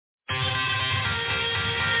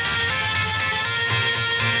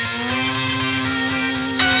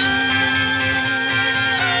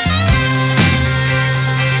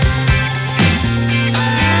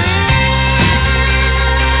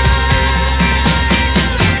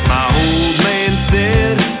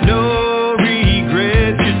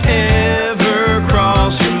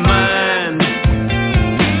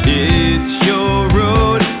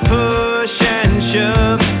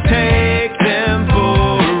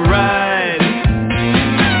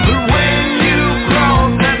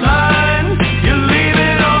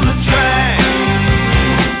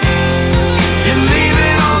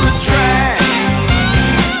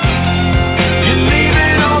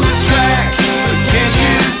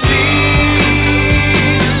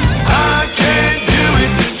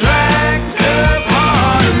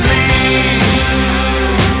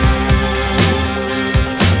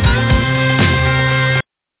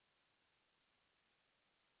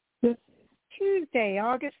Tuesday,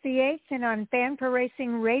 August the 8th, and on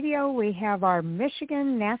Fan4Racing Radio, we have our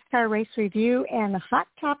Michigan NASCAR Race Review and Hot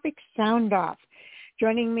Topic Sound Off.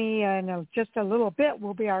 Joining me in just a little bit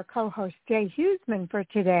will be our co-host, Jay Husmann, for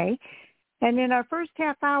today. And in our first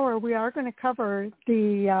half hour, we are going to cover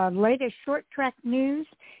the latest short track news,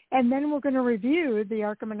 and then we're going to review the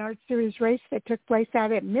ARCA Menards Series race that took place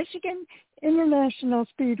out at Michigan International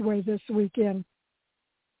Speedway this weekend.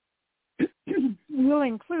 We'll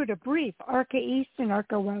include a brief ARCA East and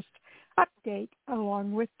ARCA West update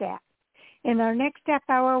along with that. In our next half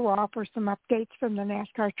hour, we'll offer some updates from the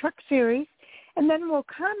NASCAR Truck Series, and then we'll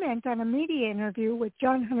comment on a media interview with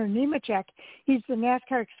JohnHunterNemechek. He's the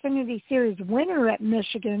NASCAR Xfinity Series winner at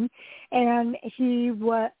Michigan, and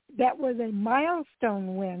that was a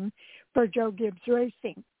milestone win for Joe Gibbs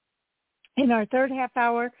Racing. In our third half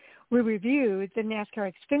hour, we review the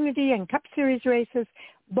NASCAR Xfinity and Cup Series races,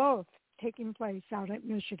 both taking place out at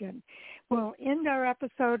Michigan. We'll end our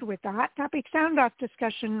episode with the Hot Topic Sound-Off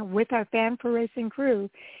discussion with our Fan4Racing crew.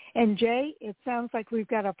 And Jay, it sounds like we've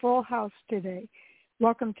got a full house today.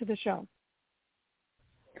 Welcome to the show.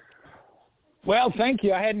 Well, thank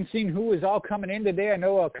you. I hadn't seen who was all coming in today. I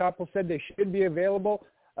know a couple said they should be available.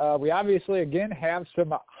 We obviously, again, have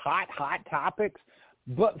some hot topics.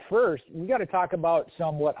 But first, we got to talk about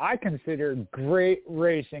some what I consider great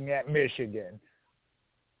racing at Michigan.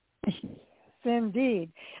 Yes,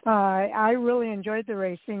 indeed. I really enjoyed the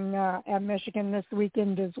racing at Michigan this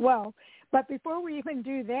weekend as well. But before we even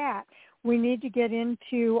do that, we need to get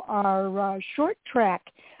into our short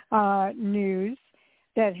track news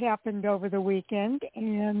that happened over the weekend.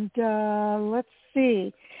 And let's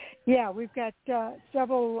see. Yeah, we've got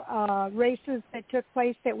several races that took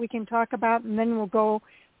place that we can talk about, and then we'll go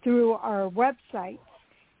through our website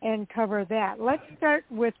and cover that. Let's start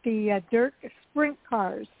with the dirt sprint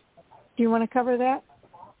cars. Do you want to cover that?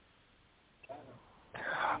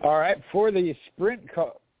 All right. For the sprint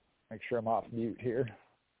car, make sure I'm off mute here.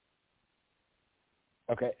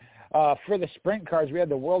 Okay. For the sprint cars, we had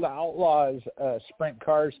the World Outlaws sprint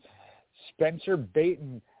cars. Spencer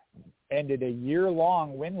Baton ended a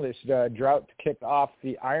year-long winless drought to kick off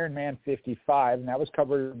the Ironman 55, and that was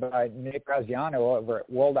covered by Nick Graziano over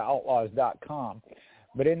at worldoutlaws.com.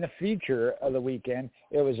 But in the feature of the weekend,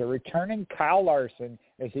 it was a returning Kyle Larson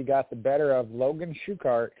as he got the better of Logan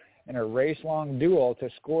Schuchart in a race-long duel to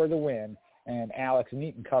score the win, and Alex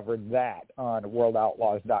Neaton covered that on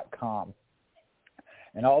worldoutlaws.com.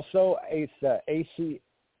 And also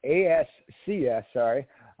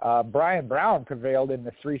Brian Brown prevailed in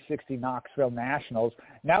the 360 Knoxville Nationals.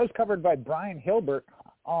 And that was covered by Brian Hilbert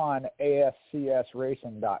on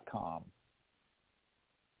ASCSRacing.com.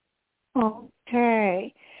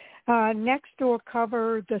 Okay. Next, we'll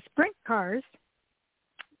cover the sprint cars.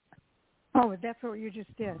 Oh, that's what you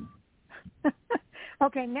just did.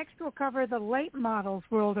 Okay, next we'll cover the late models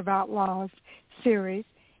World of Outlaws series.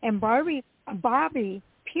 And Bobby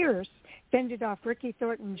Pierce fended off Ricky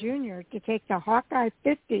Thornton Jr. to take the Hawkeye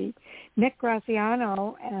 50. Nick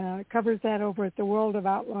Graziano covers that over at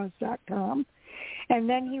theworldofoutlaws.com. And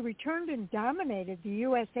then he returned and dominated the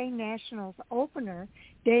USA Nationals opener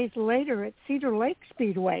days later at Cedar Lake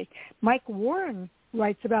Speedway. Mike Warren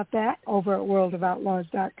writes about that over at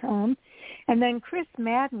worldofoutlaws.com. And then Chris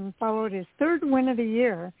Madden followed his third win of the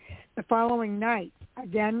year the following night.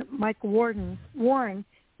 Again, Mike Warren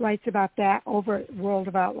writes about that over at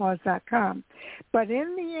worldofoutlaws.com. But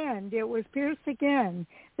in the end, it was Pierce again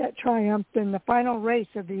that triumphed in the final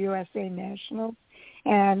race of the USA Nationals.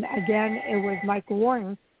 And again, it was Mike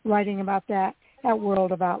Warren writing about that at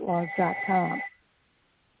worldofoutlaws.com.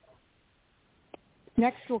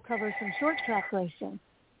 Next, we'll cover some short track racing.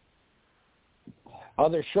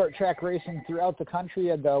 Other short track racing throughout the country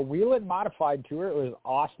at the Wheeling Modified Tour. It was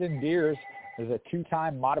Austin Deers, was a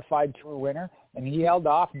two-time Modified Tour winner, and he held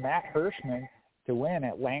off Matt Hirschman to win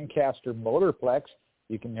at Lancaster Motorplex.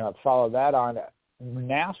 You can follow that on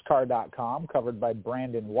NASCAR.com, covered by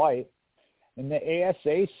Brandon White. In the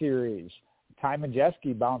ASA Series, Ty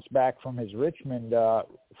Majeski bounced back from his Richmond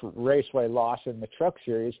Raceway loss in the Truck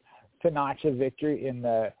Series to notch a victory in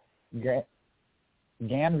the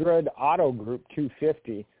Gandrud Auto Group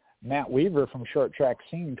 250. Matt Weaver from Short Track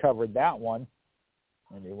Scene covered that one.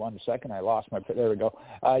 Give me 1 second. I lost my – there we go.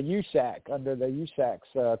 USAC, under the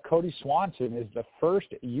USACs, Cody Swanson is the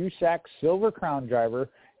first USAC Silver Crown driver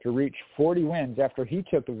to reach 40 wins after he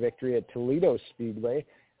took a victory at Toledo Speedway.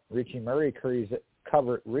 Richie Murray covers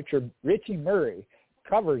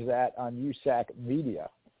that on USAC Media.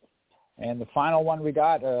 And the final one we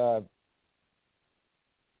got,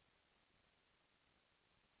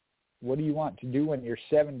 what do you want to do when you're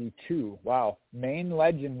 72? Wow. Maine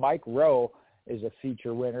legend Mike Rowe is a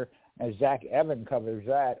feature winner, as Zach Evan covers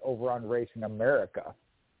that over on Racing America.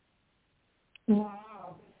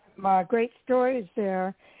 Wow. Great stories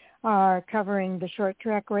there covering the short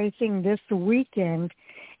track racing this weekend.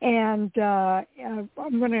 And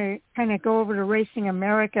I'm going to kind of go over to Racing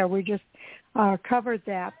America. We just covered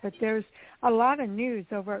that, but there's a lot of news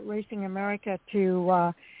over at Racing America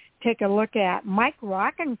to take a look at. Mike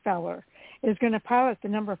Rockenfeller is going to pilot the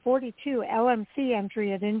number 42 LMC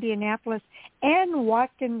entry at Indianapolis and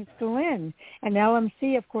Watkins Glen. And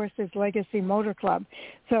LMC, of course, is Legacy Motor Club.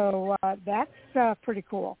 So that's pretty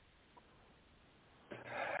cool.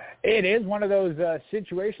 It is one of those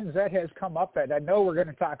situations that has come up that I know we're going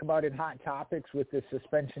to talk about in Hot Topics with the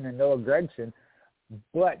suspension of Noah Gragson,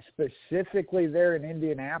 but specifically there in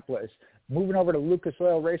Indianapolis, moving over to Lucas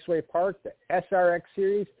Oil Raceway Park, the SRX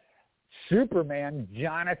Series, Superman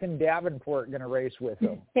Jonathan Davenport going to race with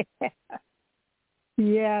him.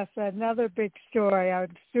 Yes, another big story.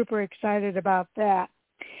 I'm super excited about that.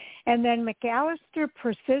 And then McAllister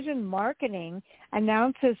Precision Marketing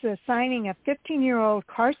announces the signing of 15-year-old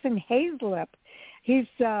Carson Hazlip. He's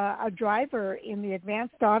a driver in the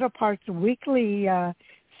Advanced Auto Parts Weekly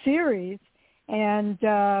series, and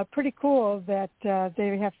pretty cool that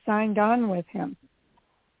they have signed on with him.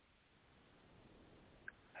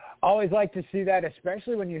 Always like to see that,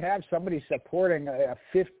 especially when you have somebody supporting a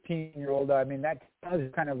 15-year-old. I mean, that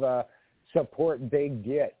is kind of a support they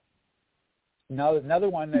get. Now, another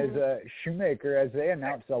one is Shoemaker, as they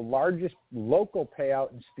announced the largest local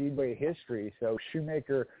payout in Speedway history. So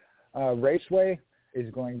Shoemaker Raceway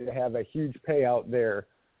is going to have a huge payout there.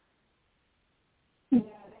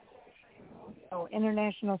 Oh,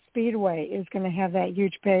 International Speedway is going to have that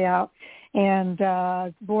huge payout. And,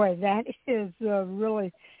 boy, that is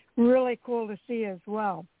really, really cool to see as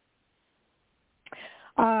well.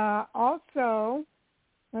 Also,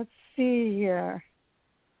 let's see here.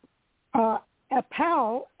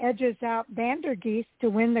 Appel edges out Vandergeest to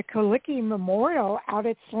win the Kalicki Memorial out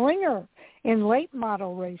at Slinger in late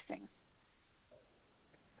model racing.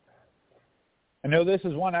 I know this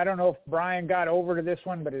is one, I don't know if Brian got over to this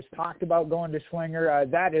one, but has talked about going to Slinger.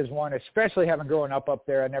 That is one, especially having grown up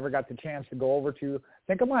there, I never got the chance to go over to. I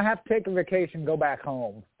think I'm going to have to take a vacation, go back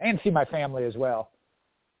home, and see my family as well.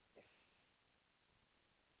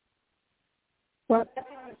 Well,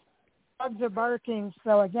 dogs are barking,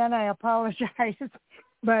 so again, I apologize.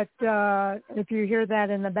 But if you hear that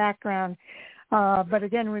in the background. But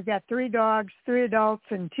again, we've got 3 dogs, 3 adults,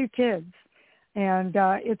 and 2 kids. And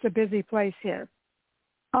it's a busy place here.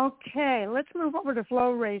 Okay, let's move over to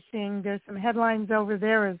Flow Racing. There's some headlines over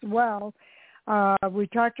there as well. We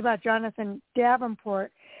talked about Jonathan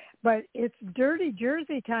Davenport, but it's Dirty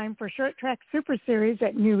Jersey time for Short Track Super Series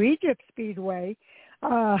at New Egypt Speedway.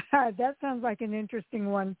 That sounds like an interesting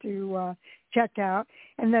one to check out.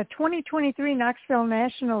 And the 2023 Knoxville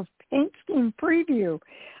Nationals paint scheme preview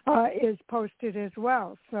is posted as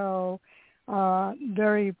well. So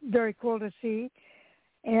very, very cool to see.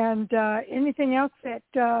 And anything else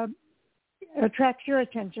that attracts your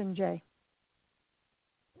attention, Jay?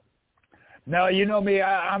 No, you know me.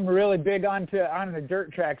 I'm really big on the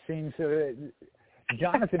dirt track scene, so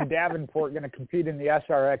Jonathan Davenport going to compete in the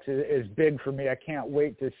SRX is big for me. I can't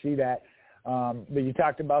wait to see that. But you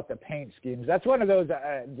talked about the paint schemes. That's one of those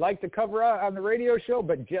I'd like to cover on the radio show,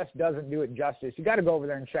 but just doesn't do it justice. You got to go over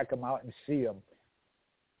there and check them out and see them.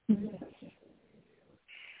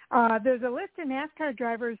 There's a list of NASCAR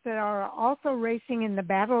drivers that are also racing in the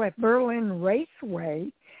Battle at Berlin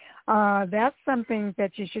Raceway. That's something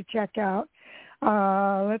that you should check out.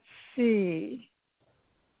 Let's see.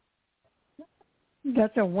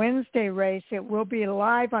 That's a Wednesday race. It will be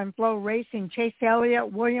live on Flow Racing. Chase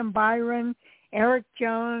Elliott, William Byron, Eric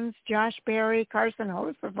Jones, Josh Berry, Carson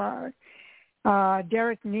Hocevar,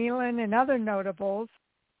 Derek Nealon, and other notables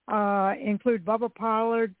include Bubba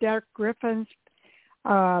Pollard, Derek Griffins,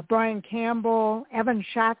 Brian Campbell, Evan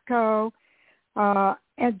Shatko,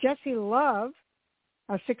 and Jesse Love,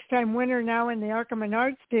 a 6-time winner now in the ARCA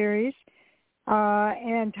Menards Series,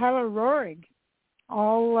 and Tyler Rohrig.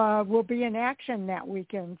 All will be in action that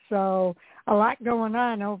weekend. So a lot going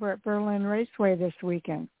on over at Berlin Raceway this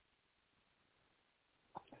weekend.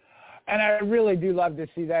 And I really do love to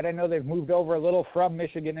see that. I know they've moved over a little from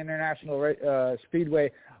Michigan International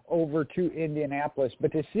Speedway over to Indianapolis,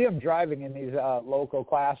 but to see them driving in these local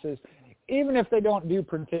classes, even if they don't do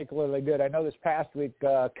particularly good. I know this past week,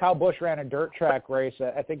 Kyle Busch ran a dirt track race.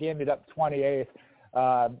 I think he ended up 28th.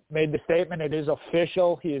 Made the statement, it is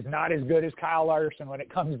official. He is not as good as Kyle Larson when it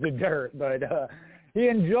comes to dirt, but he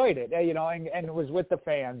enjoyed it, and was with the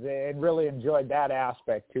fans and really enjoyed that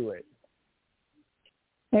aspect to it.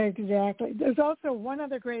 Exactly. There's also one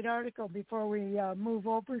other great article before we move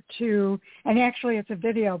over to, and actually it's a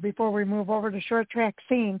video before we move over to short track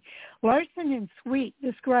scene. Larson and Sweet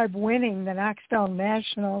describe winning the Knoxville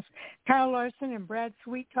Nationals. Kyle Larson and Brad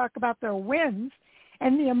Sweet talk about their wins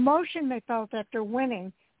and the emotion they felt after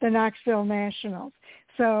winning the Knoxville Nationals.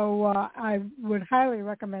 So I would highly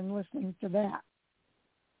recommend listening to that.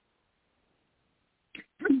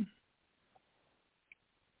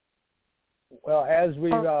 Well, as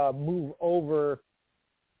we move over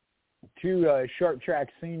to short track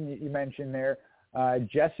scene you mentioned there,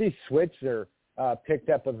 Jesse Switzer picked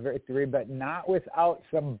up a victory, but not without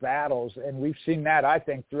some battles. And we've seen that, I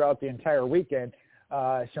think, throughout the entire weekend.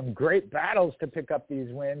 Some great battles to pick up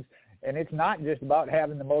these wins. And it's not just about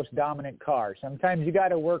having the most dominant car. Sometimes you got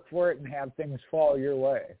to work for it and have things fall your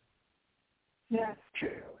way. That's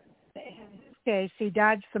true. In this case, he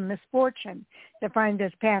dodged some misfortune to find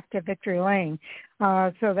his path to victory lane.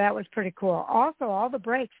 So that was pretty cool. Also, all the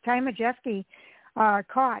breaks, Ty Majeski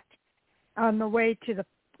caught on the way to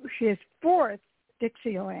his fourth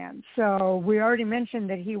Dixieland. So we already mentioned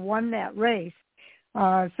that he won that race.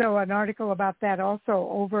 So an article about that also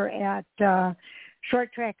over at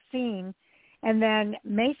Short Track Scene. And then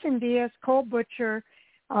Mason Diaz, Cole Butcher,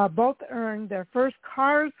 both earned their first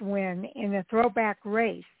Cars win in a throwback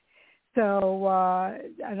race. So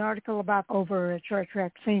an article about over at Short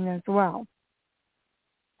Track Scene as well.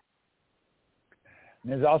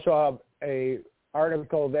 And there's also a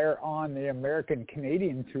article there on the American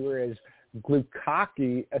Canadian Tour as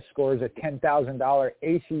Glukaki scores a $10,000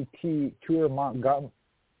 ACT Tour Montgomery.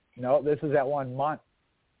 No, this is at one month.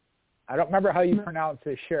 I don't remember how you pronounce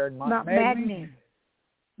it, Sharon. Montmagny.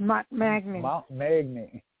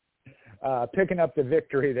 Montmagny. Picking up the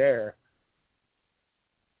victory there.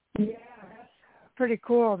 Yeah, that's pretty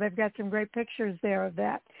cool. They've got some great pictures there of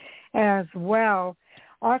that as well.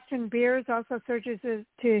 Austin Beers also surges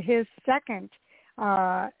to his second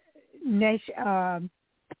NASCAR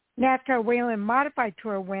Whelen Modified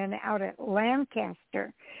Tour win out at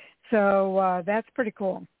Lancaster. So that's pretty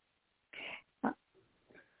cool. I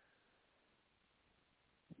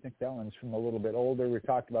think that one's from a little bit older. We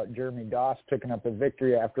talked about Jeremy Doss picking up a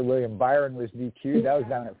victory after William Byron was DQ'd. That was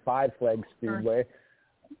down at Five Flag Speedway.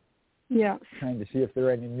 Yeah. Trying to see if there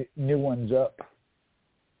are any new ones up.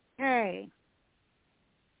 Hey.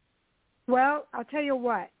 Well, I'll tell you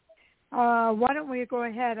what. Why don't we go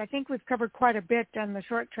ahead? I think we've covered quite a bit on the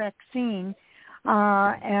short track scene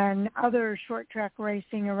and other short track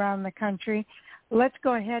racing around the country. Let's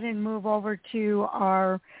go ahead and move over to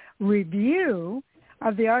our review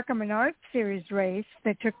of the ARCA Menards Series race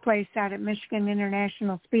that took place out at Michigan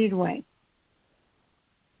International Speedway.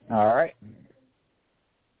 All right.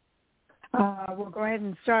 We'll go ahead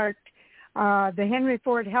and start. The Henry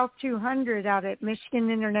Ford Health 200 out at Michigan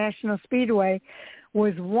International Speedway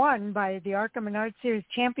was won by the ARCA Menards Series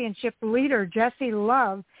championship leader, Jesse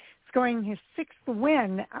Love, scoring his sixth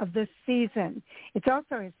win of this season. It's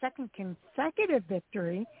also his second consecutive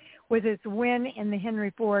victory with his win in the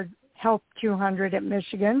Henry Ford Health 200 at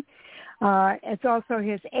Michigan. It's also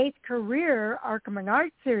his eighth career ARCA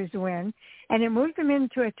Menards Series win, and it moved him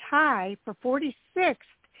into a tie for 46th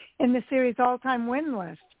in the series all-time win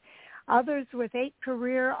list. Others with 8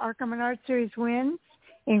 career ARCA Menards Series wins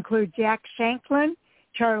include Jack Shanklin,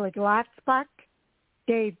 Charlie Glotzbach,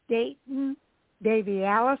 Dave Dayton, Davey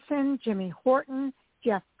Allison, Jimmy Horton,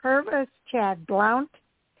 Jeff Purvis, Chad Blount,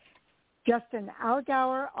 Justin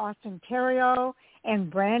Allgaier, Austin Theriault,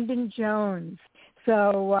 and Brandon Jones.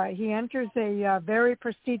 So he enters a very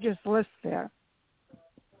prestigious list there.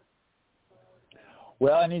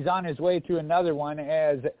 Well, and he's on his way to another one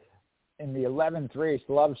as in the 11th race,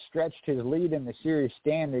 Love stretched his lead in the series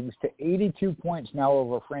standings to 82 points now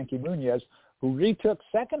over Frankie Muniz, who retook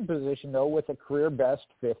second position, though, with a career-best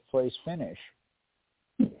fifth-place finish.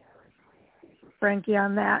 Frankie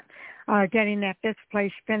on that, getting that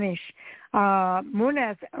fifth-place finish.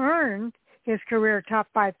 Muniz earned his career top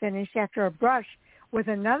 5 finish after a brush with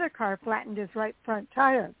another car flattened his right front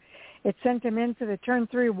tire. It sent him into the turn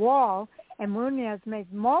 3 wall, and Muniz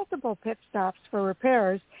made multiple pit stops for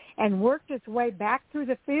repairs and worked his way back through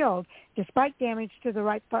the field despite damage to the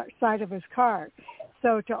right side of his car.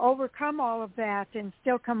 So to overcome all of that and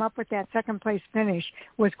still come up with that second-place finish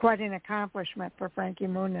was quite an accomplishment for Frankie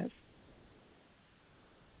Muniz.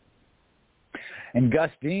 And Gus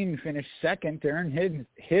Dean finished second to earn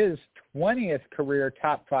his 20th career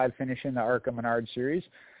top 5 finish in the ARCA Menards Series.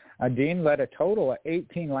 Dean led a total of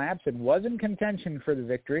 18 laps and was in contention for the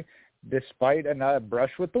victory, despite a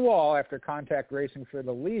brush with the wall after contact racing for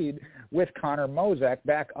the lead with Connor Mozak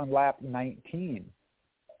back on lap 19.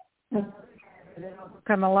 It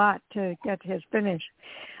overcome a lot to get to his finish.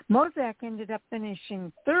 Mozak ended up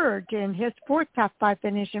finishing third in his fourth top five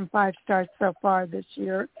finish in 5 starts so far this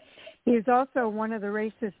year. He is also one of the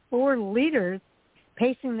race's 4 leaders,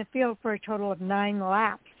 pacing the field for a total of 9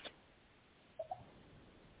 laps.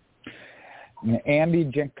 Andy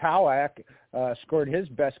Jankowak scored his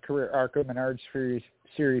best career ARCA Menards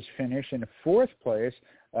Series finish in 4th place,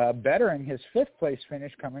 bettering his 5th place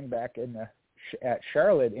finish coming back at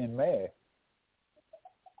Charlotte in May.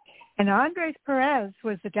 And Andres Perez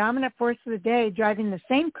was the dominant force of the day, driving the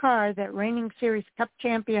same car that reigning Series Cup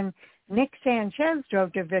champion Nick Sanchez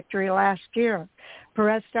drove to victory last year.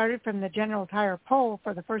 Perez started from the General Tire pole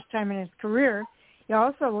for the first time in his career. He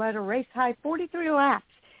also led a race-high 43 laps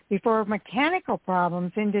before mechanical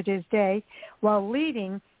problems ended his day, while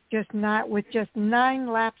leading with just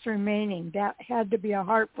 9 laps remaining. That had to be a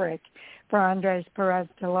heartbreak for Andres Perez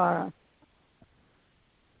de Lara.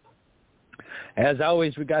 As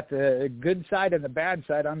always, we got the good side and the bad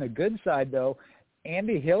side. On the good side, though,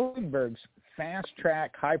 Andy Hillenberg's Fast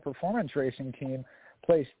Track High Performance Racing team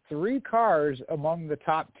placed 3 cars among the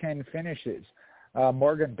top 10 finishes.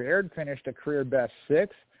 Morgan Baird finished a career best 6th,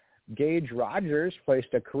 Gage Rogers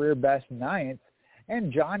placed a career best 9th,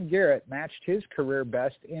 and John Garrett matched his career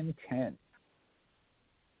best in 10th.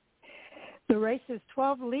 The race's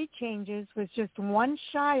 12 lead changes was just one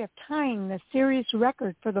shy of tying the series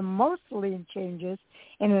record for the most lead changes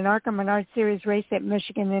in an ARCA Menards Series race at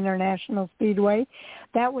Michigan International Speedway.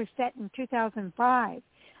 That was set in 2005.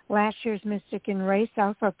 Last year's Michigan race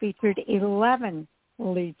also featured 11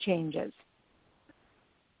 lead changes.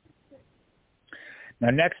 Now,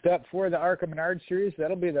 next up for the ARCA Menards Series,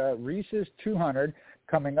 that'll be the Reese's 200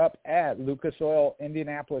 coming up at Lucas Oil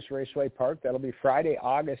Indianapolis Raceway Park. That'll be Friday,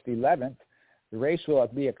 August 11th. The race will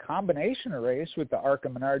be a combination race with the ARCA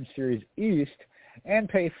Menards Series East and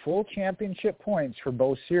pay full championship points for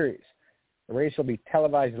both series. The race will be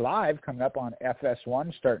televised live coming up on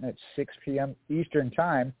FS1 starting at 6 p.m. Eastern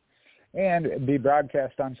Time and be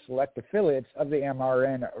broadcast on select affiliates of the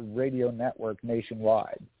MRN radio network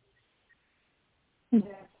nationwide. That's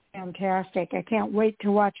fantastic. I can't wait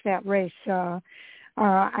to watch that race.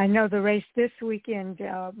 I know the race this weekend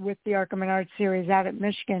with the ARCA Menards Series out at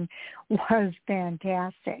Michigan was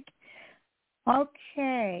fantastic.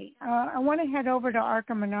 Okay, I want to head over to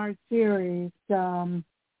ARCA Menards Series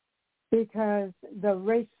because the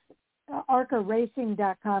race,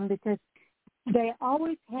 ARCARacing.com, because they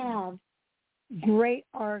always have great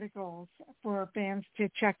articles for fans to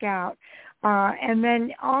check out. And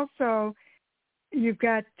then also, you've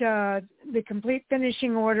got the complete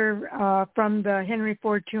finishing order from the Henry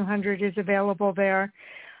Ford 200 is available there.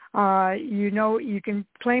 You can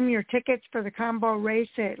claim your tickets for the combo race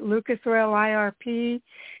at Lucas Oil IRP.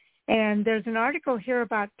 And there's an article here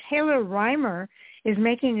about Taylor Reimer is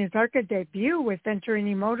making his ARCA debut with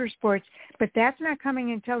Venturini Motorsports, but that's not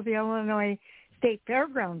coming until the Illinois State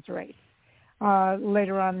Fairgrounds race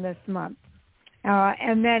later on this month.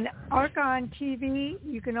 And then ARCA on TV,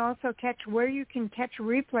 you can also catch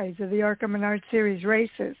replays of the ARCA Menards Series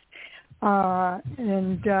races.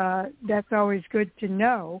 And that's always good to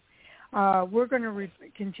know. We're going to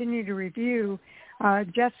continue to review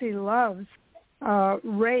Jesse Love's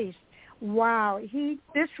race. Wow,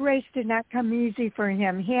 this race did not come easy for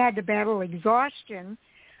him. He had to battle exhaustion.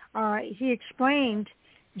 He explained,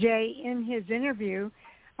 Jay, in his interview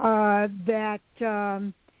that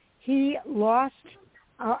he lost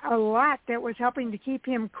a lot that was helping to keep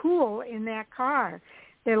him cool in that car.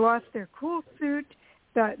 They lost their cool suit.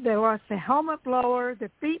 They lost the helmet blower,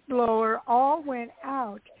 the feet blower, all went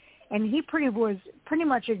out, and he was pretty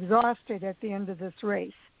much exhausted at the end of this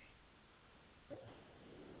race.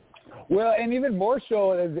 Well, and even more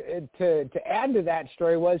so, to add to that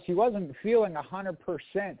story was he wasn't feeling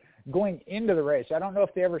 100% going into the race. I don't know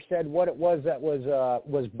if they ever said what it was that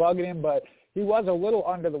was bugging him, but he was a little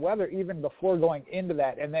under the weather even before going into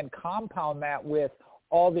that, and then compound that with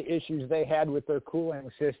all the issues they had with their cooling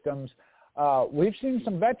systems. We've seen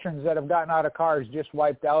some veterans that have gotten out of cars just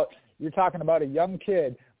wiped out. You're talking about a young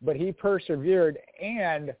kid, but he persevered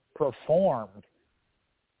and performed.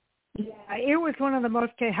 Yeah, it was one of the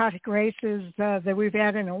most chaotic races that we've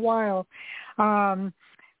had in a while. But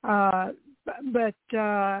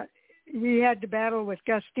he had to battle with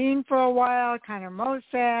Gustine for a while, Connor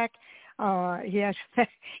Mosak. He had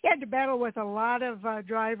to battle with a lot of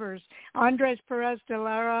drivers. Andres Perez de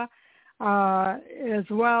Lara as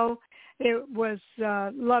well. It was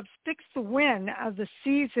Love's 6th win of the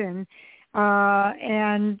season,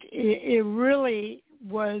 and it really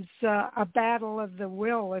was a battle of the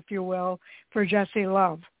will, if you will, for Jesse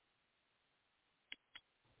Love.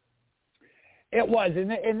 It was,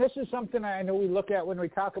 and this is something I know we look at when we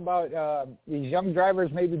talk about these young drivers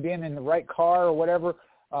maybe being in the right car or whatever,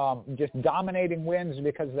 just dominating wins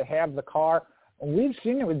because they have the car. We've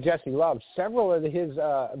seen it with Jesse Love. Several of his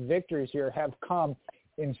victories here have come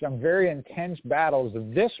in some very intense battles.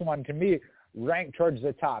 This one, to me, ranked towards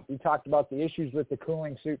the top. We talked about the issues with the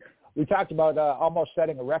cooling suit. We talked about almost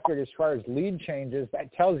setting a record as far as lead changes.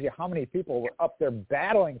 That tells you how many people were up there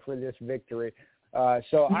battling for this victory.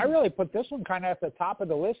 So I really put this one kind of at the top of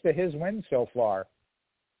the list of his wins so far.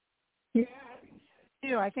 Yeah,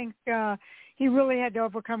 I think he really had to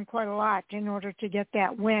overcome quite a lot in order to get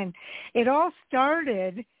that win. It all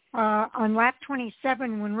started on lap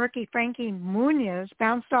 27 when rookie Frankie Muniz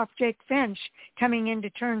bounced off Jake Finch coming into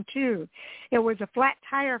turn 2. It was a flat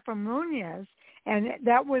tire from Muniz, and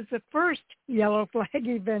that was the first yellow flag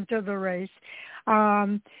event of the race.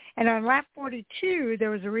 And on lap 42, there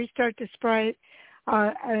was a restart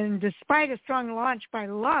and despite a strong launch by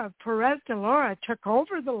Love, Perez de Lara took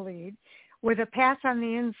over the lead with a pass on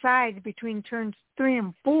the inside between turns 3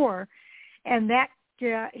 and 4, and that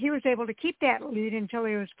he was able to keep that lead until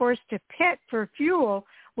he was forced to pit for fuel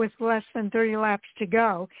with less than 30 laps to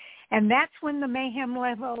go. And that's when the mayhem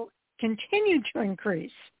level continued to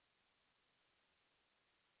increase.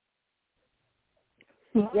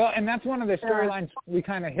 Well, and that's one of the storylines we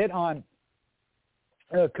kind of hit on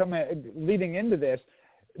leading into this.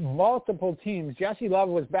 Multiple teams, Jesse Love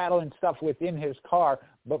was battling stuff within his car,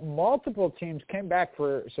 but multiple teams came back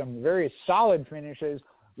for some very solid finishes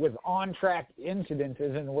with on-track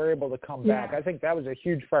incidences and were able to come back. I think that was a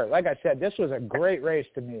huge part. Like I said, this was a great race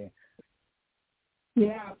to me.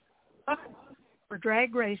 Yeah. For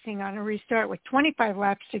drag racing on a restart with 25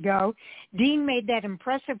 laps to go, Dean made that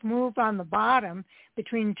impressive move on the bottom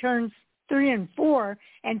between turns 3 and 4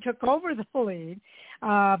 and took over the lead,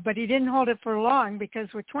 but he didn't hold it for long because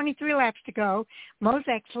with 23 laps to go,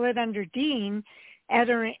 Mozak slid under Dean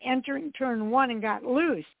entering turn 1 and got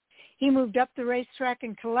loose. He moved up the racetrack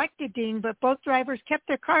and collected Dean, but both drivers kept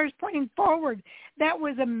their cars pointing forward. That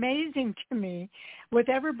was amazing to me. With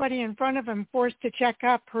everybody in front of him forced to check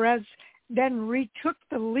up, Perez then retook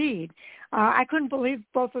the lead. I couldn't believe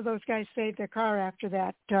both of those guys saved their car after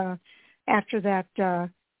that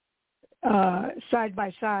side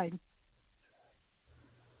by side.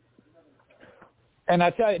 And I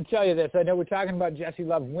tell you this, I know we're talking about Jesse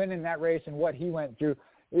Love winning that race and what he went through.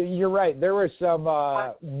 You're right. There were some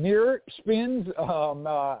mirror spins.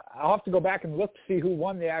 I'll have to go back and look to see who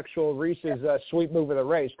won the actual Reese's sweep move of the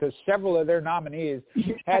race, because several of their nominees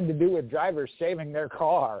had to do with drivers saving their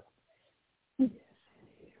car.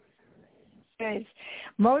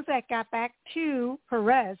 Mozak got back to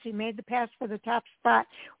Perez. He made the pass for the top spot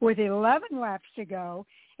with 11 laps to go,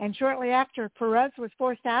 and shortly after, Perez was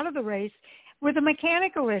forced out of the race with a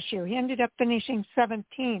mechanical issue. He ended up finishing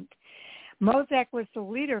 17th. Mozak was the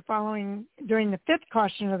leader during the 5th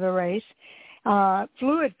caution of the race.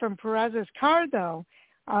 Fluid from Perez's car, though,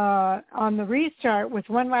 on the restart with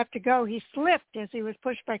 1 lap to go, he slipped as he was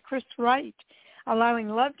pushed by Chris Wright, allowing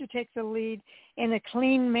Love to take the lead in a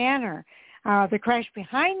clean manner. The crash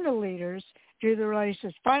behind the leaders drew the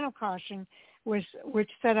race's final caution, which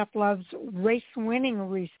set up Love's race-winning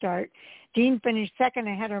restart. Dean finished second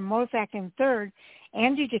ahead of Mozak in third.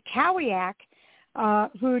 Andy Jakowiak,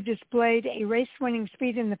 who displayed a race-winning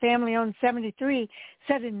speed in the family-owned 73,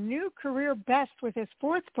 set a new career best with his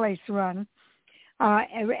 4th-place run,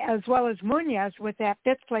 as well as Muniz with that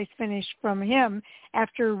 5th-place finish from him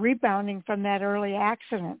after rebounding from that early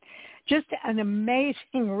accident. Just an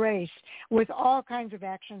amazing race with all kinds of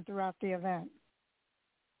action throughout the event.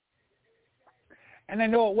 And I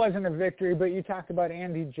know it wasn't a victory, but you talked about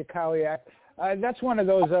Andy Jakowiak. That's one of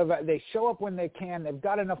those they show up when they can. They've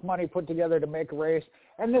got enough money put together to make a race.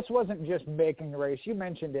 And this wasn't just making a race. You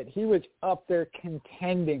mentioned it. He was up there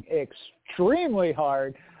contending extremely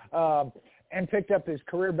hard and picked up his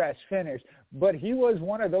career best finish. But he was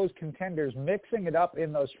one of those contenders mixing it up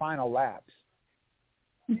in those final laps.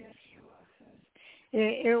 Yes, he was.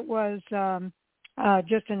 It was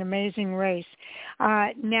just an amazing race.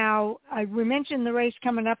 Now, we mentioned the race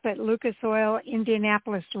coming up at Lucas Oil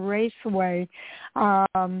Indianapolis Raceway.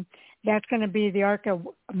 That's going to be the ARCA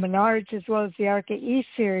Menards as well as the ARCA East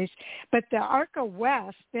Series. But the ARCA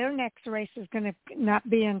West, their next race is going to not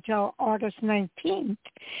be until August 19th.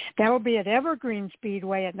 That will be at Evergreen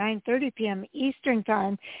Speedway at 9:30 p.m. Eastern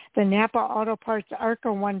Time, the Napa Auto Parts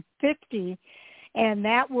ARCA 150. And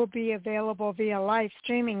that will be available via live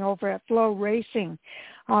streaming over at Flow Racing.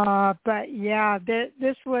 But, yeah,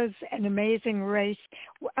 this was an amazing race.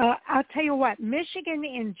 I'll tell you what, Michigan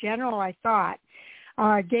in general, I thought,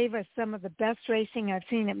 gave us some of the best racing I've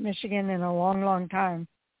seen at Michigan in a long, long time.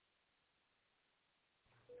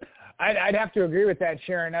 I'd have to agree with that,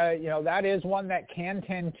 Sharon. That is one that can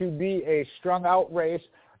tend to be a strung-out race,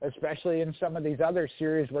 especially in some of these other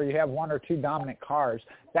series where you have one or two dominant cars.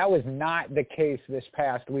 That was not the case this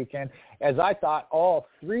past weekend, as I thought all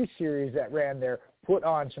three series that ran there put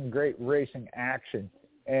on some great racing action.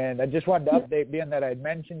 And I just wanted to update, being that I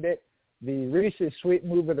mentioned it, the Reese's Sweet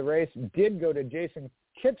Move of the race did go to Jason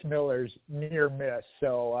Kitzmiller's near miss.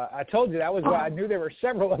 So I told you that was why I knew there were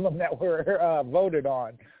several of them that were voted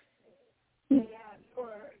on. Yeah,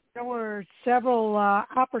 there were several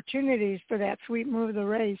opportunities for that sweet move of the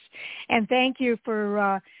race. And thank you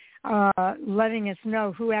for letting us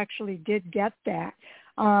know who actually did get that.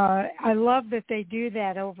 I love that they do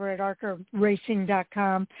that over at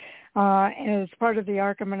ARCARacing.com as part of the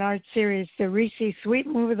ARCA Menards Series, the Reese's Sweet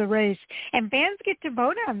Move of the Race. And fans get to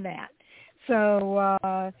vote on that.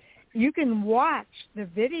 So you can watch the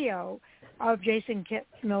video of Jason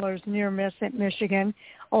Kitzmiller's near miss at Michigan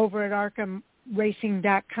over at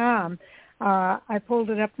ARCARacing.com. I pulled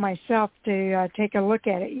it up myself to take a look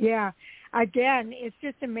at it. Yeah. Again, it's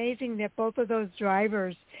just amazing that both of those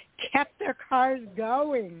drivers kept their cars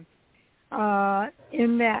going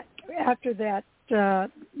in that, after that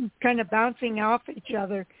kind of bouncing off each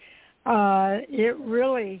other. It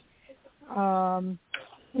really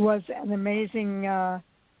was an amazing, and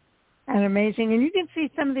you can see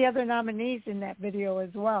some of the other nominees in that video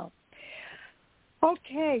as well.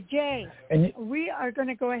 Okay, Jay, we are going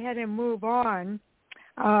to go ahead and move on.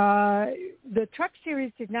 The Truck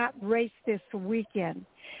Series did not race this weekend.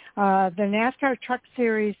 The NASCAR Truck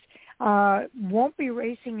Series won't be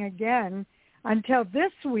racing again until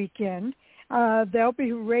this weekend. They'll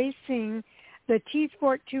be racing the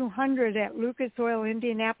T-Sport 200 at Lucas Oil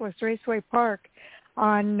Indianapolis Raceway Park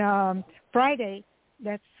on Friday.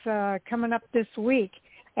 That's coming up this week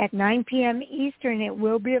at 9 p.m. Eastern. It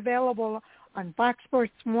will be available on Fox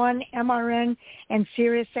Sports 1, MRN, and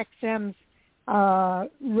SiriusXM's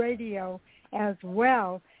radio as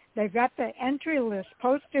well. They've got the entry list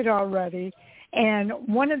posted already, and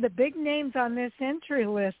one of the big names on this entry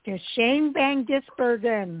list is Shane Van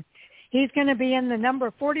Gisbergen. He's going to be in the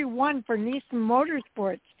number 41 for Nissan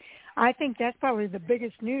Motorsports. I think that's probably the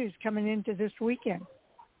biggest news coming into this weekend.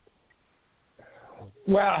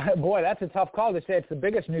 Well, boy, that's a tough call to say it's the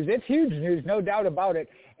biggest news. It's huge news, no doubt about it,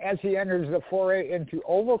 as he enters the foray into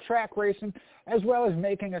oval track racing, as well as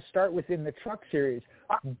making a start within the Truck Series.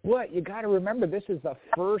 But you got to remember, this is the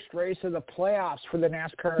first race of the playoffs for the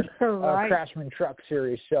NASCAR Craftsman Truck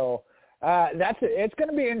Series. So it's going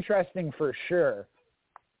to be interesting for sure.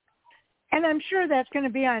 And I'm sure that's going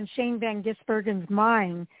to be on Shane Van Gisbergen's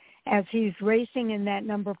mind as he's racing in that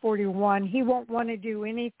number 41. He won't want to do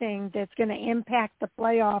anything that's going to impact the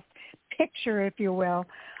playoff picture, if you will,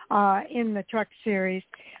 in the Truck Series,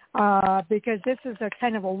 because this is a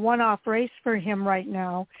kind of a one-off race for him right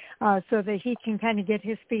now, so that he can kind of get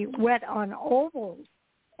his feet wet on ovals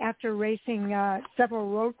after racing several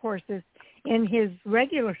road courses in his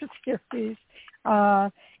regular series.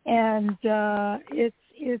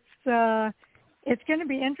 It's going to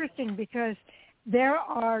be interesting because there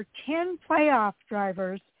are 10 playoff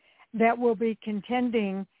drivers that will be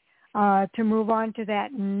contending to move on to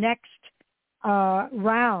that next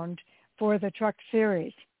round for the Truck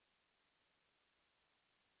Series.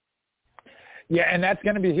 Yeah, and that's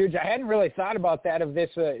going to be huge. I hadn't really thought about that of this,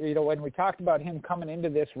 when we talked about him coming into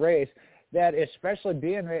this race, that especially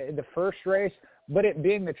being the first race, but it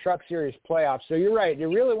being the Truck Series playoffs. So you're right.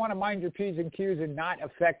 You really want to mind your P's and Q's and not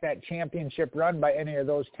affect that championship run by any of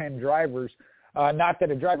those 10 drivers. Not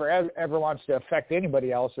that a driver ever wants to affect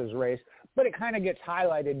anybody else's race, but it kind of gets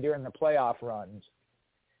highlighted during the playoff runs.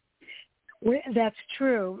 That's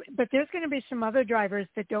true, but there's going to be some other drivers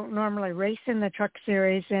that don't normally race in the Truck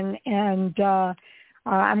Series, and I'm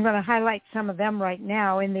going to highlight some of them right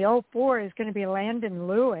now. In the 04 is going to be Landon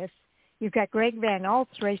Lewis. You've got Greg Van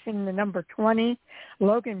Alts racing the number 20.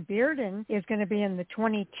 Logan Bearden is going to be in the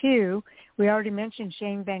 22. We already mentioned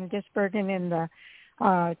Shane Van Gisbergen in the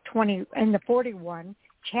 41.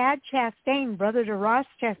 Chad Chastain, brother to Ross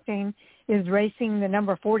Chastain, is racing the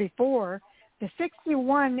number 44. The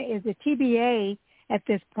 61 is a TBA at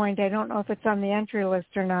this point. I don't know if it's on the entry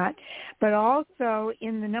list or not. But also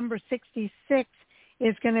in the number 66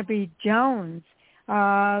 is going to be Jones.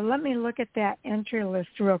 Let me look at that entry list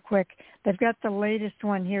real quick. They've got the latest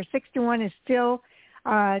one here. 61 is still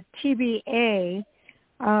TBA.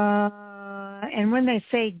 And when they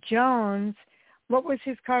say Jones, what was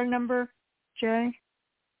his car number, Jay?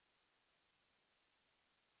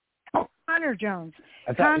 Oh, Connor Jones.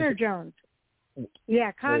 Connor Jones.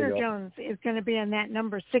 Yeah, Connor Jones is going to be in that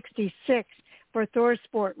number 66 for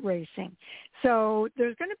ThorSport Racing. So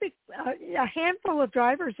there's going to be a handful of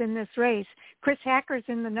drivers in this race. Chris Hacker's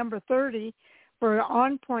in the number 30 for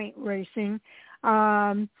On Point Racing.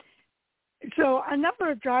 So a number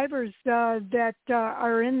of drivers that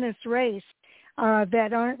are in this race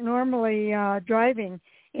that aren't normally driving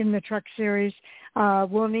in the Truck Series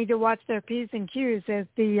will need to watch their P's and Q's as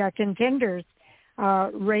the contenders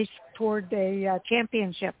race toward a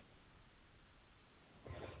championship.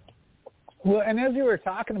 Well, and as you were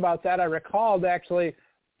talking about that, I recalled actually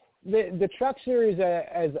the Truck Series,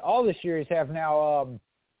 as all the series have now,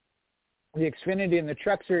 the Xfinity and the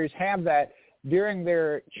Truck Series have that during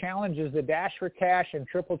their challenges, the Dash for Cash and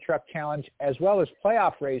Triple Truck Challenge, as well as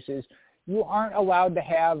playoff races. You aren't allowed to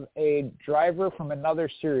have a driver from another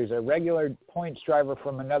series, a regular points driver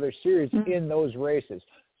from another series in those races.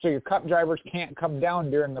 So your Cup drivers can't come down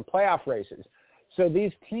during the playoff races. So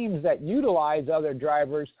these teams that utilize other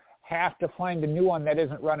drivers have to find a new one that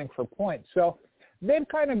isn't running for points. So they've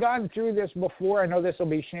kind of gone through this before. I know this will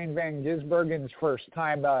be Shane Van Gisbergen's first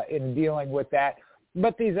time in dealing with that,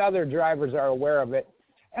 but these other drivers are aware of it.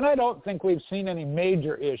 And I don't think we've seen any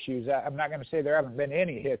major issues. I'm not going to say there haven't been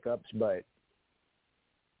any hiccups, but.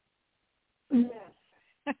 Yes,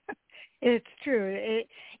 it's true.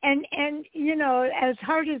 And you know, as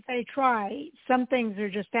hard as they try, some things are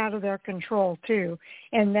just out of their control too.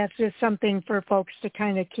 And that's just something for folks to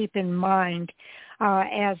kind of keep in mind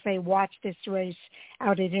as they watch this race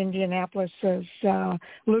out at Indianapolis's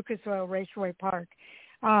Lucas Oil Raceway Park.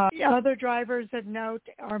 Other drivers of note,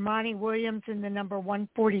 Armani Williams in the number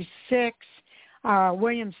 146,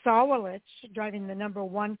 William Sawalich driving the number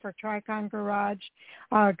 1 for Tricon Garage,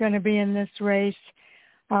 going to be in this race.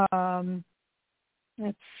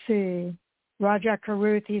 Let's see, Raja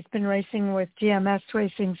Karuth, he's been racing with GMS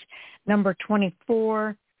Racing's number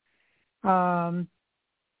 24.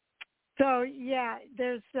 So, yeah,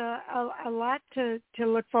 there's a lot to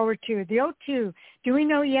look forward to. The O2, do we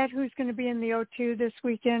know yet who's going to be in the O2 this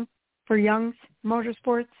weekend for Young's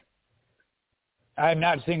Motorsports? I'm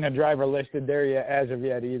not seeing a driver listed there yet as of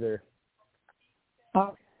yet either.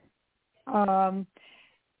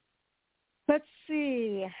 Let's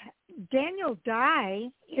see. Daniel Dye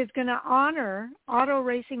is going to honor auto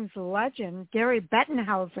racing's legend, Gary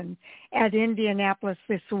Bettenhausen, at Indianapolis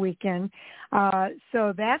this weekend.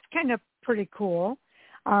 So that's kind of pretty cool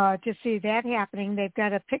to see that happening. They've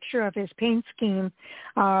got a picture of his paint scheme.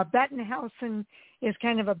 Bettenhausen is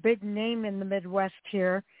kind of a big name in the Midwest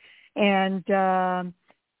here. And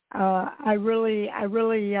I really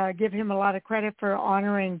give him a lot of credit for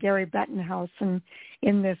honoring Gary Bettenhausen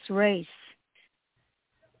in this race.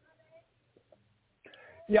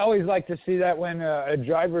 You always like to see that when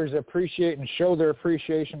drivers appreciate and show their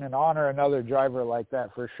appreciation and honor another driver like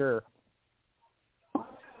that, for sure.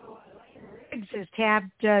 Gibbs is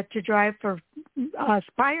tabbed to drive for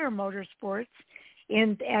Spire Motorsports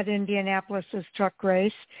at Indianapolis's truck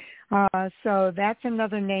race. So that's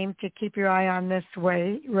another name to keep your eye on this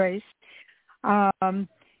race. And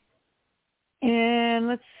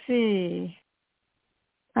let's see.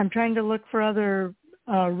 I'm trying to look for other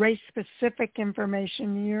race-specific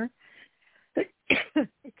information here.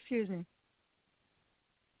 Excuse me.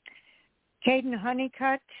 Caden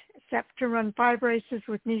Honeycutt, set to run 5 races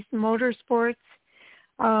with Nissan Motorsports.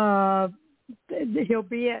 He'll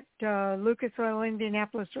be at Lucas Oil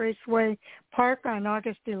Indianapolis Raceway Park on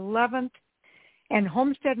August 11th and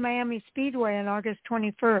Homestead Miami Speedway on August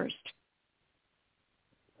 21st.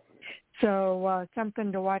 So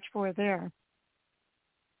something to watch for there.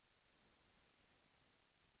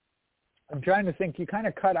 I'm trying to think. You kind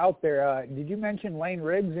of cut out there. Did you mention Lane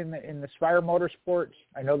Riggs in the Spire Motorsports?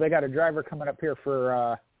 I know they got a driver coming up here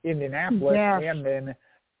for Indianapolis, and then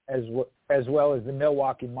as well as the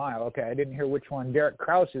Milwaukee Mile. Okay, I didn't hear which one. Derek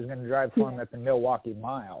Kraus is going to drive for him at the Milwaukee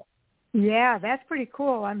Mile. Yeah, that's pretty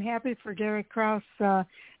cool. I'm happy for Derek Kraus to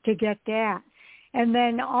get that. And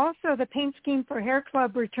then also the paint scheme for Hair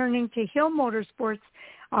Club returning to Hill Motorsports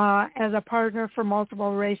as a partner for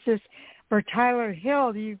multiple races. For Tyler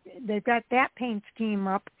Hill, they've got that paint scheme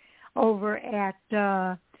up over at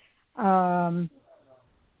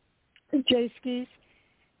J-Skis.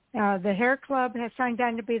 The Hair Club has signed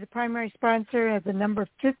on to be the primary sponsor of the number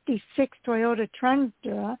 56 Toyota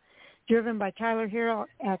Tundra, driven by Tyler Hill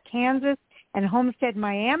at Kansas and Homestead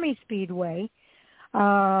Miami Speedway.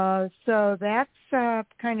 So that's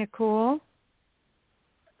kind of cool.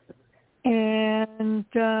 And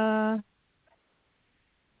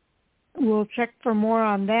we'll check for more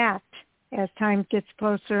on that as time gets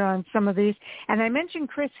closer on some of these. And I mentioned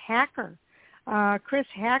Chris Hacker. Chris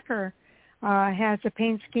Hacker has a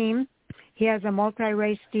paint scheme. He has a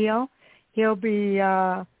multi-race deal. He'll be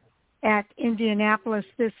at Indianapolis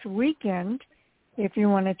this weekend if you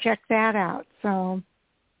want to check that out. So,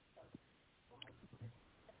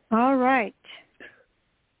 all right.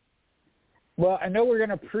 Well, I know we're going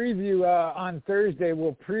to preview on Thursday.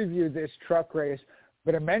 We'll preview this truck race,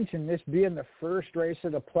 but I mentioned this being the first race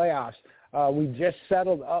of the playoffs. We just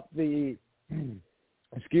settled up the,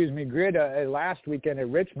 grid last weekend at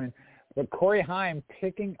Richmond, but Corey Heim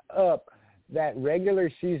picking up that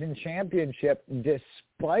regular season championship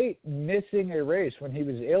despite missing a race when he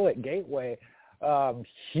was ill at Gateway.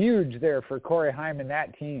 Huge there for Corey Heim and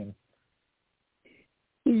that team.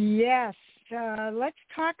 Yes. Let's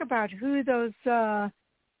talk about who those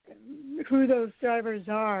drivers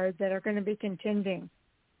are that are going to be contending.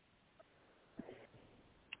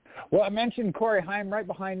 Well, I mentioned Corey Heim. Right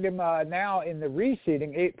behind him now in the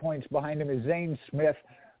reseeding, 8 points behind him is Zane Smith,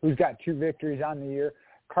 who's got 2 victories on the year.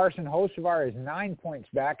 Carson Hocevar is 9 points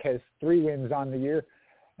back, has 3 wins on the year.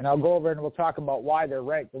 And I'll go over and we'll talk about why they're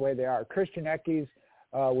ranked the way they are. Christian Eckes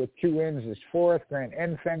with 2 wins is 4th. Grant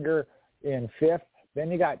Enfinger in 5th. Then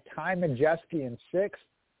you got Ty Majeski in 6th.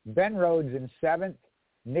 Ben Rhodes in 7th.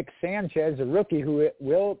 Nick Sanchez, a rookie who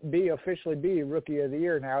will officially be Rookie of the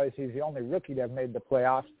Year now, as he's the only rookie to have made the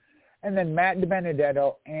playoffs. And then Matt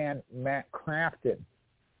DiBenedetto and Matt Crafton.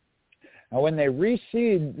 Now, when they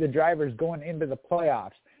reseed the drivers going into the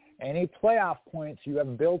playoffs, any playoff points you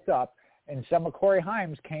have built up, and some of Corey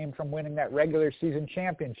Heim's came from winning that regular season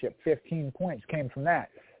championship. 15 points came from that.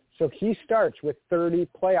 So he starts with 30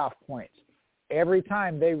 playoff points. Every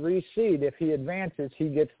time they reseed, if he advances, he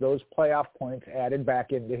gets those playoff points added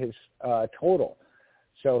back into his total.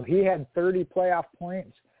 So he had 30 playoff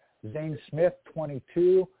points. Zane Smith,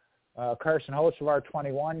 22. Carson Hocevar,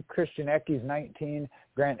 21. Christian Eckes, 19.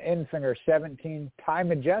 Grant Enfinger, 17. Ty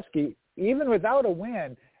Majeski, even without a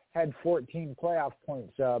win, had 14 playoff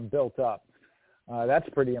points built up. That's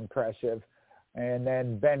pretty impressive. And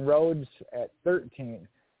then Ben Rhodes at 13.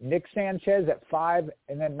 Nick Sanchez at 5,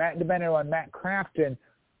 and then Matt DiBenedetto and Matt Crafton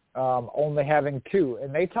only having 2.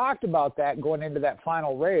 And they talked about that going into that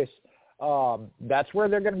final race. That's where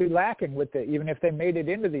they're going to be lacking with it. Even if they made it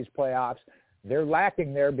into these playoffs, they're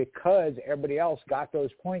lacking there because everybody else got those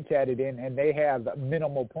points added in, and they have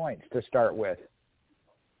minimal points to start with.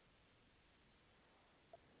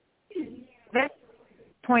 That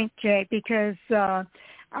point, Jay, because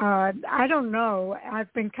I don't know.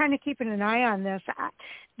 I've been kind of keeping an eye on this.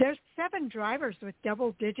 There's 7 drivers with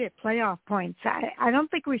double-digit playoff points. I don't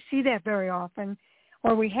think we see that very often,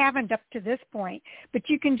 or we haven't up to this point. But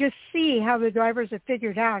you can just see how the drivers have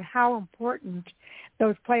figured out how important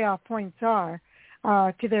those playoff points are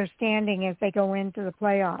to their standing as they go into the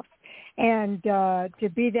playoffs. And to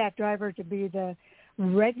be that driver, to be the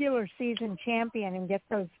regular season champion and get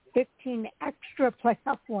those 15 extra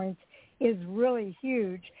playoff points is really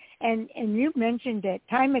huge. And you mentioned it,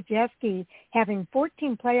 Ty Majeski having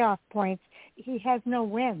 14 playoff points, he has no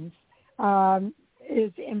wins,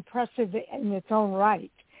 is impressive in its own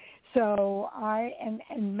right. So I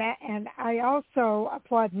also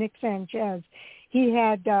applaud Nick Sanchez. He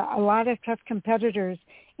had a lot of tough competitors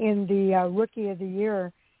in the Rookie of the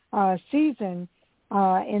Year season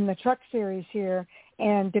in the Truck Series here,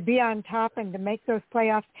 and to be on top and to make those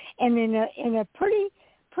playoffs, and in a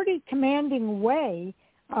pretty commanding way,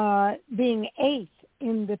 being 8th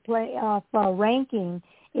in the playoff ranking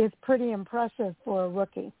is pretty impressive for a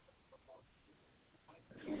rookie.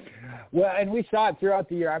 Well, and we saw it throughout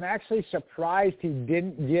the year. I'm actually surprised he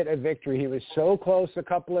didn't get a victory. He was so close a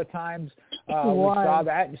couple of times. We saw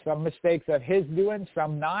that, some mistakes of his doing,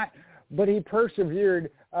 some not. But he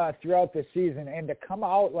persevered throughout the season. And to come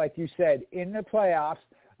out, like you said, in the playoffs,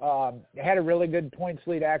 had a really good points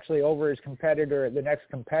lead actually over his competitor, the next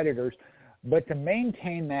competitors. But to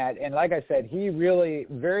maintain that, and like I said, he really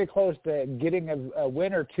very close to getting a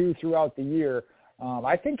win or 2 throughout the year.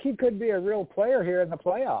 I think he could be a real player here in the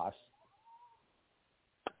playoffs.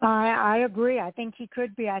 I agree. I think he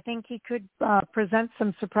could be. I think he could present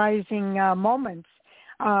some surprising moments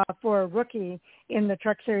for a rookie in the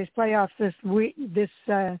Truck Series playoffs this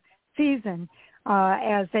season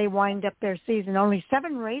as they wind up their season. Only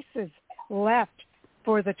 7 races left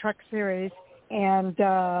for the Truck Series, and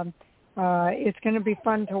it's going to be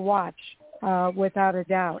fun to watch without a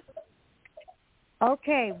doubt.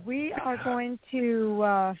 Okay, we are going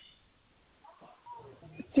to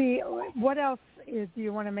see what else do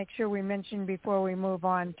you want to make sure we mention before we move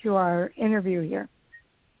on to our interview here?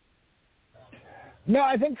 No,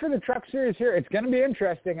 I think for the Truck Series here, it's going to be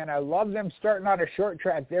interesting, and I love them starting on a short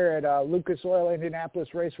track there at Lucas Oil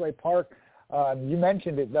Indianapolis Raceway Park. You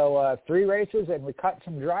mentioned it, though, 3 races, and we cut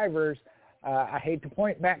some drivers. I hate to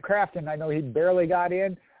point Matt Crafton. I know he barely got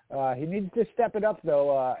in. He needs to step it up,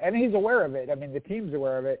 though, and he's aware of it. I mean, the team's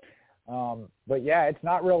aware of it. But, yeah, it's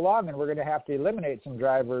not real long, and we're going to have to eliminate some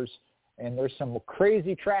drivers, and there's some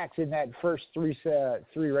crazy tracks in that first three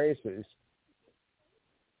races.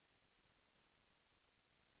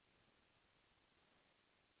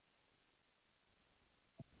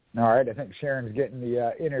 All right, I think Sharon's getting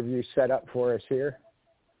the interview set up for us here.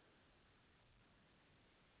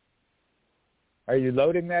 Are you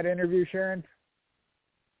loading that interview, Sharon?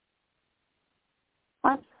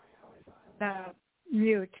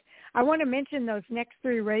 Mute. I want to mention those next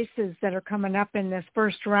 3 races that are coming up in this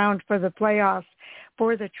first round for the playoffs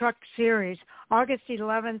for the Truck Series. August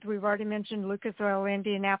 11th, we've already mentioned Lucas Oil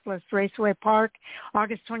Indianapolis Raceway Park.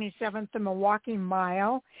 August 27th, the Milwaukee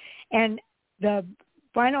Mile. And the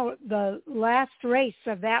last race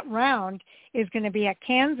of that round is going to be at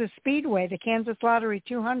Kansas Speedway, the Kansas Lottery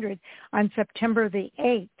 200, on September the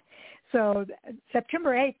 8th. So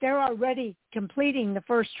September 8th, they're already completing the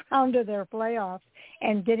first round of their playoffs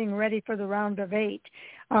and getting ready for the round of 8.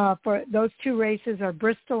 For those 2 races are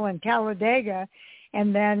Bristol and Talladega,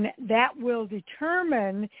 and then that will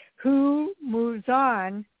determine who moves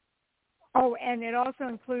on. Oh, and it also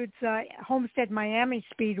includes Homestead Miami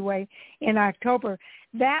Speedway in October.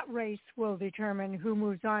 That race will determine who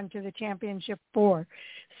moves on to the Championship 4,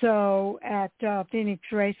 so at Phoenix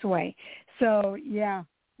Raceway. So, yeah,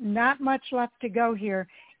 not much left to go here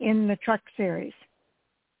in the Truck Series.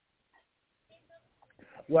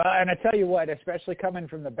 Well, and I tell you what, especially coming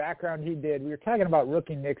from the background he did, we were talking about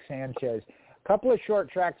rookie Nick Sanchez. A couple of short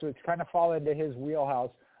tracks which kind of fall into his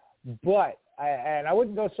wheelhouse, but I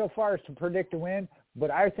wouldn't go so far as to predict a win,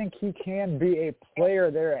 but I think he can be a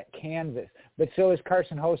player there at Kansas. But so is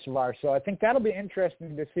Carson Hocevar. So I think that'll be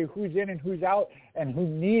interesting to see who's in and who's out and who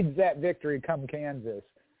needs that victory come Kansas.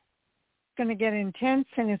 It's going to get intense,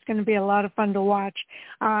 and it's going to be a lot of fun to watch.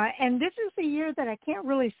 And this is the year that I can't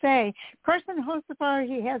really say. Carson Hocevar,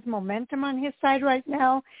 he has momentum on his side right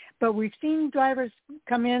now, but we've seen drivers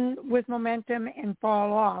come in with momentum and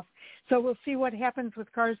fall off. So we'll see what happens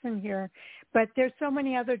with Carson here. But there's so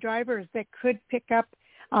many other drivers that could pick up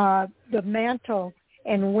the mantle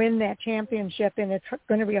and win that championship, and it's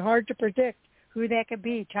going to be hard to predict who that could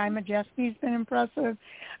be. Ty Majeski's been impressive.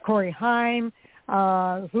 Corey Heim.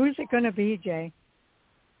 Who's it going to be, Jay?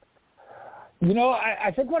 You know,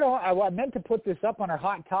 I think I meant to put this up on our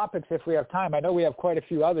hot topics if we have time. I know we have quite a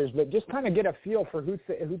few others, but just kind of get a feel for who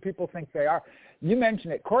people think they are. You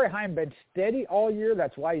mentioned it. Corey Heim been steady all year.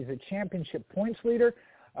 That's why he's a championship points leader.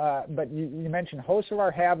 But you mentioned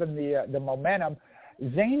Hocevar having the momentum.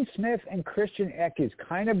 Zane Smith and Christian Eck has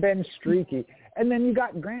kind of been streaky. And then you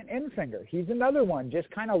got Grant Enfinger. He's another one, just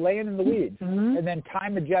kind of laying in the weeds. Mm-hmm. And then Ty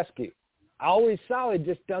Majeski. Always solid,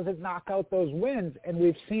 just doesn't knock out those wins, and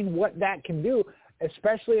we've seen what that can do,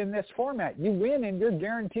 especially in this format. You win, and you're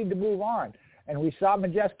guaranteed to move on. And we saw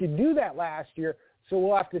Majeski do that last year, so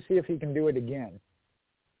we'll have to see if he can do it again.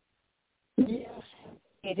 Yes,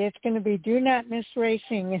 it is going to be do not miss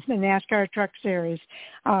racing in the NASCAR Truck Series,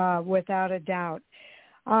 without a doubt.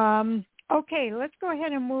 Okay, let's go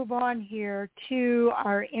ahead and move on here to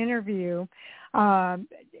our interview.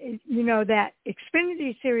 You know, that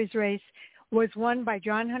Xfinity Series race was won by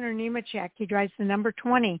JohnHunterNemechek. He drives the number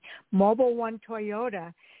 20 Mobil 1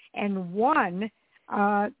 Toyota and won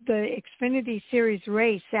the Xfinity Series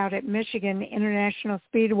race out at Michigan International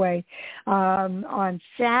Speedway on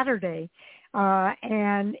Saturday.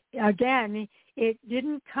 And again, it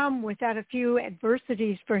didn't come without a few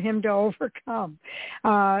adversities for him to overcome.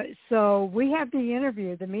 So we have the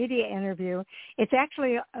interview, the media interview. It's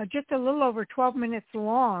actually just a little over 12 minutes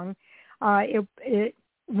long. It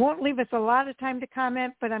won't leave us a lot of time to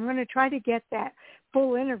comment, but I'm going to try to get that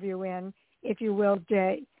full interview in, if you will,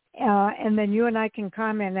 Jay, and then you and I can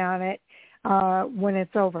comment on it when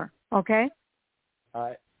it's over. Okay? All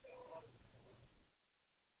right.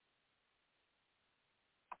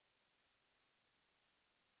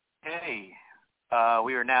 Hey,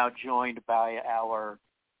 we are now joined by our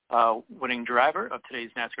winning driver of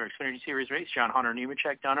today's NASCAR Xfinity Series race,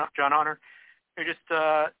 JohnHunterNemechek. John Hunter, you just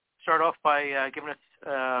start off by giving us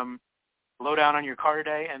a lowdown on your car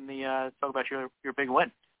today and talk about your big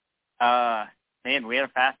win. Man, we had a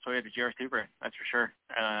fast Toyota GR Supra, that's for sure.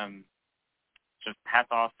 Just hats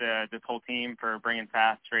off to this whole team for bringing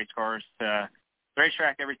fast race cars to the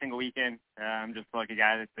racetrack every single weekend. I'm just like a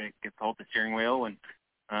guy that gets to hold the steering wheel, and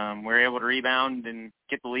we're able to rebound and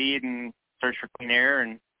get the lead and search for clean air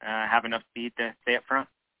and have enough speed to stay up front.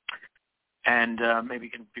 And maybe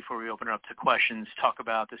you can, before we open it up to questions, talk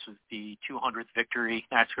about this was the 200th victory,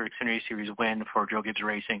 NASCAR Xfinity Series win for Joe Gibbs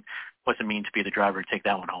Racing. What's it mean to be the driver to take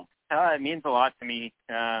that one home? It means a lot to me,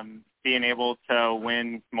 being able to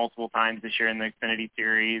win multiple times this year in the Xfinity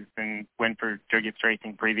Series and win for Joe Gibbs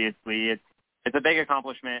Racing previously. It's a big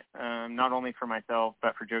accomplishment, not only for myself,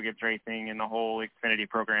 but for Joe Gibbs Racing and the whole Xfinity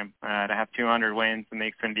program. To have 200 wins in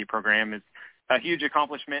the Xfinity program is a huge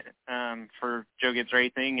accomplishment for Joe Gibbs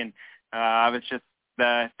Racing, and I was just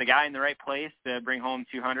the guy in the right place to bring home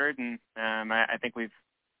 200, and I think we've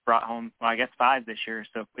brought home, 5 this year,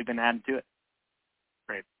 so we've been adding to it.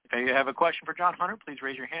 Great. If you have a question for John Hunter, please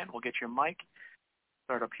raise your hand. We'll get you a mic.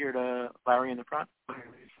 Start up here to Larry in the front.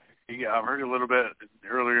 Yeah, I've heard a little bit in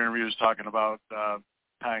earlier interviews talking about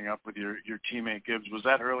tying up with your teammate Gibbs. Was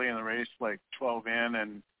that early in the race, like 12 in?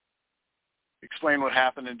 And explain what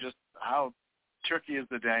happened and just how tricky is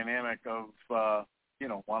the dynamic of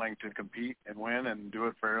wanting to compete and win and do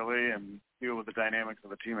it fairly and deal with the dynamics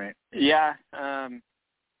of a teammate. Yeah,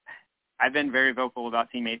 I've been very vocal about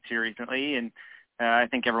teammates here recently, and I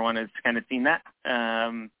think everyone has kind of seen that.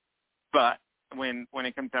 But when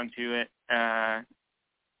it comes down to it,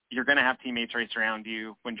 you're going to have teammates race around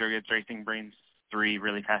you when Joe Gibbs Racing brings 3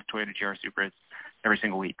 really fast Toyota GR Supras every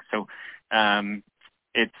single week. So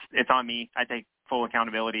it's on me. I take full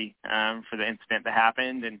accountability for the incident that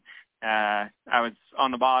happened, and I was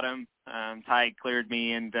on the bottom. Ty cleared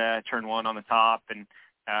me in turn 1 on the top, and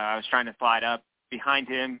I was trying to slide up behind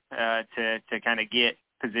him to kind of get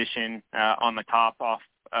position on the top off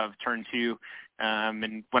of turn 2.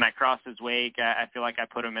 And when I crossed his wake, I feel like I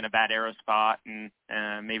put him in a bad aero spot, and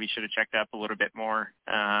maybe should have checked up a little bit more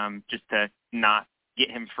just to not get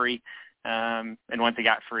him free. And once he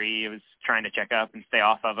got free, it was trying to check up and stay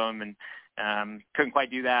off of him, and couldn't quite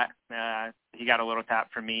do that. He got a little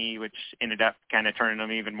tap from me, which ended up kind of turning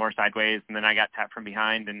him even more sideways, and then I got tapped from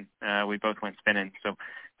behind, and we both went spinning. So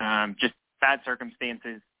just bad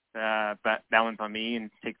circumstances, but that one's on me, and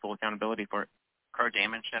take full accountability for it. Car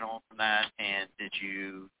damage at all from that? And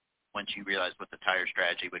once you realized what the tire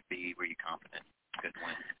strategy would be, were you confident you could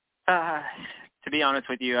win? To be honest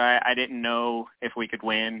with you, I didn't know if we could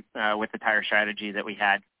win with the tire strategy that we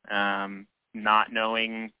had. Not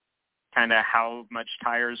knowing kind of how much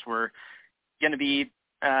tires were going to be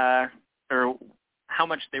or how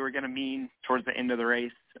much they were going to mean towards the end of the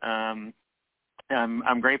race. I'm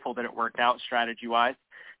grateful that it worked out strategy-wise.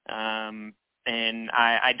 And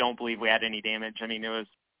I don't believe we had any damage. I mean, it was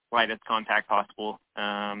lightest contact possible,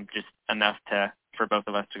 just enough for both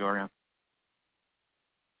of us to go around.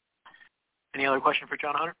 Any other question for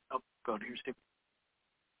John Hunter? Oh, go to you, Steve.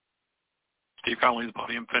 Steve Conley, the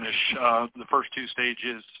podium finish. The first 2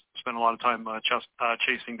 stages, spent a lot of time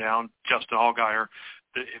chasing down Justin Allgaier.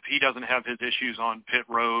 If he doesn't have his issues on pit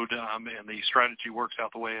road and the strategy works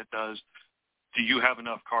out the way it does, do you have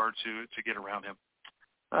enough car to get around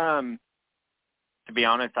him? To be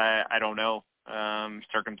honest, I don't know,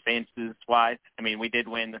 circumstances-wise. I mean, we did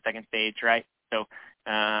win the second stage, right? So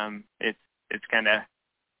it's kind of,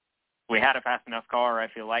 we had a fast enough car, I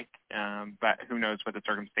feel like, but who knows what the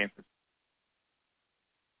circumstances.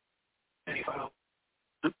 Any final?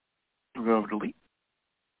 We'll go over to Lee.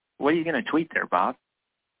 What are you going to tweet there, Bob?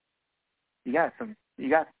 You got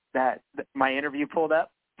that my interview pulled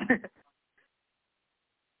up?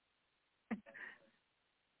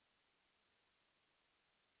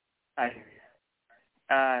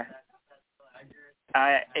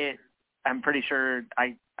 I'm pretty sure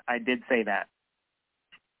I did say that.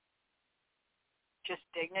 Just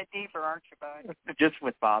dignity, or aren't you, bud? Just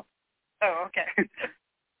with Bob. Oh, okay.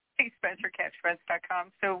 Hey, Spencer,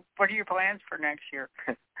 catchfriends.com. So what are your plans for next year?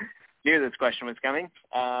 Knew this question was coming.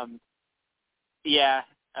 For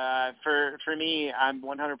me, I'm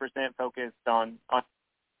 100% focused on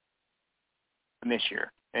this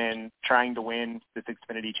year and trying to win this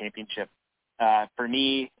Xfinity championship. For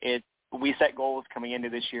me, we set goals coming into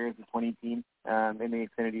this year as a 20 team in the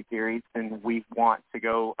Xfinity Series, and we want to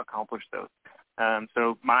go accomplish those.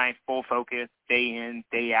 So my full focus day in,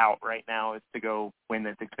 day out right now is to go win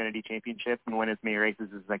this Xfinity championship and win as many races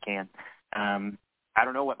as I can. I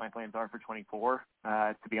don't know what my plans are for 24,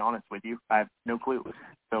 to be honest with you. I have no clue.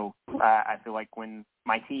 So I feel like when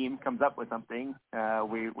my team comes up with something,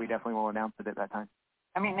 we definitely will announce it at that time.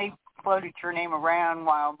 I mean, they floated your name around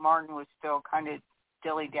while Martin was still kind of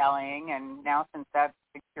dilly-dallying, and now since that's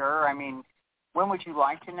secure, I mean, when would you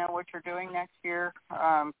like to know what you're doing next year?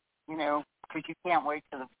 Because you can't wait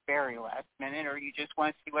till the very last minute, or you just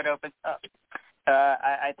want to see what opens up?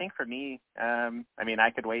 I think for me,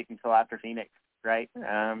 I could wait until after Phoenix, right?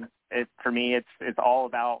 For me, it's all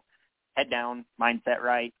about head down, mindset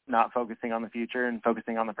right, not focusing on the future and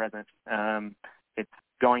focusing on the present. It's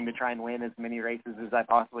going to try and win as many races as I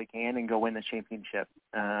possibly can and go win the championship.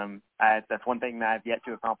 That's one thing that I've yet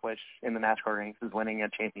to accomplish in the NASCAR ranks is winning a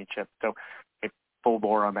championship. So it's full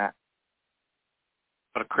bore on that.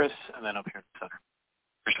 Go to Chris, and then up here in the center.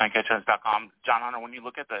 ChrisFanCatchers.com. John Hunter, when you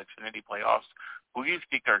look at the Xfinity playoffs, who do you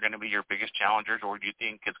think are going to be your biggest challengers, or do you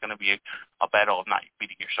think it's going to be a battle of not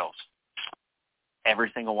beating yourselves?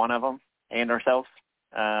 Every single one of them and ourselves.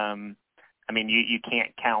 I mean, you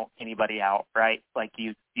can't count anybody out, right? Like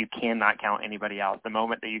you cannot count anybody out. The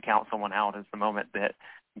moment that you count someone out is the moment that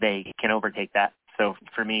they can overtake that. So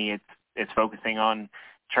for me, it's focusing on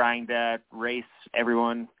trying to race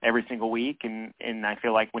everyone every single week, and I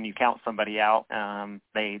feel like when you count somebody out,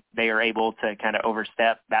 they are able to kind of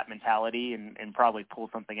overstep that mentality and probably pull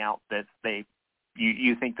something out that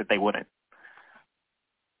you think that they wouldn't.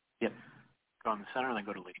 Yep. Go in the center and then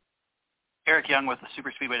go to Lee. Eric Young with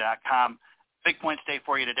theSuperspeedway.com. Big points day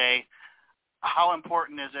for you today. How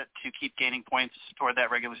important is it to keep gaining points toward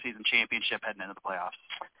that regular season championship heading into the playoffs?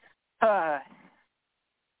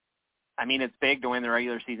 I mean, it's big to win the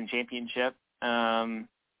regular season championship. I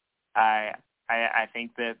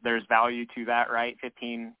think that there's value to that, right?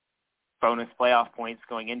 15 bonus playoff points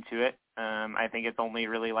going into it. I think it's only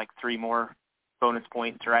really like 3 more bonus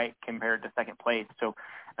points, right, compared to second place. So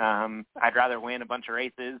I'd rather win a bunch of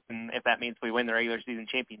races, and if that means we win the regular season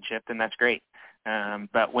championship, then that's great.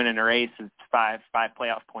 But winning a race is five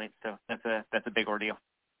playoff points, so that's a big ordeal.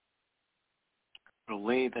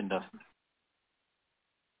 Lee, then Dustin.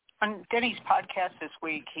 On Denny's podcast this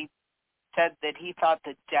week, he said that he thought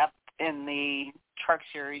the depth in the Truck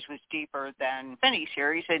Series was deeper than Xfinity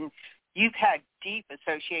Series, and you've had deep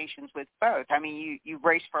associations with both. I mean, you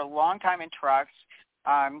raced for a long time in trucks,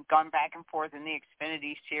 gone back and forth in the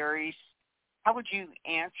Xfinity Series. How would you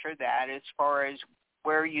answer that as far as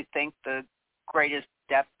where you think the greatest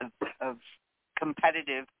depth of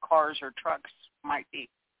competitive cars or trucks might be?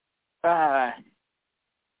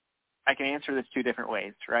 I can answer this 2 different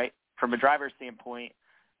ways, right? From a driver's standpoint,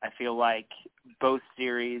 I feel like both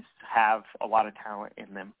series have a lot of talent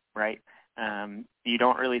in them, right? You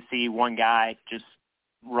don't really see one guy just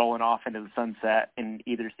rolling off into the sunset in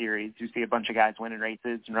either series. You see a bunch of guys winning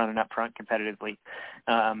races and running up front competitively.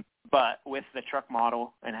 But with the truck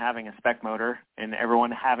model and having a spec motor and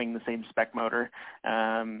everyone having the same spec motor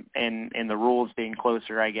and the rules being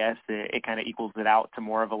closer, I guess, it kind of equals it out to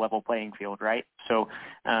more of a level playing field, right? So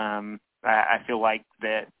I feel like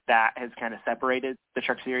that has kind of separated the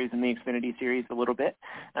Truck Series and the Xfinity Series a little bit.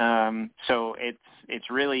 So it's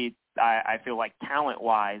really, I feel like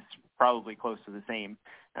talent-wise, probably close to the same.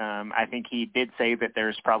 I think he did say that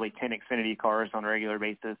there's probably 10 Xfinity cars on a regular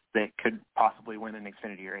basis that could possibly win an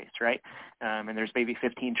Xfinity race, right? And there's maybe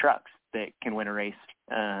 15 trucks that can win a race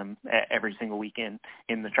every single weekend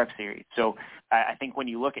in the Truck Series. So I think when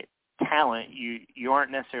you look at talent, you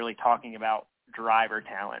aren't necessarily talking about driver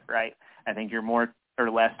talent, right? I think you're more or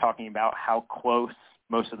less talking about how close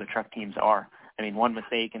most of the truck teams are. I mean, one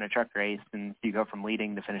mistake in a truck race and you go from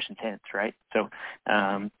leading to finishing 10th, right? So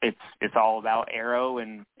it's all about aero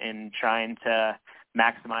and trying to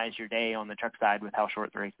maximize your day on the truck side with how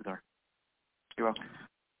short the races are. You're welcome.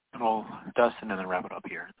 And we'll Dustin and then wrap it up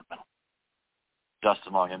here in the middle.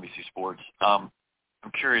 Dustin Long, NBC Sports. I'm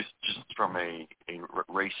curious, just from a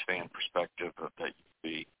race fan perspective, that you'd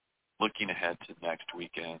be looking ahead to next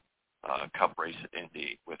weekend, Cup race at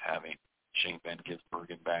Indy with having Shane Van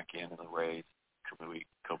Gisbergen back in the race, Kamui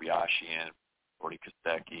Kobayashi in, Gordy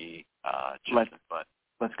Kostecki, Justin Butt.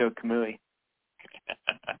 Let's go Kamui.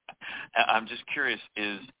 I'm just curious,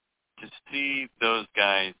 is to see those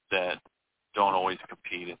guys that don't always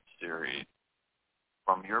compete in series,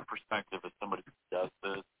 from your perspective as somebody who does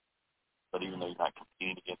this, but even though you're not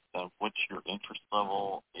competing against them, what's your interest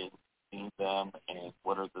level in seeing them, and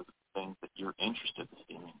what are the things that you're interested in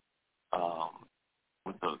seeing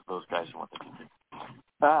with those guys and what they can do?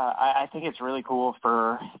 I think it's really cool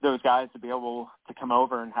for those guys to be able to come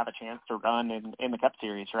over and have a chance to run in the Cup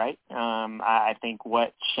Series, right? I think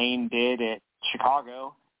what Shane did at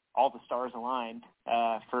Chicago, all the stars aligned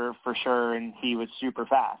for sure, and he was super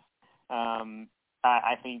fast.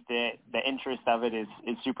 I think that the interest of it is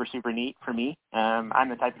super, super neat for me. I'm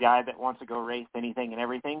the type of guy that wants to go race anything and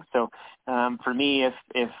everything. So for me,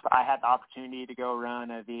 if I had the opportunity to go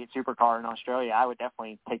run a V8 supercar in Australia, I would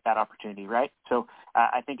definitely take that opportunity, right? So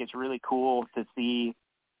I think it's really cool to see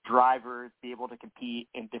drivers be able to compete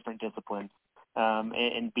in different disciplines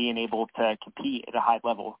and being able to compete at a high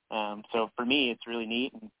level. So for me, it's really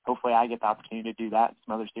neat, and hopefully I get the opportunity to do that in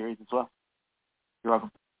some other series as well. You're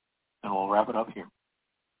welcome. And we'll wrap it up here.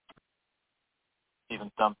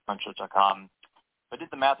 even stumppunchers.com. If I did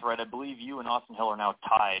the math right, I believe you and Austin Hill are now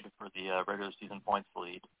tied for the regular season points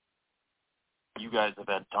lead. You guys have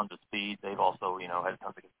had tons of speed. They've also, had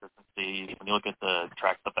tons of consistency. When you look at the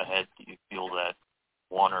tracks up ahead, do you feel that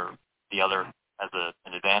one or the other has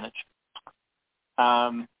an advantage?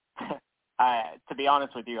 To be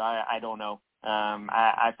honest with you, I don't know.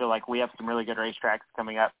 I feel like we have some really good racetracks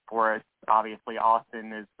coming up for us. Obviously,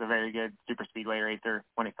 Austin is a very good super speedway racer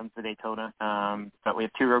when it comes to Daytona. But we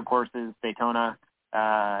have 2 road courses, Daytona,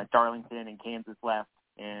 Darlington, and Kansas left.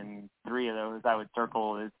 And 3 of those I would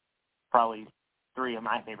circle as probably 3 of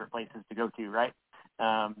my favorite places to go to, right?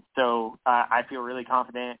 So I feel really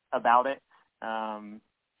confident about it.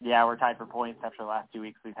 Yeah, we're tied for points after the last 2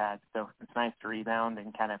 weeks we've had. So it's nice to rebound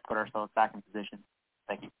and kind of put ourselves back in position.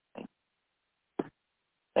 Thank you.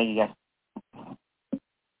 Thank you, guys.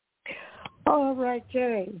 All right,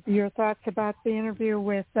 Jay, your thoughts about the interview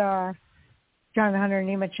with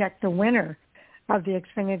JohnHunterNemechek, the winner of the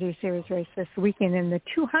Xfinity Series race this weekend, and the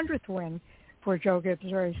 200th win for Joe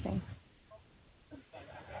Gibbs Racing.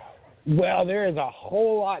 Well, there is a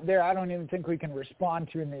whole lot there I don't even think we can respond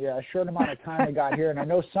to in the short amount of time we got here, and I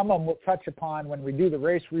know some of them we'll touch upon when we do the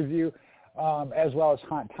race review as well as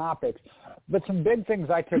hot topics. But some big things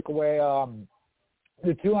I took away,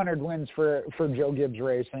 the 200 wins for Joe Gibbs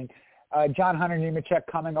Racing, JohnHunterNemechek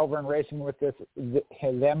coming over and racing with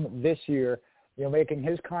them this year, making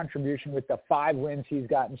his contribution with the 5 wins he's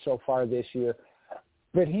gotten so far this year.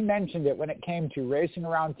 But he mentioned it when it came to racing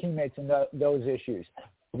around teammates and those issues.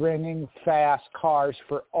 Bringing fast cars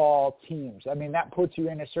for all teams. I mean, that puts you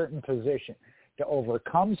in a certain position to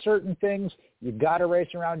overcome certain things. You've got to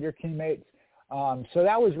race around your teammates. So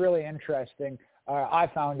that was really interesting. I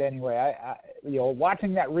found anyway.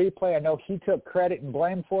 Watching that replay, I know he took credit and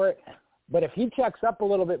blame for it. But if he checks up a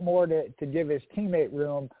little bit more to give his teammate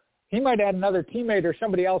room, he might add another teammate or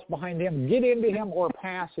somebody else behind him, get into him or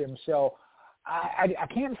pass him. So I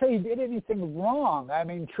can't say he did anything wrong. I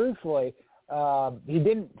mean, truthfully. He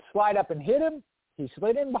didn't slide up and hit him. He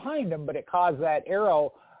slid in behind him, but it caused that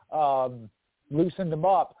arrow, loosened him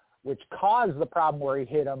up, which caused the problem where he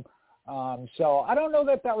hit him. So I don't know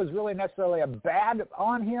that was really necessarily a bad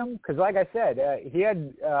on him because, like I said, he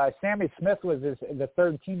had Sammy Smith was the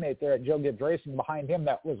 3rd teammate there at Joe Gibbs Racing behind him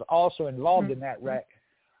that was also involved in that wreck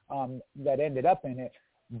that ended up in it.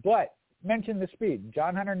 But mention the speed.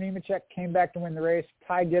 JohnHunterNemechek came back to win the race.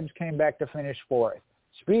 Ty Gibbs came back to finish 4th.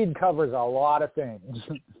 Speed covers a lot of things.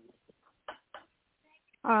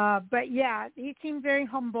 But, yeah, he seemed very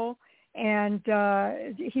humble, and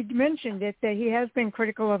he mentioned it that he has been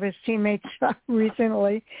critical of his teammates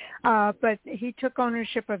recently, but he took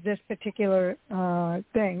ownership of this particular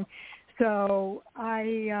thing. So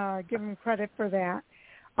I give him credit for that.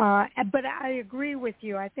 But I agree with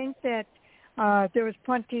you. I think that there was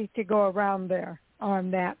plenty to go around there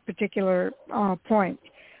on that particular point.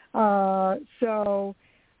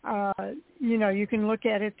 You can look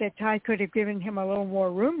at it that Ty could have given him a little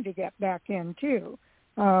more room to get back in too,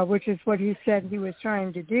 which is what he said he was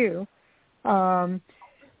trying to do.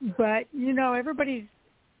 But, everybody's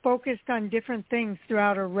focused on different things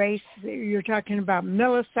throughout a race. You're talking about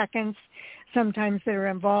milliseconds sometimes that are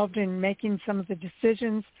involved in making some of the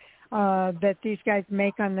decisions that these guys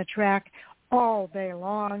make on the track all day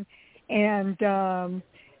long. And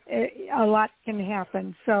a lot can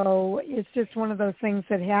happen. So it's just one of those things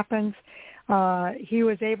that happens. He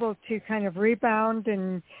was able to kind of rebound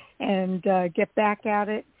and get back at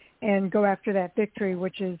it and go after that victory,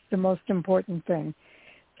 which is the most important thing.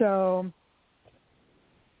 So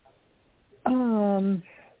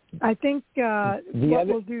I think what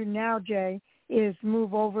we'll do now, Jay, is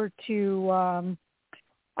move over to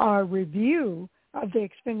our review of the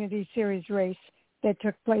Xfinity Series race that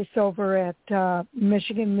took place over at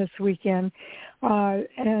Michigan this weekend.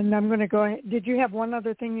 And I'm going to go ahead. Did you have one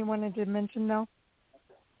other thing you wanted to mention, though?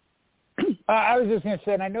 I was just going to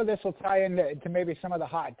say, and I know this will tie into maybe some of the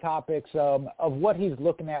hot topics of what he's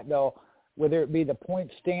looking at, though, whether it be the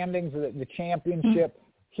point standings or the championship.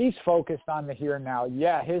 He's focused on the here and now.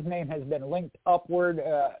 Yeah, his name has been linked upward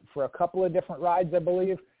for a couple of different rides, I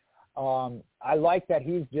believe. I like that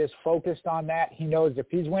he's just focused on that. He knows if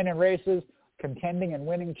he's winning races, contending and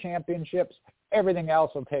winning championships, everything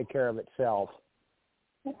else will take care of itself.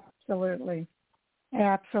 Absolutely.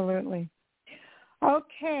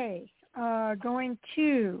 Okay, going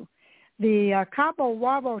to the Cabo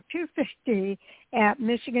Wabo 250 at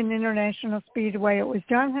Michigan International Speedway. It was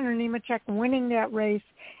JohnHunterNemechek winning that race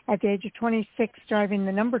at the age of 26, driving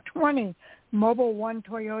the number 20 Mobil 1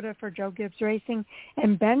 Toyota for Joe Gibbs Racing,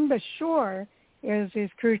 and Ben Bashore is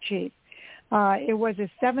his crew chief. It was his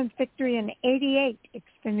 7th victory in 88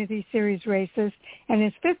 Xfinity Series races and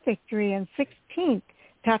his 5th victory and 16th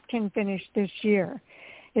top 10 finish this year.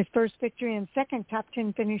 His first victory and second top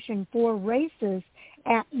 10 finish in 4 races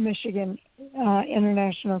at Michigan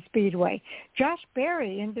International Speedway. Josh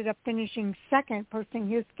Berry ended up finishing second, posting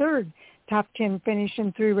his 3rd top 10 finish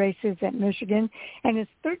in 3 races at Michigan and his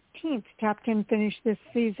 13th top 10 finish this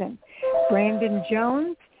season. Brandon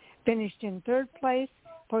Jones finished in 3rd place,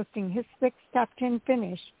 posting his 6th top 10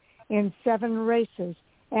 finish in 7 races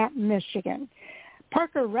at Michigan.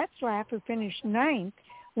 Parker Retzlaff, who finished 9th,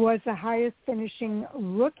 was the highest finishing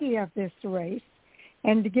rookie of this race.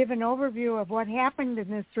 And to give an overview of what happened in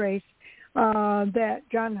this race that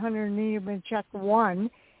JohnHunterNemechek won,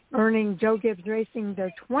 earning Joe Gibbs Racing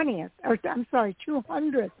their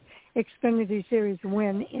 200th Xfinity Series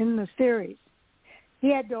win in the series. He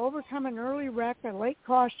had to overcome an early wreck, a late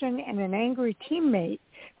caution, and an angry teammate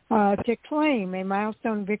to claim a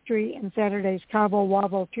milestone victory in Saturday's Cabo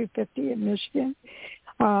Wabo 250 in Michigan.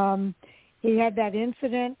 He had that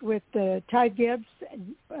incident with Ty Gibbs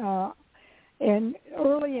and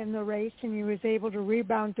early in the race, and he was able to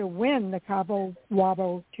rebound to win the Cabo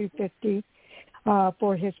Wabo 250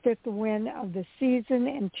 for his 5th win of the season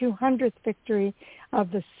and 200th victory of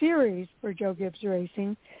the series for Joe Gibbs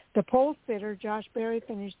Racing. The pole sitter, Josh Berry,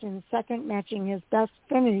 finished in 2nd, matching his best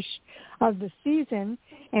finish of the season,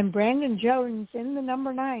 and Brandon Jones in the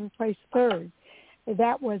number 9 placed 3rd.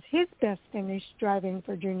 That was his best finish driving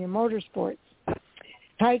for Junior Motorsports.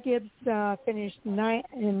 Ty Gibbs finished 9th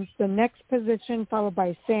in the next position, followed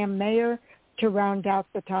by Sam Mayer to round out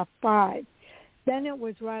the top 5. Then it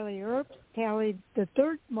was Riley Earps, tallied the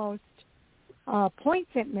 3rd most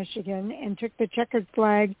points at Michigan and took the checkered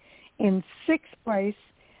flag in 6th place,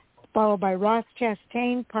 followed by Ross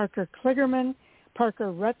Chastain, Parker Kligerman,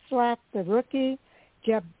 Parker Retzlaff, the rookie.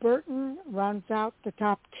 Jeb Burton rounds out the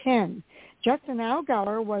top 10. Justin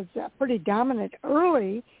Allgaier was pretty dominant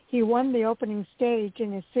early. He won the opening stage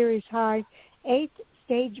in his series-high 8th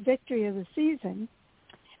stage victory of the season.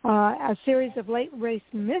 A series of late race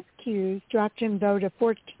miscues dropped him, though, to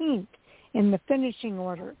 14th in the finishing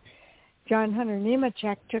order.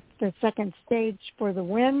 JohnHunterNemechek took the 2nd stage for the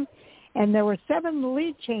win, and there were 7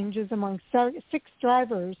 lead changes among 6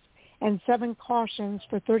 drivers and 7 cautions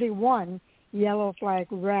for 31 yellow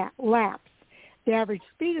flag laps. The average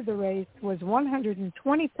speed of the race was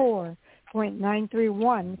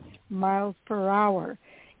 124.931 miles per hour.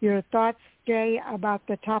 Your thoughts, Jay, about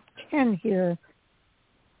the top 10 here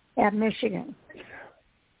at Michigan?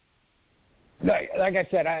 Like I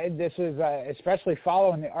said, this is, especially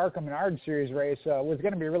following the ARCA Menards Series race, was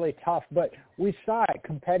going to be really tough, but we saw it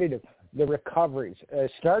competitive, the recoveries,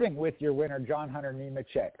 starting with your winner,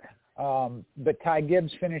 JohnHunterNemechek. But Ty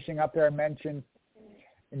Gibbs finishing up there, I mentioned.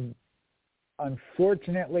 And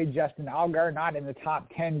unfortunately, Justin Allgaier not in the top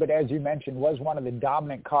 10, but as you mentioned, was one of the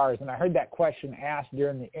dominant cars. And I heard that question asked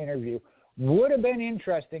during the interview. Would have been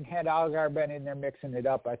interesting had Allgaier been in there mixing it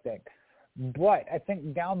up, I think. But I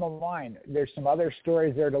think down the line, there's some other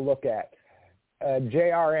stories there to look at.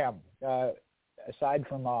 JRM, aside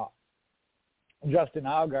from Justin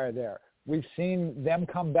Allgaier there, we've seen them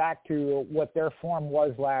come back to what their form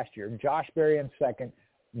was last year. Josh Berry in 2nd.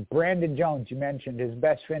 Brandon Jones, you mentioned, his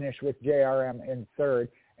best finish with JRM in 3rd.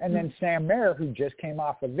 And then Sam Mayer, who just came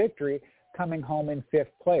off a victory, coming home in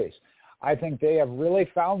 5th place. I think they have really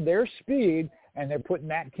found their speed, and they're putting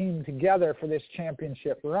that team together for this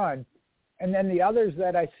championship run. And then the others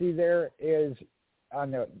that I see there is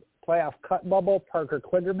on the playoff cut bubble, Parker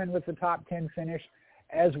Kligerman with the top 10 finish,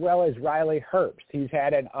 as well as Riley Herbst. He's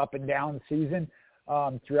had an up-and-down season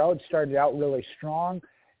throughout, started out really strong.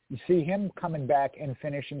 You see him coming back and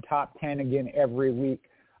finishing top 10 again every week.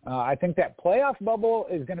 I think that playoff bubble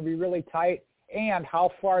is going to be really tight, and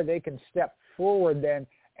how far they can step forward then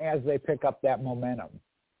as they pick up that momentum.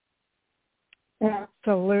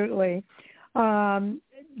 Absolutely.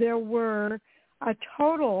 There were a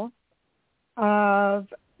total of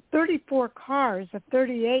 34 cars, of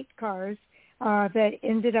 38 cars, that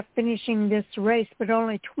ended up finishing this race, but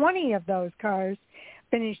only 20 of those cars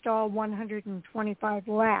finished all 125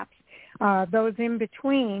 laps. Those in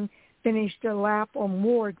between finished a lap or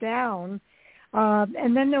more down.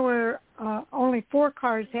 And then there were only 4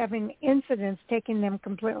 cars having incidents, taking them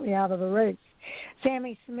completely out of the race.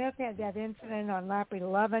 Sammy Smith had that incident on lap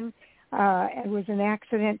 11. It was an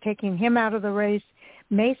accident taking him out of the race.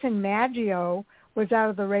 Mason Maggio was out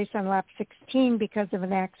of the race on lap 16 because of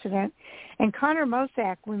an accident. And Connor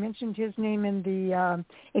Mosack, we mentioned his name in the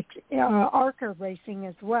ARCA racing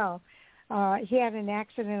as well. He had an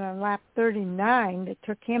accident on lap 39 that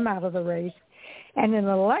took him out of the race. And an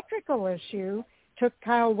electrical issue took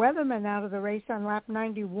Kyle Weatherman out of the race on lap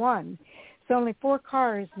 91. So only 4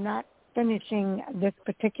 cars not finishing this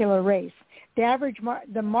particular race.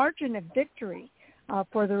 The margin of victory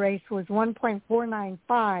for the race was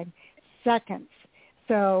 1.495 seconds.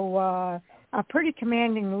 So a pretty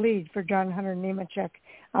commanding lead for JohnHunterNemechek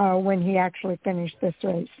when he actually finished this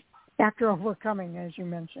race after overcoming, as you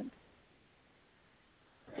mentioned.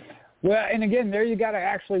 Well, and again, there you got to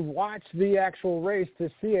actually watch the actual race to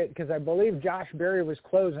see it, because I believe Josh Berry was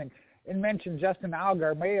closing and mentioned Justin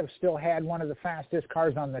Allgaier may have still had one of the fastest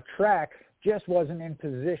cars on the track, just wasn't in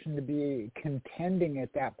position to be contending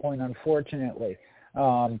at that point, unfortunately.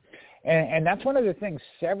 And that's one of the things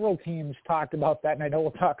several teams talked about that, and I know we'll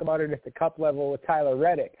talk about it at the Cup level with Tyler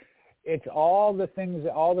Reddick. It's all the things,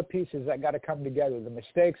 all the pieces that got to come together, the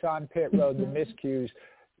mistakes on pit road, the miscues,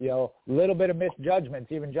 little bit of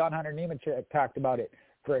misjudgments. Even JohnHunterNemechek talked about it.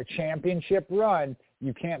 For a championship run,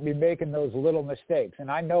 you can't be making those little mistakes. And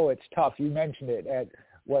I know it's tough. You mentioned it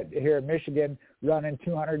here at Michigan, running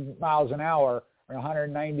 200 miles an hour or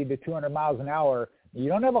 190 to 200 miles an hour. You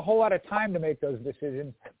don't have a whole lot of time to make those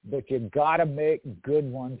decisions, but you got to make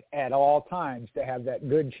good ones at all times to have that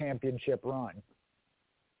good championship run.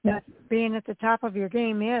 That's being at the top of your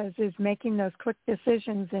game is making those quick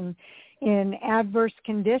decisions in adverse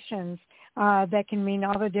conditions that can mean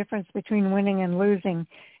all the difference between winning and losing.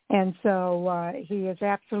 And so he is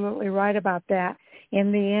absolutely right about that.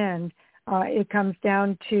 In the end, it comes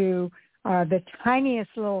down to the tiniest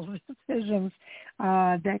little decisions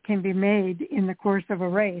that can be made in the course of a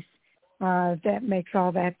race that makes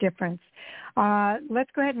all that difference. Let's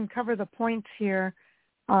go ahead and cover the points here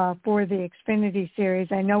for the Xfinity Series.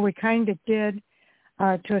 I know we kind of did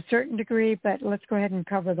to a certain degree, but let's go ahead and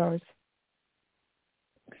cover those.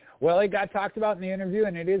 Well, it got talked about in the interview,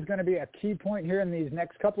 and it is going to be a key point here in these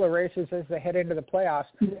next couple of races as they head into the playoffs.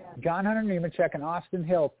 Yeah. JohnHunterNemechek and Austin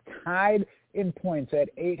Hill tied in points at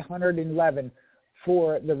 811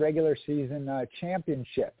 for the regular season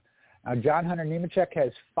championship. Now, JohnHunterNemechek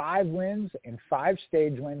has 5 wins and 5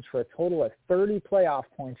 stage wins for a total of 30 playoff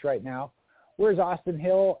points right now, whereas Austin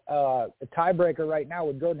Hill, a tiebreaker right now,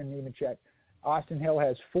 would go to Nemechek. Austin Hill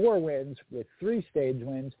has 4 wins with 3 stage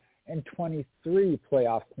wins and 23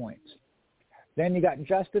 playoff points. Then you got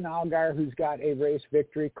Justin Allgaier, who's got a race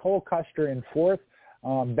victory. Cole Custer in 4th.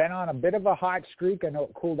 Been on a bit of a hot streak. I know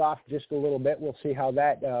it cooled off just a little bit. We'll see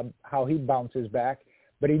how he bounces back.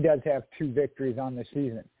 But he does have 2 victories on the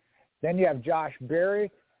season. Then you have Josh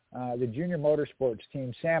Berry, the junior motorsports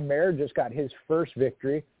team. Sam Mayer just got his first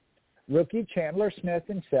victory. Rookie Chandler Smith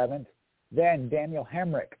in 7th. Then Daniel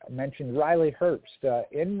Hemrick. I mentioned Riley Herbst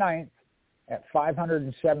in 9th at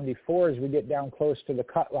 574 as we get down close to the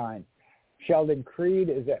cut line. Sheldon Creed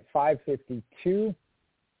is at 552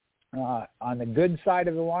 on the good side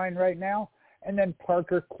of the line right now. And then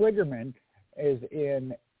Parker Kligerman is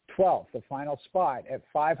in 12th, the final spot, at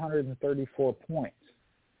 534 points.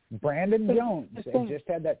 Brandon Jones just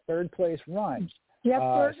had that 3rd place run. Jeff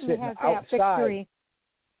Burton has that victory.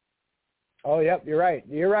 Oh, yep, you're right.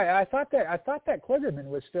 I thought that Kligerman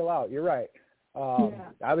was still out. You're right.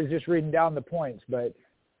 I was just reading down the points, but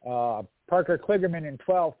Parker Kligerman in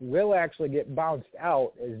 12th will actually get bounced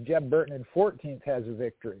out as Jeb Burton in 14th has a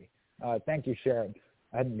victory. Thank you, Sharon.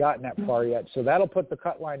 I hadn't gotten that far yet. So that'll put the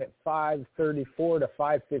cut line at 534 to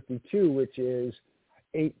 552, which is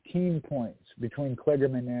 18 points between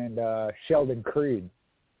Kligerman and Sheldon Creed.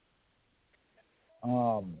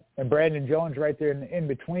 And Brandon Jones right there in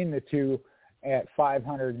between the two at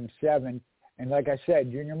 507. And like I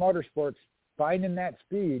said, Junior Motorsports finding that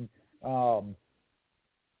speed. Going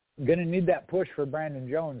to need that push for Brandon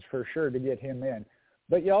Jones for sure to get him in.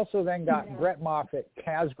 But you also then got Brett Moffitt,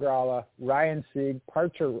 Kaz Gralla, Ryan Sieg,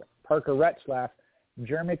 Parker Retzlaff,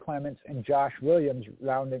 Jeremy Clements, and Josh Williams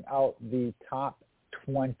rounding out the top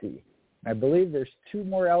 20. I believe there's 2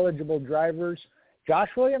 more eligible drivers. Josh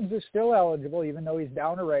Williams is still eligible, even though he's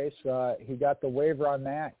down a race. He got the waiver on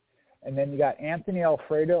that. And then you got Anthony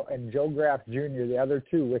Alfredo and Joe Graff Jr., the other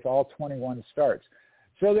 2, with all 21 starts.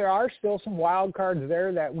 So there are still some wild cards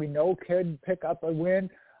there that we know could pick up a win.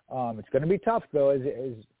 It's going to be tough, though, as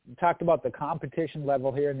we talked about the competition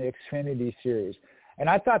level here in the Xfinity Series. And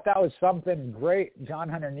I thought that was something great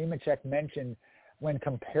JohnHunterNemechek mentioned when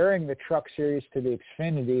comparing the Truck Series to the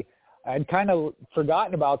Xfinity. I'd kind of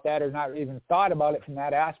forgotten about that or not even thought about it from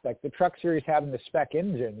that aspect. The Truck Series having the spec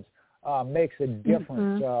engines makes a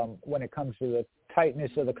difference when it comes to the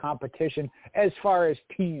tightness of the competition as far as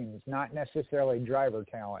teams, not necessarily driver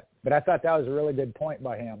talent. But I thought that was a really good point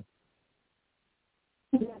by him.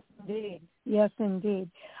 Yes, indeed. Yes, indeed.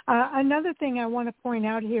 Another thing I want to point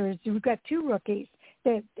out here is we've got two rookies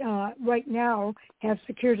that right now have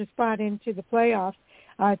secured a spot into the playoffs.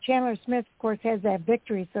 Chandler Smith, of course, has that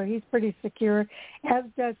victory, so he's pretty secure, as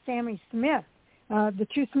does Sammy Smith, the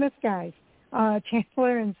two Smith guys,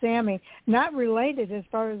 Chandler and Sammy, not related as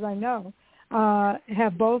far as I know,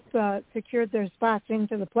 have both secured their spots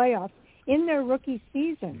into the playoffs in their rookie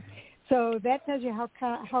season. So that tells you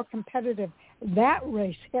how competitive that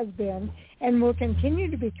race has been and will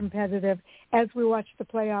continue to be competitive as we watch the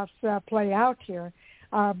playoffs play out here.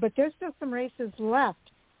 But there's still some races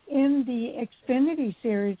left in the Xfinity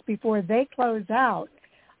Series before they close out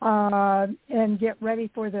and get ready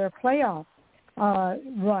for their playoff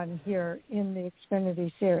run here in the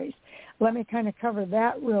Xfinity Series. Let me kind of cover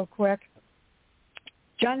that real quick.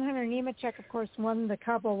 JohnHunterNemechek, of course, won the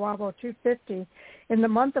Cabo Wabo 250. In the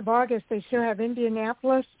month of August, they still have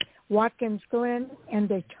Indianapolis, Watkins Glen, and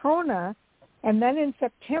Daytona. And then in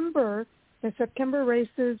September, the September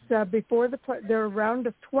races before their round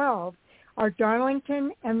of 12 are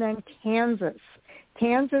Darlington and then Kansas.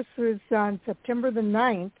 Kansas was on September the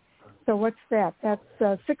 9th. So what's that? That's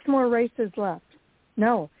 6 more races left.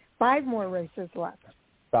 No, 5 more races left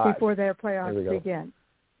before their playoffs begin.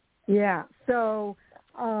 Yeah, so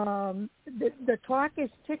the clock is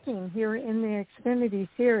ticking here in the Xfinity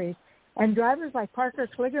Series, and drivers like Parker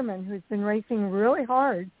Kligerman, who's been racing really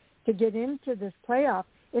hard to get into this playoff,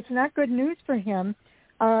 it's not good news for him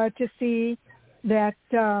to see that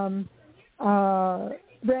Brandon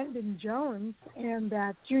Jones and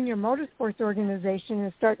that Junior Motorsports organization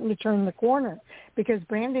is starting to turn the corner, because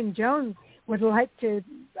Brandon Jones would like to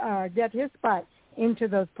get his spot into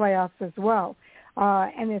those playoffs as well.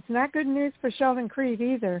 And it's not good news for Sheldon Creed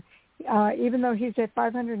either. Even though he's at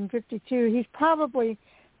 552, he's probably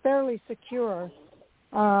fairly secure.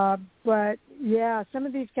 But, yeah, some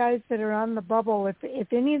of these guys that are on the bubble,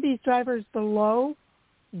 if any of these drivers below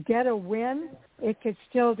get a win, it could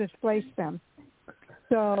still displace them.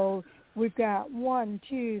 So we've got 6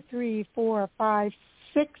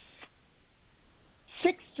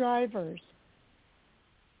 drivers.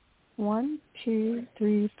 1, 2,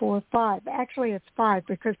 3, 4, 5. Actually, it's 5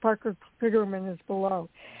 because Parker Kligerman is below.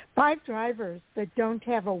 5 drivers that don't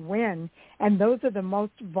have a win, and those are the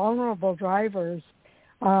most vulnerable drivers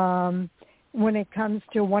when it comes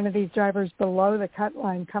to one of these drivers below the cut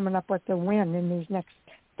line coming up with the win in these next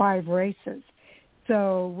 5 races.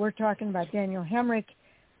 So we're talking about Daniel Hemrick.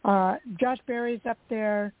 Josh Berry's up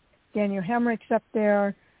there. Daniel Hemrick's up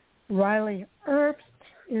there. Riley Herbst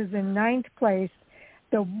is in 9th place.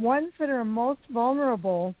 The ones that are most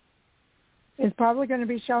vulnerable is probably going to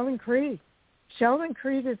be Sheldon Creed. Sheldon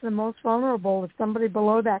Creed is the most vulnerable if somebody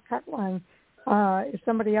below that cut line, if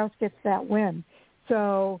somebody else gets that win.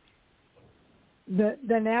 So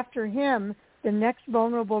then after him, the next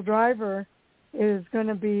vulnerable driver is going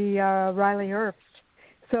to be Riley Herbst.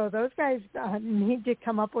 So those guys need to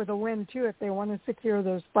come up with a win, too, if they want to secure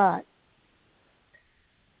their spot.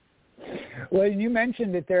 Well, you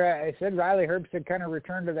mentioned it there. I said Riley Herbst had kind of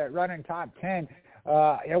returned to that running top 10.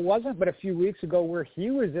 It wasn't but a few weeks ago where he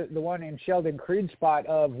was the one in Sheldon Creed's spot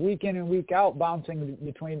of week in and week out, bouncing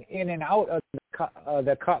between in and out of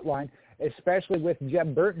the cut line, especially with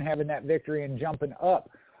Jeb Burton having that victory and jumping up.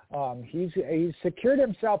 He's secured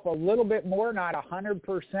himself a little bit more, not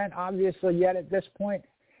 100% obviously yet at this point,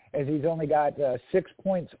 as he's only got 6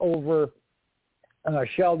 points over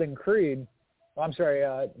Sheldon Creed.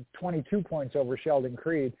 22 points over Sheldon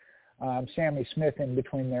Creed, Sammy Smith in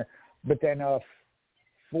between there. But then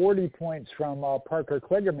 40 points from Parker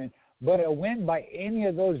Kligerman. But a win by any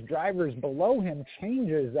of those drivers below him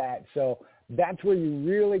changes that. So that's where you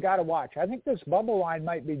really got to watch. I think this bubble line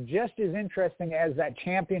might be just as interesting as that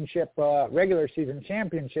championship, regular season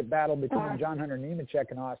championship battle between JohnHunterNemechek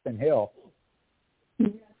and Austin Hill.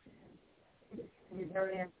 Be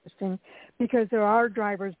very interesting because there are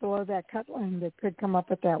drivers below that cut line that could come up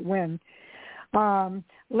with that win.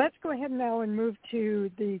 Let's go ahead now and move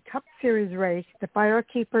to the Cup Series race, the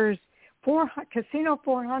Firekeepers Casino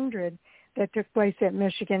 400 that took place at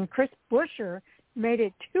Michigan. Chris Buescher made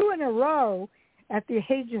it 2 in a row at the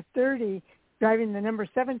age of 30, driving the number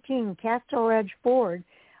 17 Castrol Edge Ford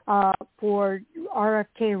for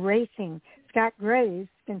RFK Racing. Scott Graves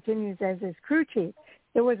continues as his crew chief.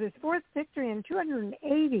 It was his 4th victory in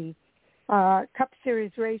 280 Cup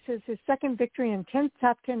Series races, his 2nd victory and 10th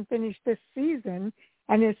top 10 finish this season,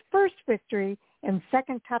 and his 1st victory and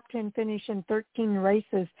 2nd top 10 finish in 13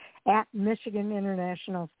 races at Michigan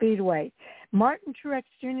International Speedway. Martin Truex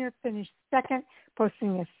Jr. finished 2nd,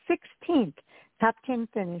 posting a 16th top 10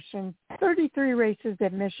 finish in 33 races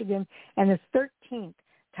at Michigan and his 13th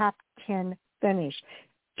top 10 finish.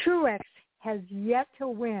 Truex has yet to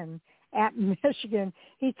win at Michigan.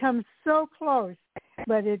 He comes so close,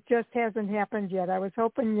 but it just hasn't happened yet. I was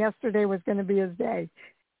hoping yesterday was going to be his day.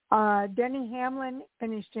 Denny Hamlin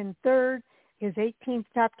finished in third, his 18th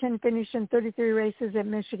top 10 finish in 33 races at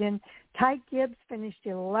Michigan. Ty Gibbs finished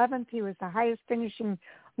 11th. He was the highest finishing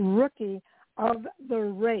rookie of the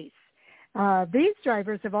race. These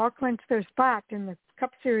drivers have all clinched their spot in the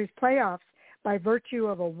Cup Series playoffs by virtue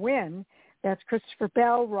of a win. That's Christopher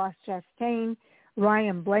Bell, Ross Chastain,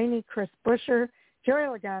 Ryan Blaney, Chris Buescher,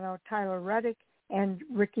 Joey Logano, Tyler Reddick, and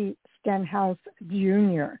Ricky Stenhouse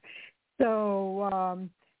Jr. So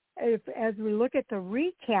as we look at the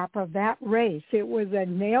recap of that race, it was a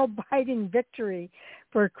nail-biting victory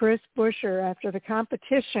for Chris Buescher after the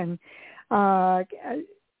competition that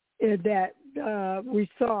we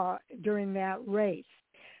saw during that race.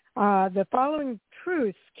 The following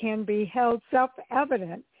truths can be held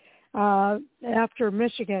self-evident after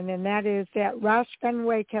Michigan, and that is that Roush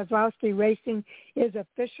Fenway Keselowski Racing is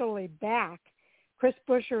officially back. Chris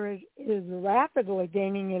Buescher is rapidly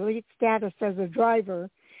gaining elite status as a driver,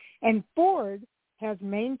 and Ford has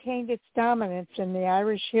maintained its dominance in the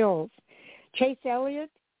Irish Hills. Chase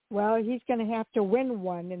Elliott, well, he's going to have to win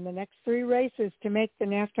one in the next 3 races to make the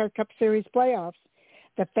NASCAR Cup Series playoffs.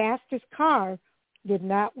 The fastest car did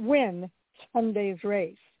not win Sunday's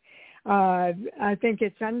race. I think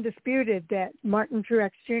it's undisputed that Martin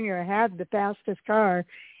Truex Jr. had the fastest car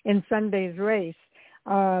in Sunday's race,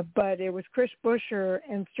 but it was Chris Buescher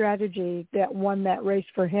and strategy that won that race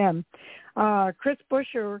for him. Chris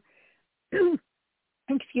Buescher,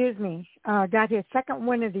 got his second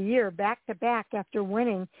win of the year back-to-back after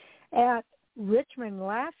winning at Richmond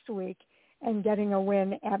last week and getting a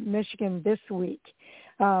win at Michigan this week.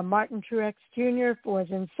 Martin Truex Jr. was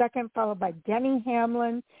in second, followed by Denny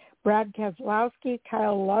Hamlin, Brad Keselowski,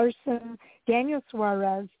 Kyle Larson, Daniel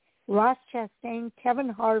Suarez, Ross Chastain,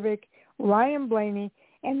 Kevin Harvick, Ryan Blaney,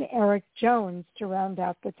 and Eric Jones to round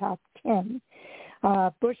out the top 10.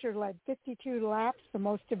 Buescher led 52 laps, the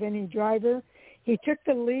most of any driver. He took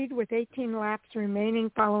the lead with 18 laps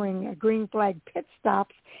remaining following a green flag pit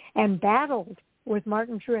stops and battled with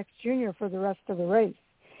Martin Truex Jr. for the rest of the race.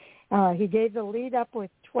 He gave the lead up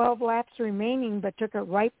with 12 laps remaining but took it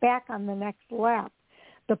right back on the next lap.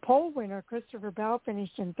 The pole winner, Christopher Bell,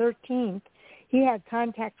 finished in 13th. He had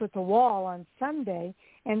contact with the wall on Sunday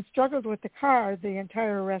and struggled with the car the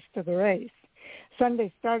entire rest of the race.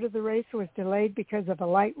 Sunday's start of the race was delayed because of a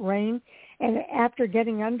light rain, and after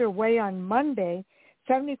getting underway on Monday,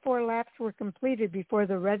 74 laps were completed before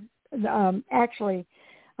the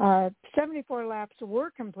 74 laps were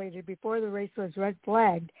completed before the race was red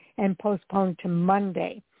flagged and postponed to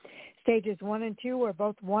Monday. Stages 1 and 2 were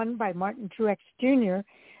both won by Martin Truex Jr.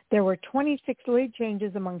 There were 26 lead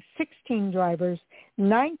changes among 16 drivers,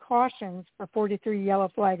 9 cautions for 43 yellow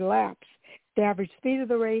flag laps. The average speed of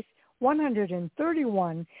the race,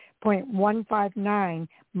 131.159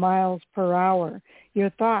 miles per hour. Your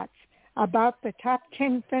thoughts about the top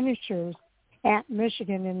 10 finishers at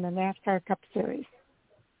Michigan in the NASCAR Cup Series?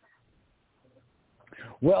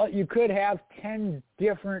 Well, you could have 10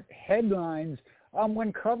 different headlines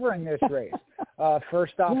when covering this race.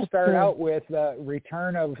 First off, start out with the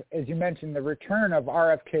return of, as you mentioned, the return of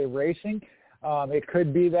RFK Racing. It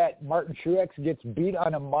could be that Martin Truex gets beat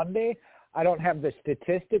on a Monday. I don't have the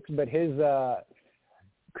statistics, but his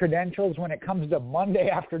credentials when it comes to Monday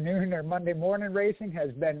afternoon or Monday morning racing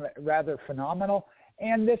has been rather phenomenal.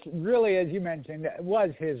 And this really, as you mentioned,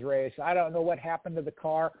 was his race. I don't know what happened to the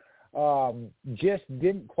car. Just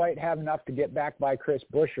didn't quite have enough to get back by Chris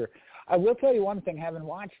Buescher. I will tell you one thing, having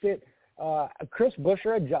watched it, Chris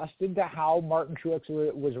Buescher adjusted to how Martin Truex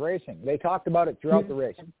was racing. They talked about it throughout the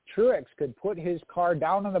race. Truex could put his car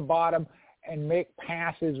down on the bottom and make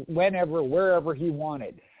passes whenever, wherever he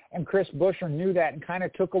wanted. And Chris Buescher knew that and kind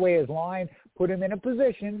of took away his line, put him in a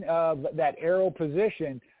position of that arrow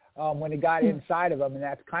position when he got inside of him, and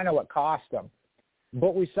that's kind of what cost him.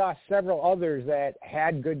 But we saw several others that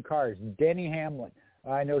had good cars. Denny Hamlin,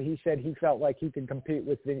 I know he said he felt like he could compete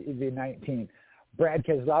with the 19. Brad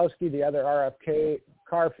Keselowski, the other RFK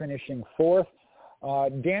car, finishing 4th.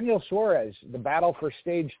 Daniel Suarez, the battle for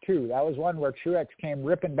stage 2. That was one where Truex came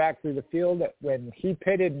ripping back through the field. When he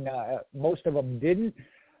pitted and most of them didn't,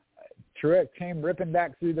 Truex came ripping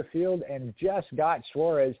back through the field and just got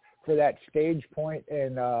Suarez for that stage point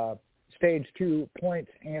and stage 2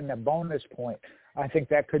 points and the bonus point. I think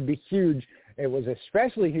that could be huge. It was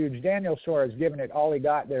especially huge. Daniel Suarez giving it all he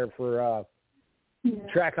got there for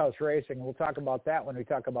Trackhouse Racing. We'll talk about that when we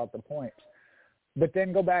talk about the points. But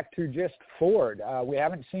then go back to just Ford. We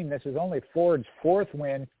haven't seen, this is only Ford's fourth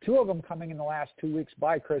win, two of them coming in the last 2 weeks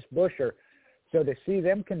by Chris Buescher. So to see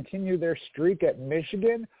them continue their streak at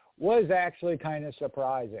Michigan was actually kind of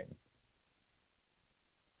surprising.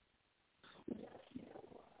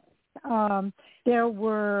 There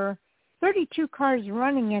were 32 cars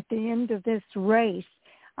running at the end of this race.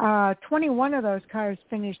 21 of those cars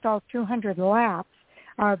finished all 200 laps.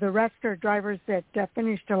 The rest are drivers that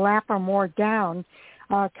finished a lap or more down.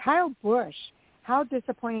 Kyle Busch, how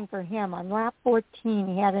disappointing for him. On lap 14,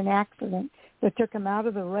 he had an accident that took him out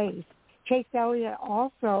of the race. Chase Elliott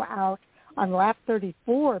also out on lap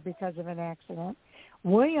 34 because of an accident.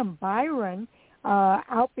 William Byron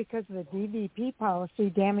out because of the DVP policy,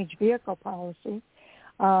 damaged vehicle policy.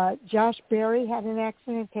 Josh Berry had an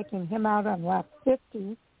accident, taking him out on lap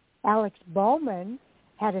 50. Alex Bowman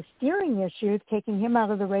had a steering issue, taking him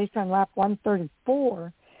out of the race on lap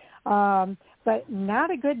 134. But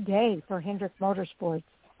not a good day for Hendrick Motorsports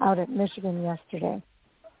out at Michigan yesterday.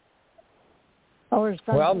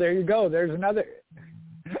 Well, there you go. There's another.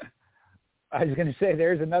 I was going to say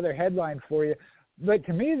there's another headline for you. But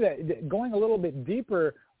to me, going a little bit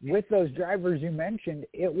deeper with those drivers you mentioned,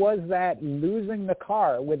 it was that losing the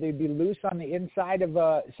car, whether it be loose on the inside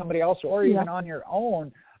of somebody else or even on your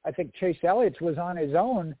own. I think Chase Elliott's was on his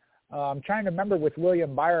own. I'm trying to remember with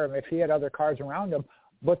William Byron if he had other cars around him.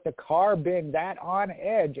 But the car being that on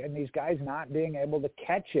edge and these guys not being able to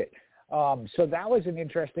catch it. So that was an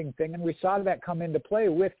interesting thing, and we saw that come into play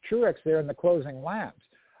with Truex there in the closing laps.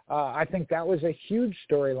 I think that was a huge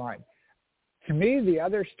storyline. To me, the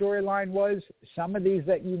other storyline was some of these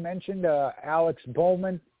that you mentioned, Alex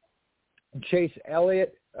Bowman, Chase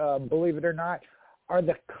Elliott, believe it or not, are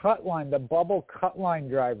the cut line, the bubble cut line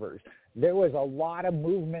drivers. There was a lot of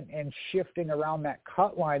movement and shifting around that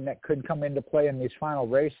cut line that could come into play in these final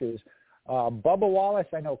races. Bubba Wallace,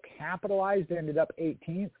 I know, capitalized, ended up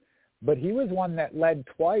 18th, but he was one that led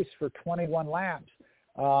twice for 21 laps.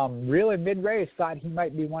 Really mid-race, thought he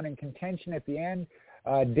might be one in contention at the end.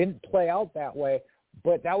 Didn't play out that way,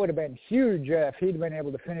 but that would have been huge if he'd been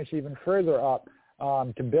able to finish even further up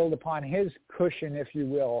to build upon his cushion, if you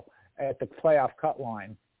will, at the playoff cut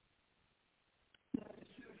line.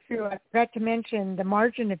 True. I forgot to mention the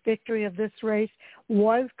margin of victory of this race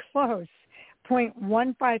was close,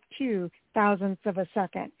 0.152 thousandths of a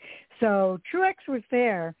second. So Truex was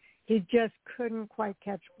there. He just couldn't quite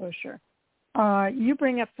catch Buescher. You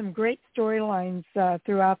bring up some great storylines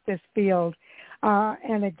throughout this field.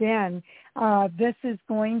 And again, this is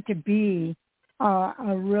going to be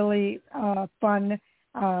a really fun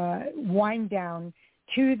wind down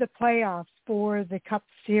to the playoffs for the Cup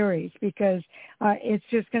Series, because it's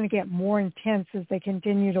just going to get more intense as they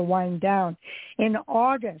continue to wind down. In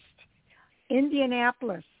August,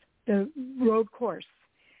 Indianapolis, the road course.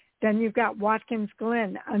 Then you've got Watkins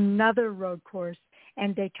Glen, another road course,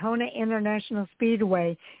 and Daytona International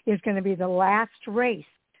Speedway is going to be the last race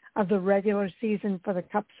of the regular season for the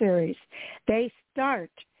Cup Series. They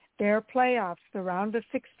start their playoffs, the round of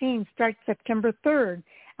 16 starts September 3rd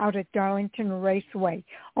out at Darlington Raceway.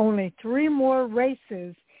 Only 3 more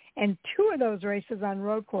races, and 2 of those races on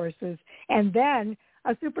road courses, and then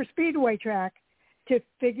a super speedway track to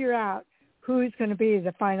figure out who's going to be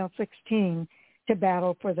the final 16 to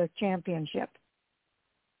battle for the championship.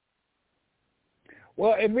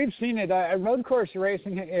 Well, and we've seen it. Road course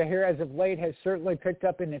racing here as of late has certainly picked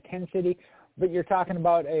up in intensity, but you're talking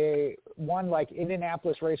about one like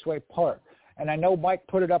Indianapolis Raceway Park. And I know Mike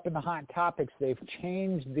put it up in the Hot Topics. They've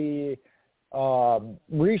changed the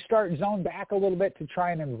restart zone back a little bit to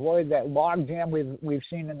try and avoid that log jam we've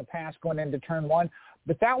seen in the past going into turn one.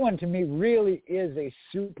 But that one, to me, really is a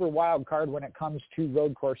super wild card when it comes to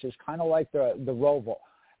road courses, kind of like the Roval.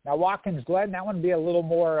 Now, Watkins Glen, that one would be a little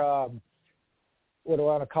more, what do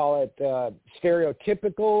I want to call it,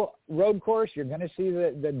 stereotypical road course. You're going to see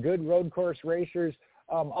the good road course racers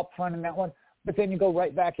up front in that one. But then you go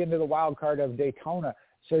right back into the wild card of Daytona.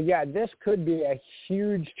 So, yeah, this could be a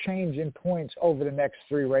huge change in points over the next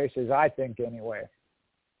 3 races, I think, anyway.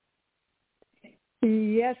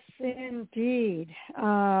 Yes, indeed.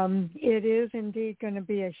 It is indeed going to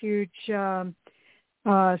be a huge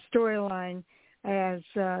storyline as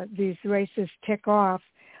these races tick off.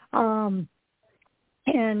 And,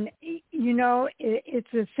 you know,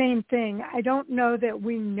 it's the same thing. I don't know that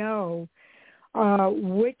we know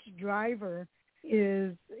which driver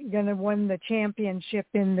is going to win the championship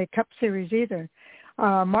in the Cup Series either.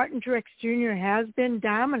 Martin Truex Jr. has been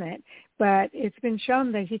dominant, but it's been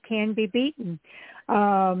shown that he can be beaten.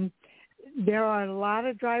 There are a lot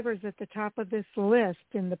of drivers at the top of this list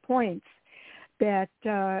in the points, that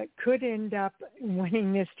could end up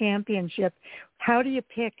winning this championship. How do you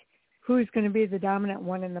pick who's going to be the dominant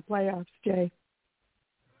one in the playoffs, Jay?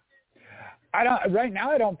 Right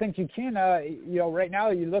now, I don't think you can. Right now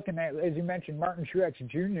you're looking at, as you mentioned, Martin Truex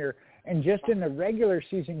Jr., and just in the regular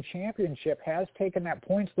season championship has taken that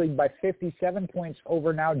points lead by 57 points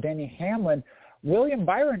over now Denny Hamlin. William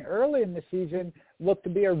Byron early in the season looked to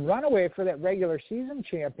be a runaway for that regular season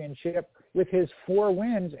championship with his 4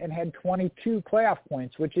 wins and had 22 playoff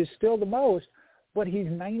points, which is still the most, but he's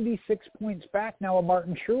 96 points back now of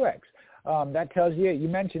Martin Truex. That tells you, you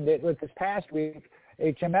mentioned it with this past week,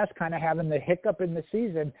 HMS kind of having the hiccup in the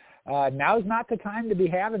season. Now's not the time to be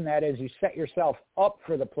having that as you set yourself up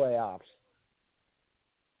for the playoffs.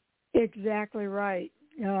 Exactly right.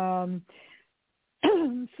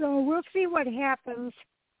 So we'll see what happens.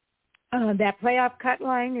 That playoff cut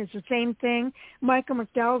line is the same thing. Michael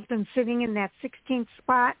McDowell's been sitting in that 16th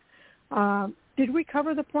spot. Did we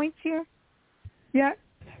cover the points here yet?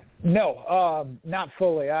 No, not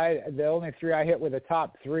fully. The only 3 I hit were the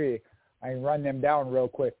top 3. I can run them down real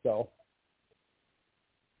quick, though.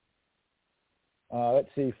 Let's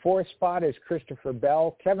see. 4th spot is Christopher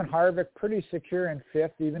Bell. Kevin Harvick, pretty secure in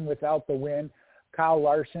 5th, even without the win. Kyle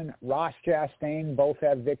Larson, Ross Chastain, both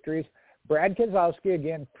have victories. Brad Keselowski,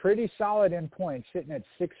 again, pretty solid in points, sitting at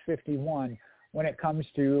 651 when it comes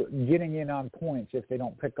to getting in on points if they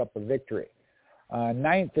don't pick up a victory.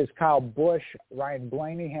 9th is Kyle Busch. Ryan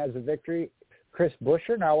Blaney has a victory. Chris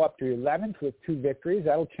Buescher now up to 11th with 2 victories.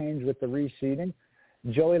 That'll change with the reseeding.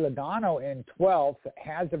 Joey Logano in 12th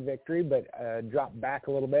has a victory, but dropped back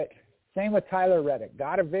a little bit. Same with Tyler Reddick.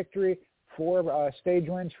 Got a victory, 4 stage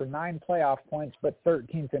wins for 9 playoff points, but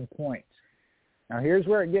 13th in points. Now here's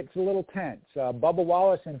where it gets a little tense. Bubba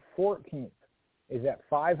Wallace in 14th is at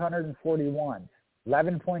 541.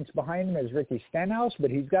 11 points behind him is Ricky Stenhouse, but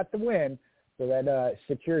he's got the win, so that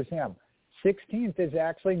secures him. 16th is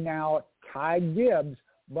actually now Ty Gibbs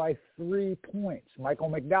by 3 points. Michael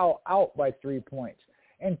McDowell out by 3 points.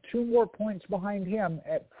 And 2 more points behind him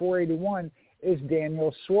at 481 is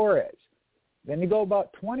Daniel Suarez. Then you go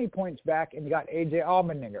about 20 points back, and you got A.J.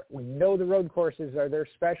 Allmendinger. We know the road courses are their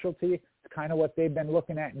specialty. It's kind of what they've been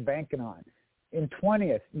looking at and banking on. In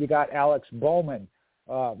 20th, you got Alex Bowman.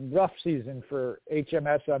 Rough season for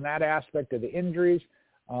HMS on that aspect of the injuries.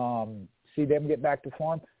 See them get back to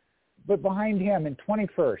form. But behind him in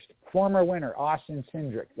 21st, former winner Austin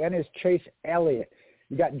Cindric. Then is Chase Elliott.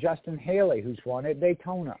 You got Justin Haley, who's won at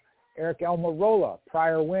Daytona. Eric Almirola,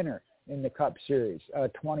 prior winner in the Cup Series,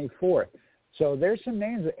 24th. So there's some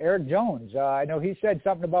names. Eric Jones, I know he said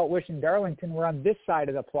something about wishing Darlington were on this side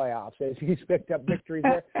of the playoffs as he's picked up victories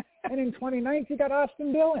there. And in 29th, you got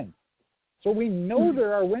Austin Dillon. So we know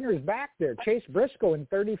there are winners back there. Chase Briscoe in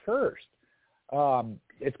 31st.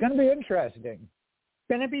 It's going to be interesting.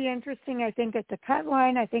 Going to be interesting, I think, at the cut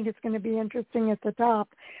line. I think it's going to be interesting at the top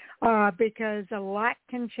because a lot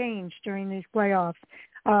can change during these playoffs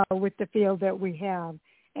with the field that we have.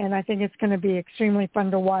 And I think it's going to be extremely fun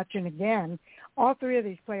to watch. And again, all 3 of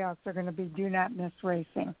these playoffs are going to be do not miss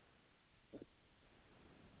racing.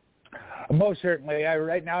 Most certainly.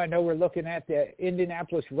 Right now I know we're looking at the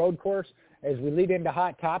Indianapolis road course as we lead into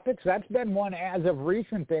hot topics. That's been one as of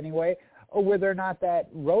recent anyway, whether or not that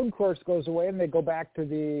road course goes away and they go back to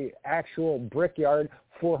the actual Brickyard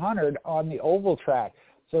 400 on the oval track.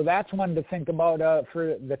 So that's one to think about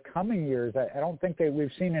for the coming years. I don't think that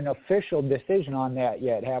we've seen an official decision on that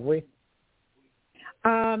yet, have we?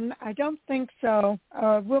 I don't think so.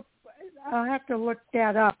 I'll have to look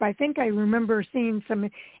that up. I think I remember seeing some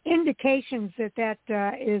indications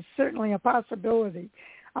that is certainly a possibility,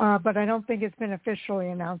 but I don't think it's been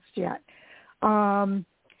officially announced yet.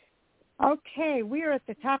 Okay, we are at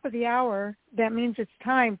the top of the hour. That means it's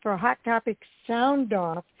time for Hot Topic Sound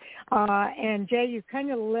Off. And, Jay, you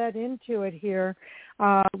kind of led into it here.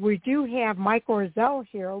 We do have Mike Orzel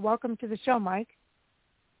here. Welcome to the show, Mike.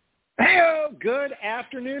 Hey, good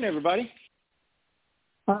afternoon, everybody.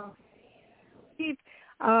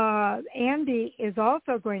 Andy is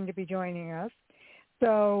also going to be joining us.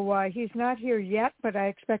 So he's not here yet, but I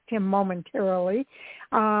expect him momentarily.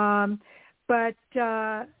 But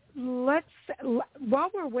while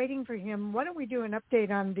we're waiting for him, why don't we do an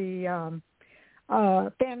update on the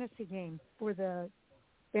fantasy game for the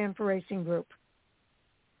Fan4Racing group?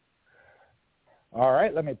 All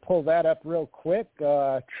right, let me pull that up real quick.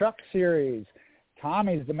 Truck Series.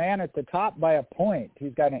 Tommy's the man at the top by a point.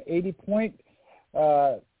 He's got an 80 point.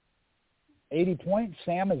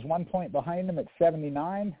 Sam is 1 point behind him at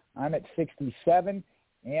 79. I'm at 67.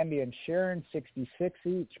 Andy and Sharon, 66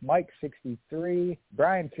 each. Mike, 63.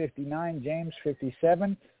 Brian, 59. James,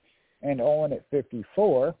 57. and Owen at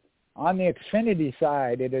 54. On the Xfinity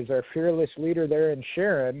side, it is our fearless leader there in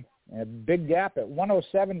Sharon, a big gap at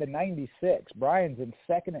 107 to 96. Brian's in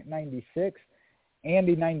second at 96,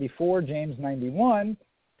 Andy 94, James 91.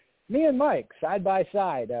 Me and Mike, side by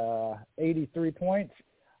side, 83 points.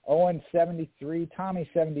 Owen 73, Tommy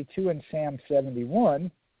 72, and Sam 71.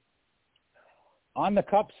 On the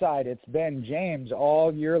Cup side, it's been James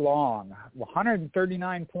all year long,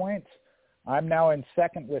 139 points. I'm now in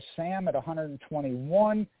second with Sam at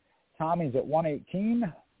 121. Tommy's at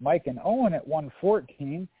 118. Mike and Owen at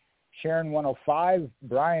 114. Sharon 105.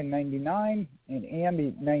 Brian 99. And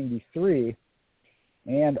Andy 93.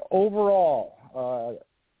 And overall,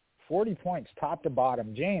 40 points top to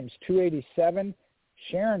bottom. James 287.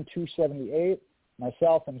 Sharon 278.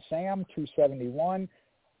 Myself and Sam 271.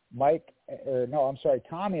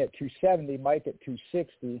 Tommy at 270. Mike at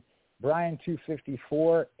 260. Brian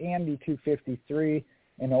 254. Andy 253.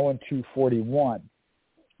 And Owen 241.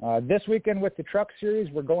 This weekend with the Truck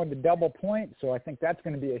Series, we're going to double point, so I think that's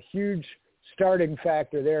going to be a huge starting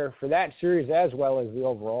factor there for that series as well as the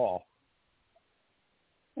overall.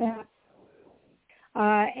 Yeah.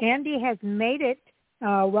 Andy has made it.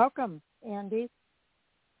 Welcome, Andy.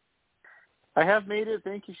 I have made it.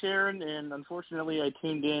 Thank you, Sharon. And unfortunately, I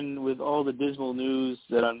tuned in with all the dismal news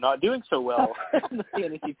that I'm not doing so well on the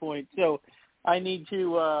fantasy point. So I need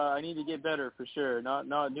to get better for sure.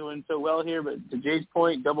 Not doing so well here, but to Jay's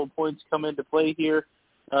point, double points come into play here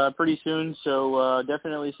pretty soon. So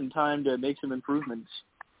definitely some time to make some improvements.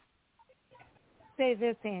 Say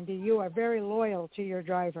this, Andy, you are very loyal to your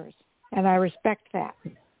drivers, and I respect that.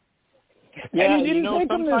 Yeah,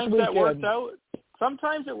 sometimes that works out.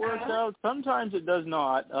 Sometimes it works out. Sometimes it does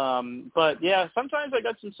not. But yeah, sometimes I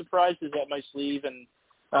got some surprises up my sleeve, and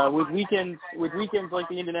with weekends like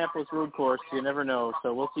the Indianapolis Road Course, you never know.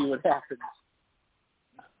 So we'll see what happens.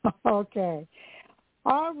 Okay.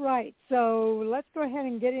 All right. So let's go ahead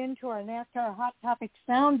and get into our NASCAR Hot Topic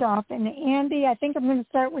Sound Off. And Andy, I think I'm going to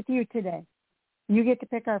start with you today. You get to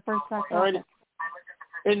pick our first hot topic. All right.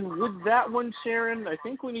 And with that one, Sharon, I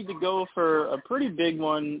think we need to go for a pretty big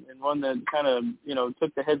one and one that kind of,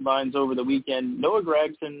 took the headlines over the weekend. Noah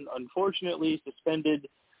Gragson, unfortunately, suspended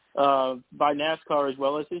by NASCAR as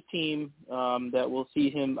well as his team, that will see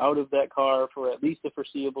him out of that car for at least the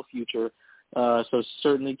foreseeable future. So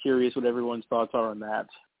certainly curious what everyone's thoughts are on that.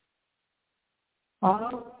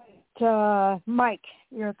 All right. Mike,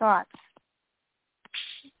 your thoughts?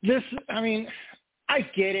 I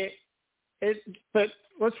get it. But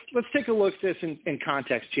let's take a look at this in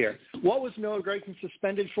context here. What was Noah Gragson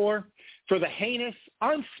suspended for? For the heinous,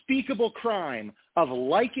 unspeakable crime of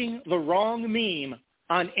liking the wrong meme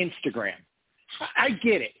on Instagram. I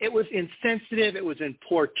get it. It was insensitive. It was in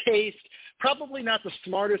poor taste. Probably not the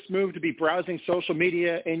smartest move to be browsing social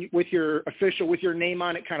media and with your name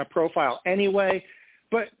on it kind of profile anyway.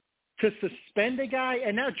 But to suspend a guy,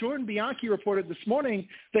 and now Jordan Bianchi reported this morning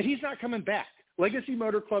that he's not coming back. Legacy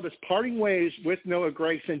Motor Club is parting ways with Noah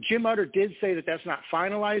Gragson. Jim Utter did say that that's not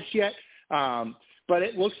finalized yet, but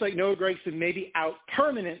it looks like Noah Gragson may be out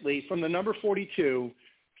permanently from the number 42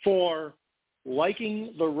 for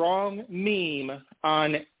liking the wrong meme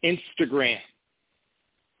on Instagram.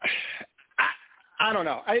 I don't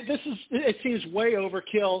know. It seems way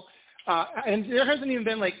overkill. And there hasn't even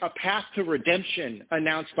been like a path to redemption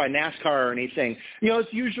announced by NASCAR or anything.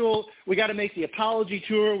 It's usual. We got to make the apology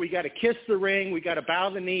tour. We got to kiss the ring. We got to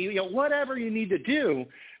bow the knee. Whatever you need to do.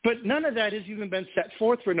 But none of that has even been set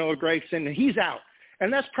forth for Noah Gragson, and he's out.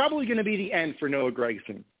 And that's probably going to be the end for Noah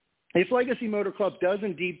Gragson. If Legacy Motor Club does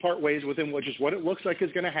indeed part ways with him, which is what it looks like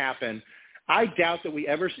is going to happen, I doubt that we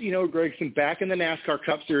ever see Noah Gragson back in the NASCAR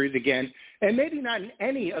Cup Series again, and maybe not in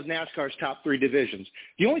any of NASCAR's top three divisions.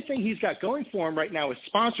 The only thing he's got going for him right now is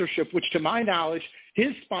sponsorship, which to my knowledge, his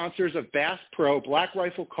sponsors of Bass Pro, Black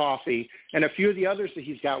Rifle Coffee, and a few of the others that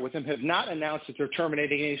he's got with him have not announced that they're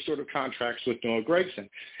terminating any sort of contracts with Noah Gragson.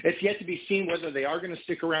 It's yet to be seen whether they are going to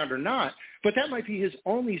stick around or not, but that might be his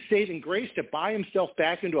only saving grace to buy himself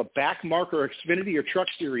back into a back marker Xfinity or Truck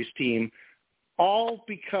Series team, all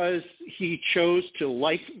because he chose to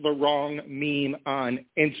like the wrong meme on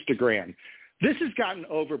Instagram. This has gotten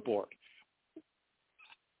overboard.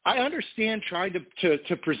 I understand trying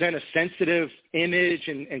to present a sensitive image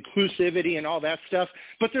and inclusivity and all that stuff,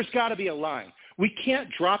 but there's got to be a line. We can't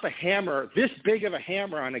drop a hammer, this big of a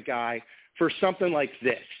hammer on a guy for something like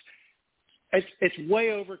this. It's way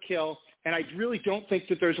overkill. And I really don't think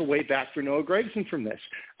that there's a way back for Noah Gragson from this.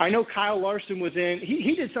 I know Kyle Larson was in.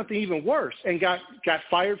 He did something even worse and got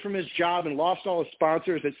fired from his job and lost all his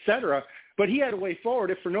sponsors, et cetera. But he had a way forward,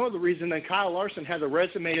 if for no other reason than Kyle Larson had a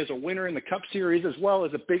resume as a winner in the Cup Series as well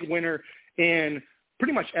as a big winner in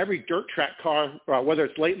pretty much every dirt track car, whether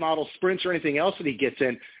it's late model sprints or anything else that he gets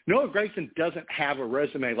in. Noah Gragson doesn't have a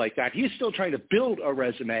resume like that. He's still trying to build a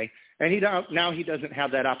resume, and now he doesn't have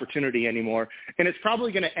that opportunity anymore. And it's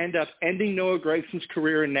probably going to end up ending Noah Gragson's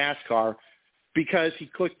career in NASCAR because he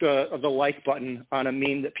clicked the like button on a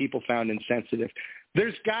meme that people found insensitive.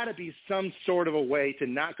 There's got to be some sort of a way to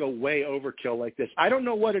not go way overkill like this. I don't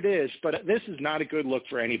know what it is, but this is not a good look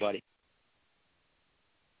for anybody.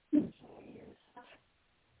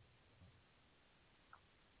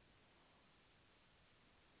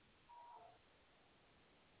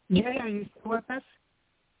 Jay, are you still with us?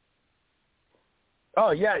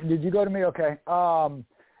 Oh, yeah. Did you go to me? Okay.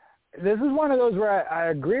 This is one of those where I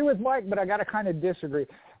agree with Mike, but I got to kind of disagree.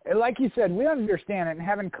 Like you said, we understand it, and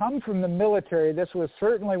having come from the military, this was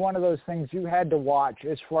certainly one of those things you had to watch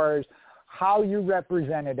as far as how you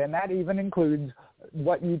represented, and that even includes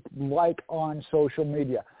what you like on social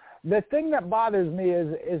media. The thing that bothers me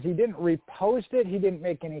is he didn't repost it. He didn't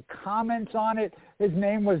make any comments on it. His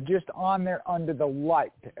name was just on there under the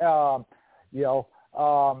light,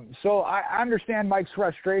 So I understand Mike's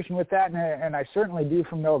frustration with that, and I certainly do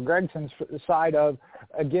from Noah Gragson's side of,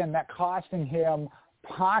 again, that costing him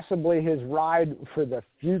possibly his ride for the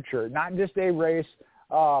future, not just a race,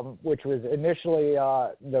 which was initially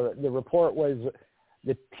the report was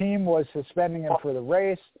the team was suspending him for the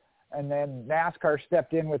race, and then NASCAR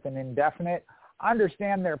stepped in with an indefinite. I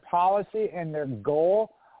understand their policy and their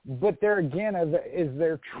goal, but there again is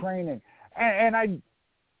their training, and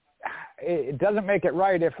it doesn't make it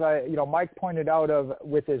right if Mike pointed out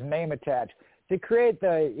with his name attached. To create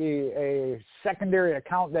a secondary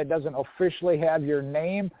account that doesn't officially have your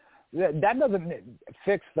name, that doesn't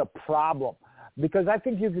fix the problem. Because I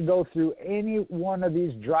think you could go through any one of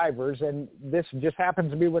these drivers, and this just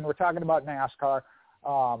happens to be when we're talking about NASCAR,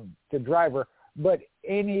 the driver, but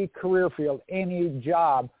any career field, any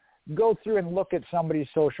job, go through and look at somebody's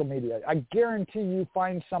social media. I guarantee you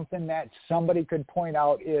find something that somebody could point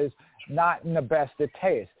out is not in the best of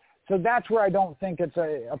taste. So that's where I don't think it's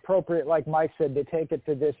appropriate, like Mike said, to take it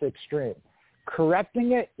to this extreme.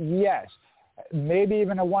 Correcting it, yes. Maybe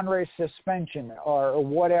even a one-race suspension or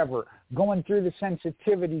whatever. Going through the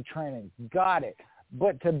sensitivity training, got it.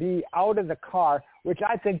 But to be out of the car, which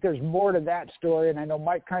I think there's more to that story, and I know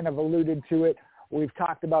Mike kind of alluded to it. We've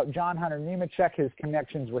talked about JohnHunterNemechek, his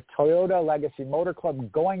connections with Toyota, Legacy Motor Club,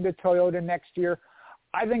 going to Toyota next year.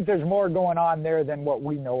 I think there's more going on there than what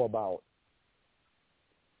we know about.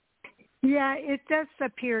 Yeah, it does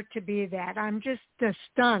appear to be that. I'm just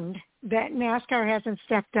stunned that NASCAR hasn't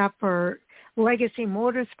stepped up or Legacy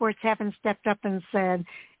Motorsports haven't stepped up and said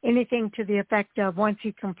anything to the effect of once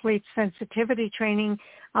he completes sensitivity training,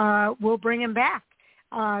 we'll bring him back.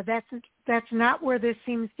 That's not where this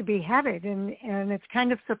seems to be headed, and it's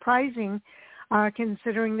kind of surprising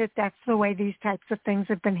considering that that's the way these types of things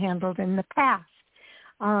have been handled in the past.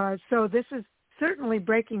 So this is certainly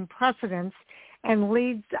breaking precedents and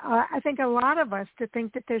leads, I think, a lot of us to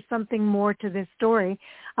think that there's something more to this story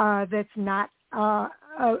that's not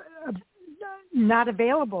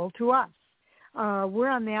available to us. We're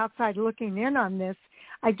on the outside looking in on this.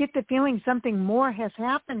 I get the feeling something more has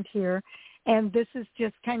happened here, and this has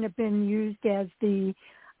just kind of been used as the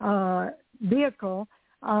vehicle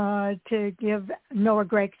to give Noah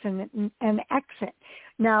Gragson an exit.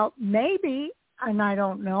 Now, maybe, and I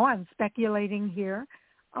don't know, I'm speculating here,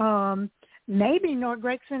 maybe Noah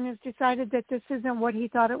Gragson has decided that this isn't what he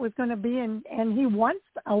thought it was going to be, and he wants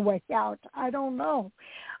a way out. I don't know.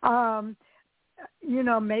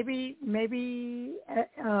 Maybe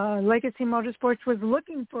Legacy Motorsports was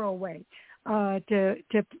looking for a way to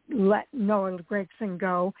let Noah Gragson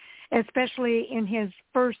go, especially in his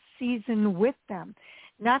first season with them.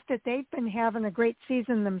 Not that they've been having a great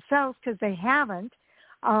season themselves, because they haven't,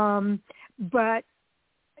 but,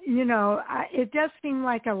 it does seem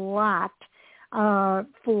like a lot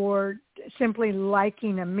for simply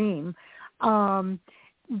liking a meme.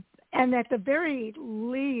 And at the very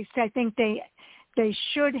least, I think they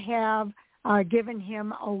should have given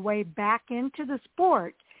him a way back into the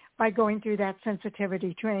sport by going through that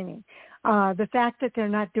sensitivity training. The fact that they're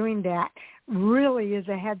not doing that really is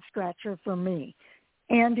a head-scratcher for me.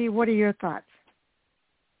 Andy, what are your thoughts?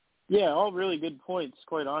 Yeah, all really good points,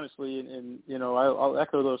 quite honestly, and I'll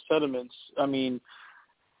echo those sentiments. I mean,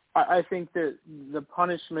 I think that the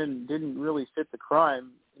punishment didn't really fit the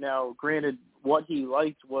crime. Now, granted, what he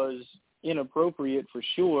liked was inappropriate for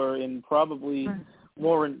sure, and probably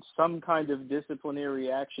warrant some kind of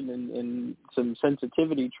disciplinary action and some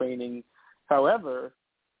sensitivity training. However,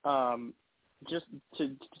 just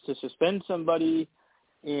to suspend somebody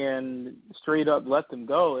and straight up let them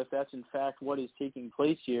go, if that's in fact what is taking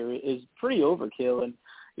place here, is pretty overkill. And,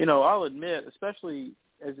 I'll admit, especially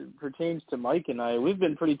as it pertains to Mike and I, we've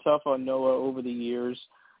been pretty tough on Noah over the years,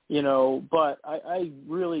 but I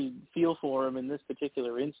really feel for him in this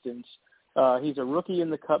particular instance. He's a rookie in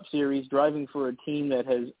the Cup Series, driving for a team that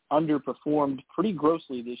has underperformed pretty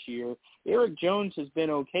grossly this year. Eric Jones has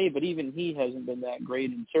been okay, but even he hasn't been that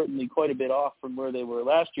great, and certainly quite a bit off from where they were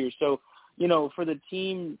last year. So, for the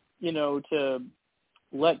team, to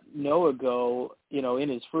let Noah go, in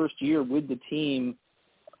his first year with the team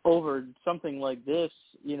over something like this,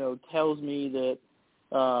 tells me that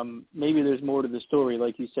maybe there's more to the story,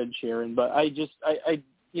 like you said, Sharon. But I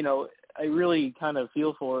really kind of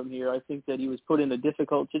feel for him here. I think that he was put in a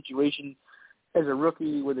difficult situation as a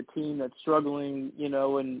rookie with a team that's struggling,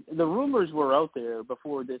 and the rumors were out there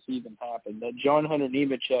before this even happened that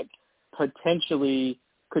JohnHunterNemechek potentially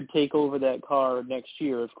could take over that car next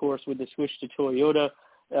year. Of course, with the switch to Toyota,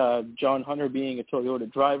 John Hunter being a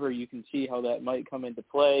Toyota driver, you can see how that might come into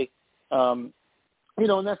play. And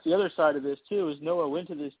that's the other side of this too, is Noah went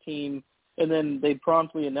to this team and then they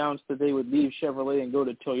promptly announced that they would leave Chevrolet and go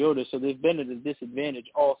to Toyota. So they've been at a disadvantage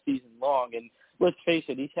all season long. And let's face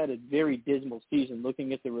it, he's had a very dismal season.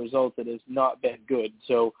 Looking at the results, it has not been good.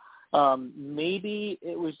 So maybe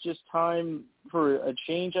it was just time for a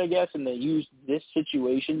change, I guess, and they used this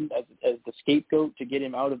situation as the scapegoat to get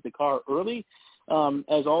him out of the car early,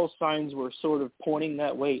 as all signs were sort of pointing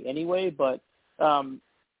that way anyway. But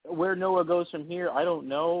where Noah goes from here, I don't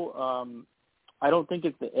know. I don't think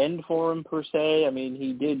it's the end for him per se. I mean,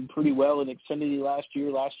 he did pretty well in Xfinity last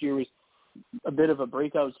year. Last year was a bit of a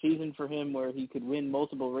breakout season for him where he could win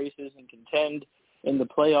multiple races and contend in the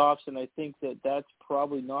playoffs, and I think that that's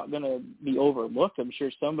probably not going to be overlooked. I'm sure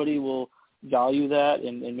somebody will value that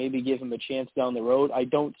and maybe give him a chance down the road. I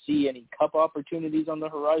don't see any Cup opportunities on the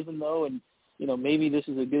horizon, though, and maybe this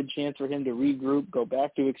is a good chance for him to regroup, go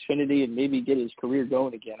back to Xfinity, and maybe get his career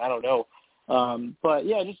going again. I don't know. But,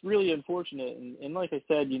 yeah, just really unfortunate. And like I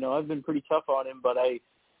said, I've been pretty tough on him, but I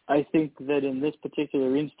think that in this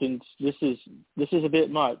particular instance, this is a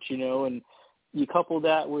bit much, and you couple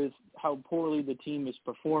that with how poorly the team has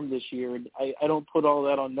performed this year. And I don't put all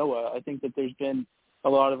that on Noah. I think that there's been a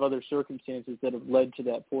lot of other circumstances that have led to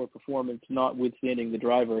that poor performance, notwithstanding the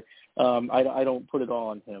driver. I don't put it all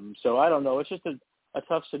on him. So I don't know. It's just a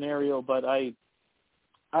tough scenario, but I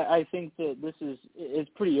think that it's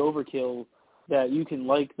pretty overkill that you can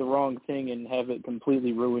like the wrong thing and have it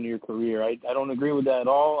completely ruin your career. I don't agree with that at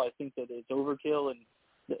all. I think that it's overkill, and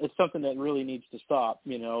it's something that really needs to stop,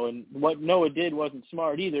 and what Noah did wasn't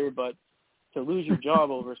smart either, but to lose your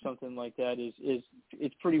job over something like that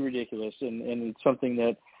it's pretty ridiculous, and it's something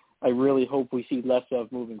that I really hope we see less of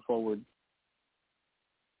moving forward.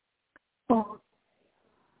 Well,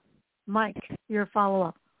 Mike, your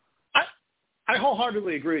follow-up. I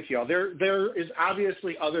wholeheartedly agree with y'all. There is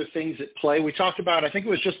obviously other things at play. We talked about, I think it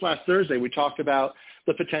was just last Thursday, we talked about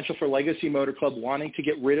the potential for Legacy Motor Club wanting to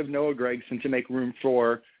get rid of Noah Gragson to make room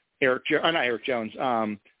for John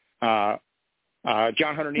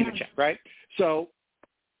HunterNemechek, right? So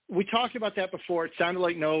we talked about that before. It sounded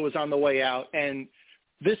like Noah was on the way out, and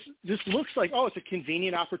this looks like, it's a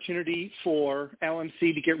convenient opportunity for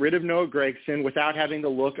LMC to get rid of Noah Gragson without having the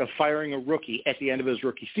look of firing a rookie at the end of his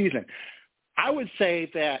rookie season. I would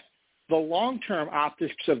say that the long-term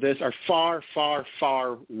optics of this are far, far,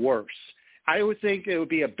 far worse. I would think it would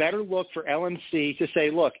be a better look for LMC to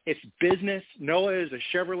say, look, it's business. Noah is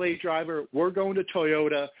a Chevrolet driver. We're going to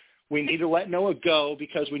Toyota. We need to let Noah go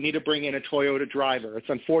because we need to bring in a Toyota driver. It's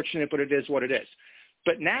unfortunate, but it is what it is.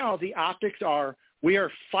 But now the optics are, we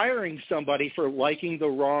are firing somebody for liking the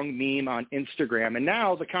wrong meme on Instagram. And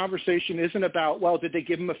now the conversation isn't about, well, did they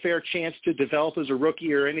give him a fair chance to develop as a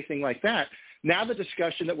rookie or anything like that? Now the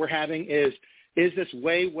discussion that we're having is this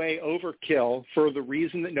way, way overkill for the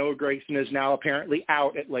reason that Noah Gragson is now apparently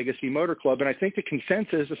out at Legacy Motor Club? And I think the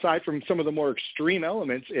consensus, aside from some of the more extreme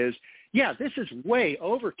elements, is, yeah, this is way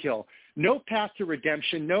overkill. No path to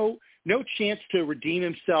redemption, no chance to redeem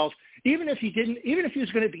himself. Even if he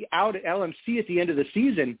was going to be out at LMC at the end of the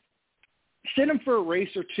season, sit him for a race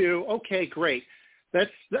or two. Okay, great.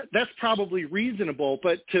 That's probably reasonable,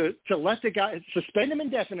 but to let the guy, suspend him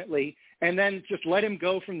indefinitely and then just let him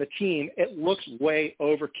go from the team, it looks way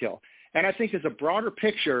overkill. And I think as a broader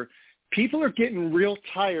picture, people are getting real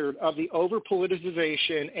tired of the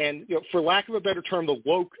over-politicization and, for lack of a better term, the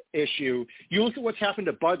woke issue. You look at what's happened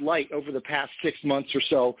to Bud Light over the past 6 months or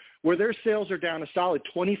so, where their sales are down a solid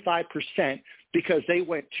 25% because they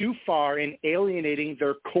went too far in alienating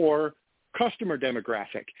their core customer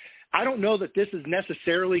demographic. I don't know that this is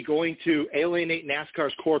necessarily going to alienate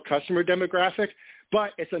NASCAR's core customer demographic,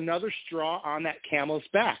 but it's another straw on that camel's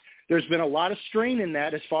back. There's been a lot of strain in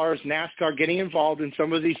that as far as NASCAR getting involved in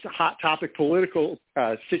some of these hot topic political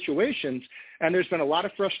situations, and there's been a lot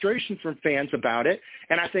of frustration from fans about it,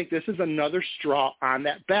 and I think this is another straw on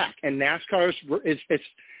that back. And NASCAR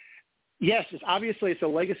it's obviously it's a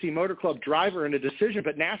legacy motor club driver and a decision,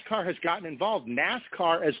 but NASCAR has gotten involved.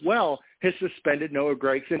 NASCAR as well has suspended Noah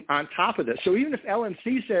Gragson on top of this. So even if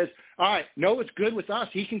LMC says, all right, Noah's good with us,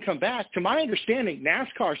 he can come back, to my understanding,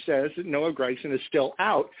 NASCAR says that Noah Gragson is still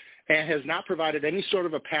out and has not provided any sort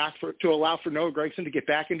of a path to allow for Noah Gragson to get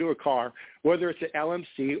back into a car, whether it's at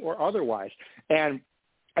LMC or otherwise. And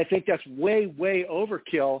I think that's way, way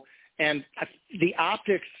overkill. And the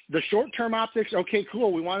optics, the short-term optics, okay,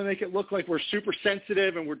 cool. We want to make it look like we're super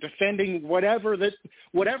sensitive and we're defending whatever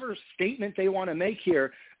statement they want to make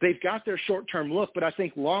here. They've got their short-term look, but I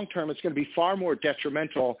think long-term it's going to be far more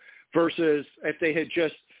detrimental versus if they had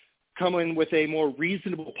just come in with a more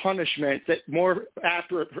reasonable punishment that more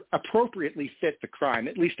appropriately fit the crime,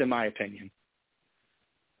 at least in my opinion.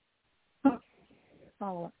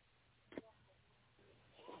 Follow-up.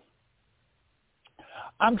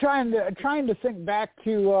 I'm trying to think back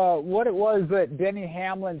to what it was that Denny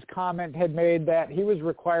Hamlin's comment had made, that he was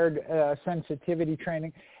required sensitivity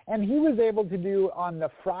training, and he was able to do on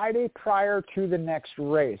the Friday prior to the next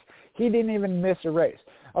race. He didn't even miss a race.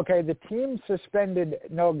 Okay, the team suspended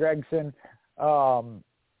Noah Gragson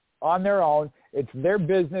on their own. It's their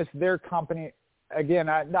business, their company. Again,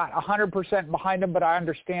 I'm not 100% behind them, but I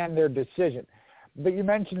understand their decision. But you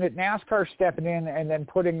mentioned that NASCAR stepping in and then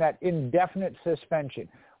putting that indefinite suspension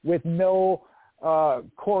with no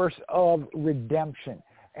course of redemption.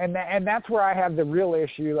 And that's where I have the real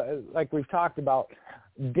issue, like we've talked about.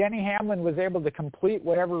 Denny Hamlin was able to complete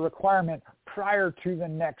whatever requirement prior to the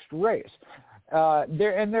next race.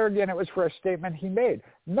 There again, it was for a statement he made.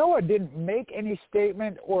 Noah didn't make any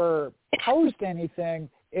statement or post anything.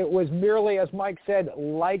 It was merely, as Mike said,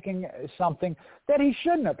 liking something that he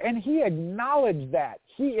shouldn't have. And he acknowledged that.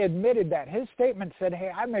 He admitted that. His statement said,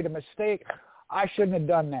 hey, I made a mistake. I shouldn't have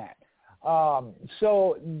done that.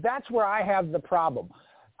 So that's where I have the problem.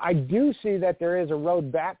 I do see that there is a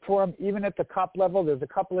road back for him, even at the Cup level. There's a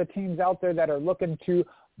couple of teams out there that are looking to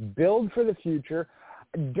build for the future.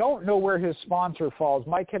 Don't know where his sponsor falls.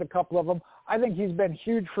 Mike hit a couple of them. I think he's been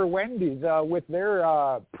huge for Wendy's with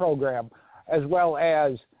their program, as well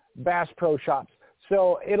as Bass Pro Shops.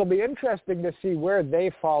 So it'll be interesting to see where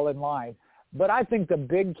they fall in line. But I think the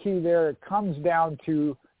big key there comes down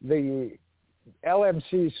to the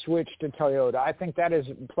LMC switch to Toyota. I think that has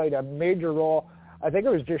played a major role. I think it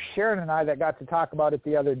was just Sharon and I that got to talk about it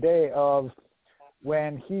the other day, of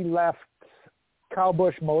when he left Kyle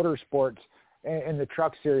Busch Motorsports in the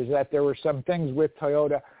Truck Series, that there were some things with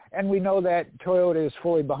Toyota. And we know that Toyota is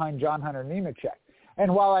fully behind JohnHunterNemechek.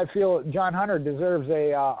 And while I feel John Hunter deserves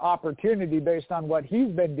a opportunity based on what he's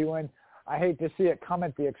been doing, I hate to see it come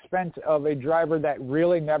at the expense of a driver that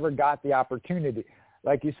really never got the opportunity.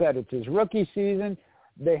 Like you said, it's his rookie season.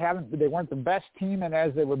 They weren't the best team, and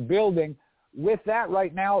as they were building, with that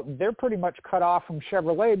right now, they're pretty much cut off from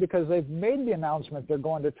Chevrolet because they've made the announcement they're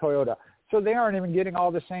going to Toyota. So they aren't even getting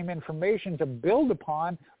all the same information to build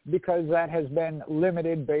upon, because that has been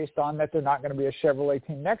limited based on that they're not going to be a Chevrolet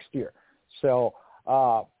team next year. So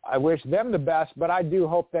I wish them the best, but I do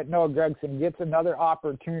hope that Noah Gragson gets another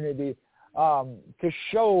opportunity to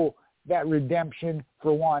show that redemption,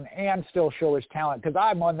 for one, and still show his talent, because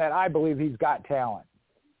I'm one that I believe he's got talent.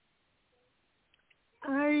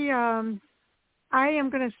 I am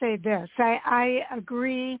going to say this. I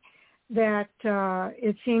agree that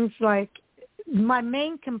it seems like my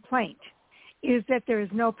main complaint is that there is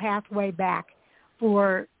no pathway back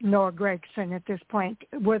for Noah Gragson at this point,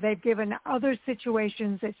 where they've given other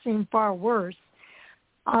situations that seem far worse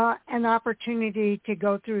an opportunity to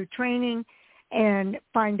go through training and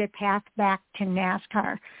find a path back to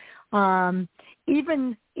NASCAR.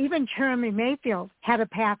 Even Jeremy Mayfield had a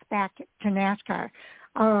path back to NASCAR.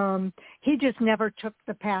 He just never took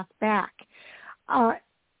the path back.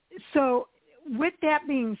 So with that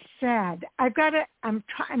being said,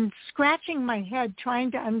 I'm scratching my head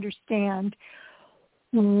trying to understand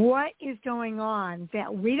what is going on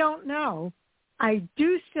that we don't know. I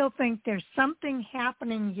do still think there's something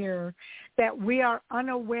happening here that we are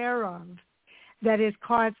unaware of that has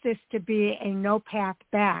caused this to be a no path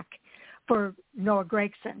back for Noah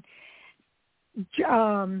Gragson.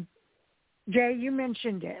 Jay, you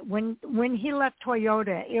mentioned it. When he left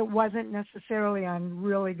Toyota, it wasn't necessarily on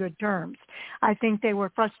really good terms. I think they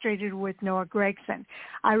were frustrated with Noah Gragson.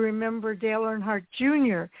 I remember Dale Earnhardt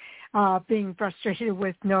Jr. being frustrated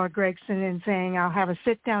with Noah Gragson and saying, I'll have a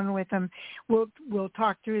sit down with him. We'll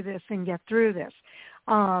talk through this and get through this.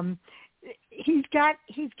 He's got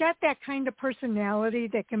that kind of personality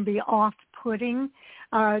that can be off-putting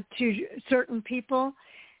to certain people,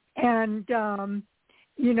 and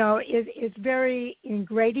it's very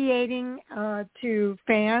ingratiating to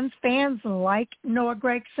fans. Fans like Noah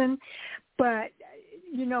Gragson, but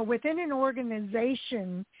within an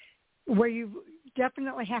organization where you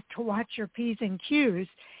definitely have to watch your P's and Q's,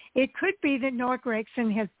 it could be that Noah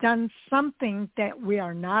Gragson has done something that we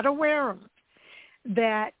are not aware of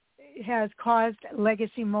that has caused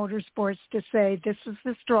Legacy Motorsports to say this is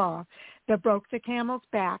the straw that broke the camel's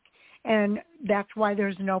back, and that's why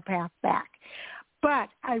there's no path back. But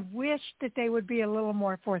I wish that they would be a little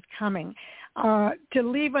more forthcoming. To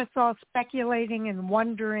leave us all speculating and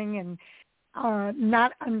wondering and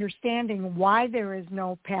not understanding why there is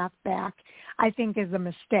no path back, I think is a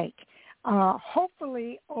mistake.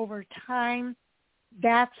 Hopefully, over time,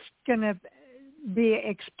 that's going to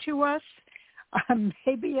be to us.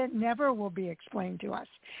 Maybe it never will be explained to us.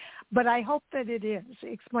 But I hope that it is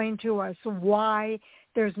explained to us why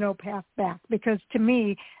there's no path back, because to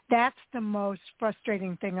me, that's the most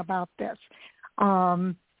frustrating thing about this,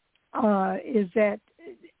 is that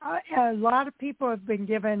a lot of people have been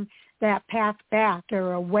given that path back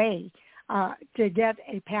or a way to get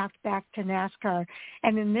a path back to NASCAR.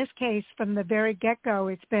 And in this case, from the very get-go,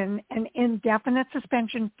 it's been an indefinite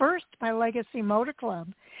suspension first by Legacy Motor Club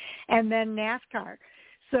and then NASCAR.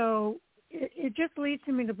 So it just leads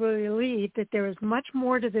me to believe that there is much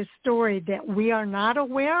more to this story that we are not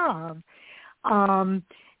aware of.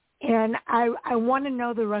 And I want to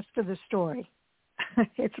know the rest of the story.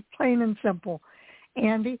 It's plain and simple.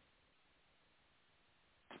 Andy?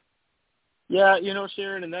 Yeah,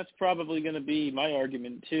 Sharon, and that's probably going to be my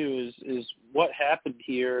argument too, is what happened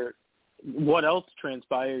here, what else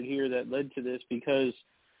transpired here that led to this, because,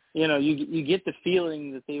 you get the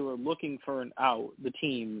feeling that they were looking for an out, the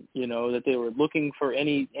team, that they were looking for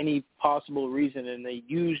any possible reason, and they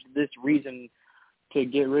used this reason to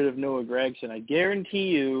get rid of Noah Gragson. I guarantee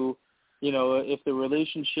you, if the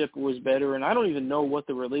relationship was better, and I don't even know what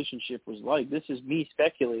the relationship was like, this is me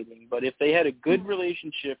speculating, but if they had a good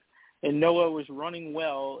relationship and Noah was running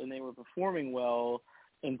well and they were performing well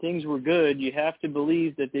and things were good, you have to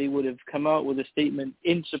believe that they would have come out with a statement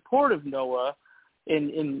in support of Noah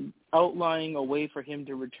and outlining a way for him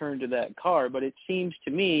to return to that car. But it seems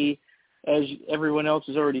to me, as everyone else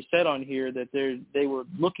has already said on here, that they were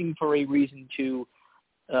looking for a reason to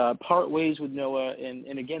part ways with Noah.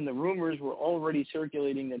 And again, the rumors were already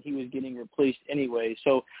circulating that he was getting replaced anyway.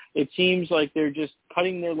 So it seems like they're just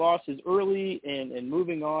cutting their losses early and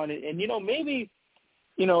moving on. And maybe,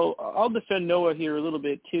 I'll defend Noah here a little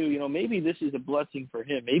bit too. Maybe this is a blessing for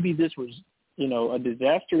him. Maybe this was, a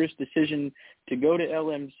disastrous decision to go to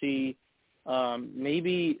LMC.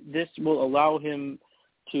 Maybe this will allow him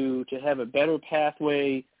to have a better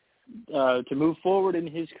pathway to move forward in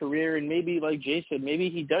his career, and maybe, like Jay said, maybe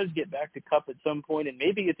he does get back to Cup at some point, and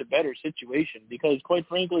maybe it's a better situation, because quite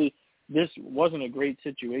frankly, this wasn't a great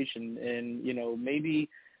situation, and maybe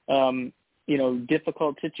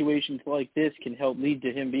difficult situations like this can help lead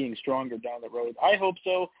to him being stronger down the road. I hope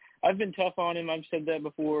so. I've been tough on him. I've said that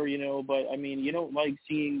before, but I mean, you don't like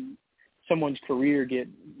seeing someone's career get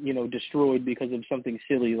destroyed because of something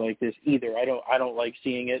silly like this either. I don't like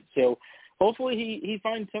seeing it. So hopefully he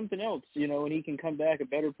finds something else, and he can come back a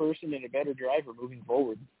better person and a better driver moving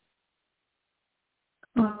forward.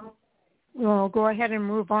 Well, go ahead and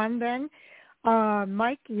move on then.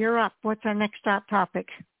 Mike, you're up. What's our next topic?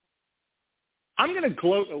 I'm going to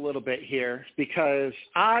gloat a little bit here because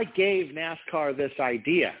I gave NASCAR this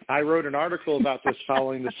idea. I wrote an article about this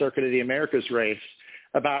following the Circuit of the Americas race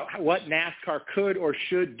about what NASCAR could or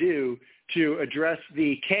should do to address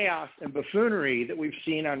the chaos and buffoonery that we've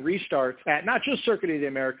seen on restarts at not just Circuit of the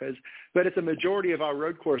Americas, but at the majority of our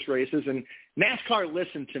road course races. And NASCAR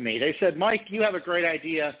listened to me. They said, Mike, you have a great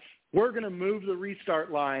idea. We're going to move the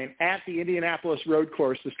restart line at the Indianapolis road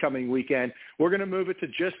course this coming weekend. We're going to move it to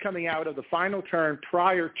just coming out of the final turn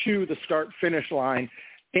prior to the start-finish line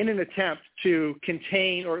in an attempt to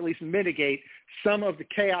contain or at least mitigate some of the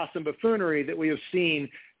chaos and buffoonery that we have seen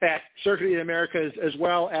at Circuit of the Americas, as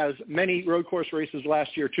well as many road course races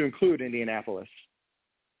last year, to include Indianapolis.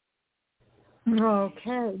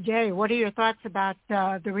 Okay. Jay, what are your thoughts about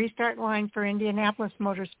the restart line for Indianapolis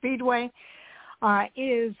Motor Speedway?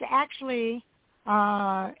 Is actually,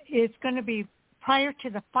 it's going to be prior to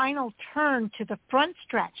the final turn to the front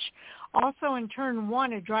stretch. Also in turn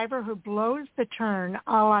one, a driver who blows the turn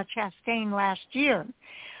a la Chastain last year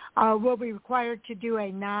will be required to do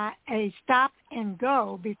a stop and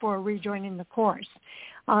go before rejoining the course.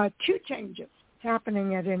 2 changes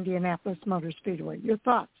happening at Indianapolis Motor Speedway. Your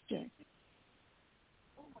thoughts, Jay?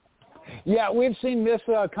 Yeah, we've seen this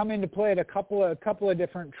come into play at a couple of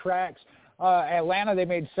different tracks. Atlanta, they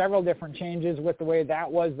made several different changes with the way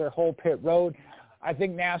that was their whole pit road. I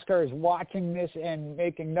think NASCAR is watching this and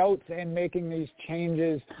making notes and making these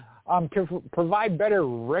changes to provide better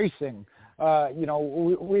racing.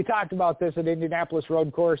 We talked about this at Indianapolis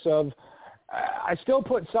Road Course of I still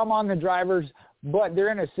put some on the drivers, but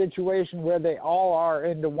they're in a situation where they all are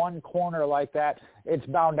into one corner like that. It's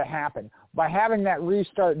bound to happen. By having that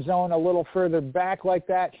restart zone a little further back like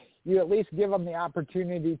that, you at least give them the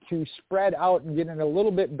opportunity to spread out and get in a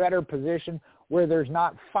little bit better position where there's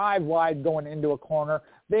not 5 wide going into a corner.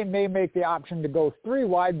 They may make the option to go 3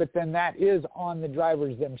 wide, but then that is on the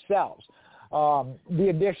drivers themselves. The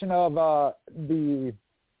addition of the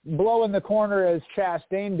blow in the corner as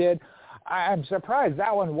Chastain did, I'm surprised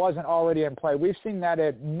that one wasn't already in play. We've seen that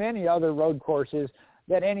at many other road courses,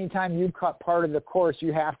 that anytime you cut part of the course,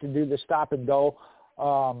 you have to do the stop and go.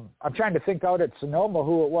 I'm trying to think out at Sonoma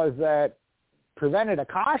who it was that prevented a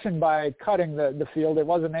caution by cutting the field. It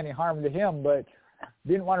wasn't any harm to him, but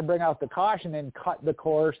didn't want to bring out the caution and cut the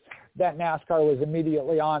course. That NASCAR was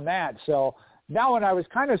immediately on that. So that one I was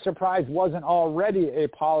kind of surprised wasn't already a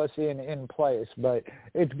policy in place, but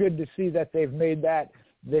it's good to see that they've made that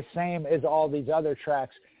the same as all these other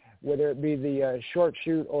tracks, whether it be the short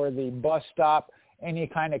chute or the bus stop, any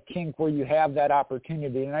kind of kink where you have that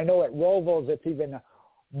opportunity. And I know at Roval's it's even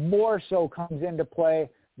more so comes into play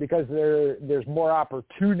because there's more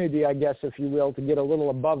opportunity, I guess, if you will, to get a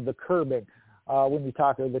little above the curbing when you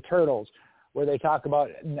talk to the turtles, where they talk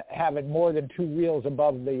about having more than 2 wheels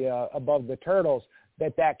above the turtles,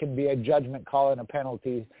 that can be a judgment call and a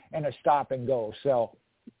penalty and a stop and go. So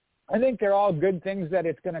I think they're all good things that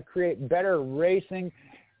it's going to create better racing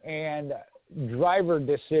and driver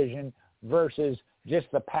decision versus just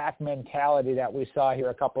the pack mentality that we saw here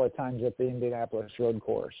a couple of times at the Indianapolis Road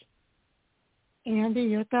Course. Andy,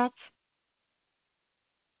 your thoughts?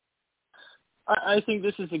 I think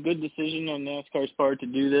this is a good decision on NASCAR's part to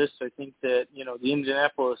do this. I think that, the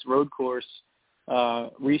Indianapolis Road Course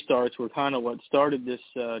restarts were kind of what started this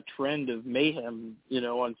trend of mayhem,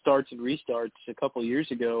 on starts and restarts a couple 3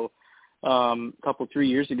 years ago.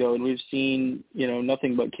 And we've seen,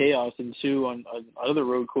 nothing but chaos ensue on other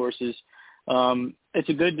road courses. It's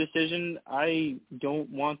a good decision. I don't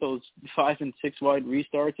want those 5 and 6 wide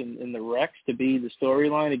restarts in the wrecks to be the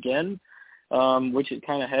storyline again, which it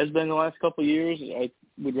kind of has been the last couple of years. I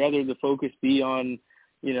would rather the focus be on,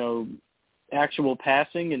 actual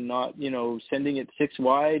passing and not, sending it 6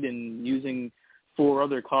 wide and using 4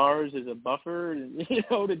 other cars as a buffer,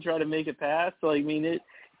 to try to make a pass. So,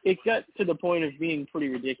 it got to the point of being pretty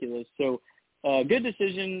ridiculous. So, good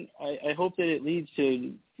decision. I hope that it leads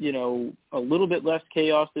to, a little bit less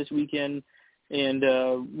chaos this weekend and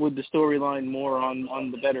with the storyline more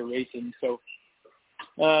on the better racing. So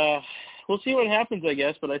we'll see what happens, I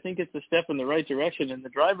guess, but I think it's a step in the right direction, and the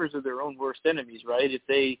drivers are their own worst enemies, right? If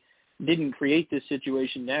they didn't create this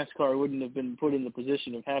situation, NASCAR wouldn't have been put in the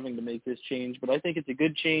position of having to make this change. But I think it's a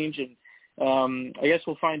good change, and I guess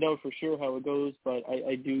we'll find out for sure how it goes, but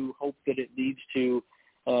I do hope that it leads to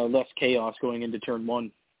less chaos going into turn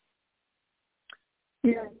 1.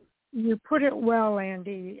 Yeah, you put it well,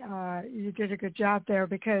 Andy. You did a good job there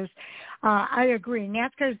because I agree.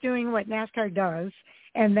 NASCAR is doing what NASCAR does,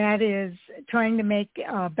 and that is trying to make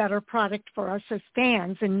a better product for us as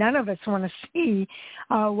fans. And none of us want to see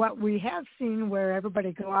what we have seen where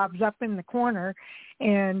everybody globs up in the corner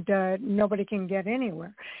and nobody can get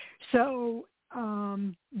anywhere. So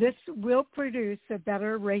this will produce a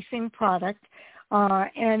better racing product.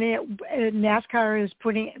 And NASCAR is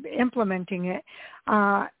implementing it,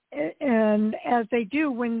 and as they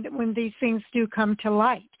do when these things do come to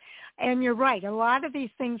light. And you're right, a lot of these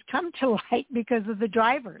things come to light because of the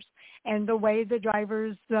drivers and the way the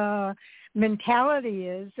drivers' mentality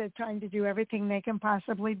is at trying to do everything they can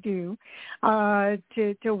possibly do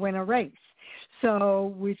to win a race.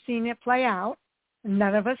 So we've seen it play out.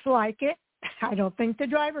 None of us like it. I don't think the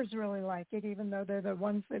drivers really like it, even though they're the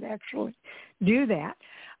ones that actually do that.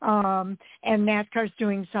 And NASCAR's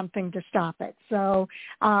doing something to stop it. So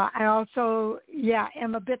I also,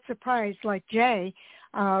 am a bit surprised, like Jay,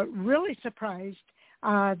 really surprised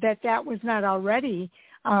that was not already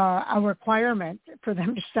a requirement for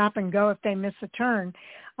them to stop and go if they miss a turn.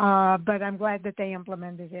 But I'm glad that they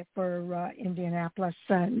implemented it for Indianapolis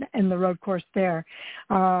and the road course there.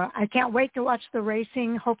 I can't wait to watch the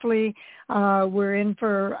racing. Hopefully we're in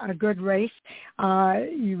for a good race.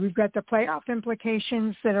 We've got the playoff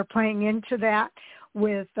implications that are playing into that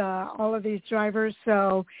with all of these drivers.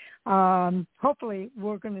 So hopefully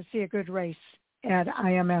we're going to see a good race at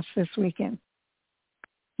IMS this weekend.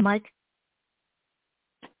 Mike?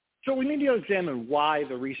 So we need to examine why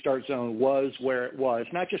the restart zone was where it was,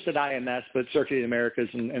 not just at IMS, but Circuit of the Americas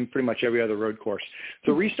and pretty much every other road course.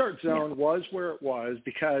 The restart zone was where it was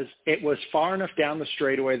because it was far enough down the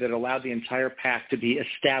straightaway that allowed the entire pack to be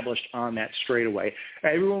established on that straightaway.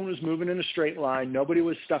 Everyone was moving in a straight line. Nobody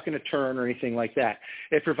was stuck in a turn or anything like that.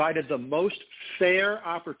 It provided the most fair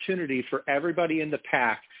opportunity for everybody in the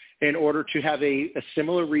pack in order to have a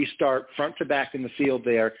similar restart front to back in the field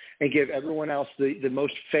there and give everyone else the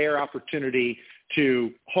most fair opportunity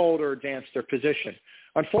to hold or advance their position.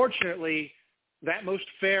 Unfortunately, that most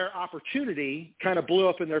fair opportunity kind of blew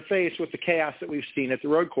up in their face with the chaos that we've seen at the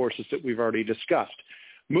road courses that we've already discussed.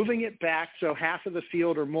 Moving it back so half of the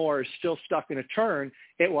field or more is still stuck in a turn,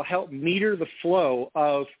 it will help meter the flow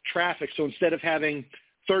of traffic. So instead of having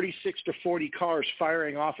 36 to 40 cars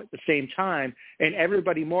firing off at the same time and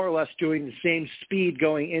everybody more or less doing the same speed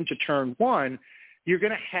going into turn one, you're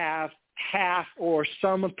going to have half or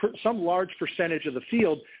some large percentage of the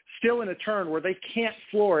field still in a turn where they can't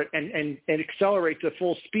floor it and accelerate to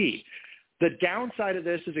full speed. The downside of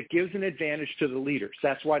this is it gives an advantage to the leaders.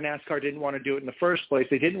 That's why NASCAR didn't want to do it in the first place.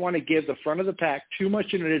 They didn't want to give the front of the pack too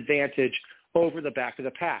much of an advantage over the back of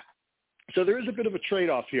the pack. So there is a bit of a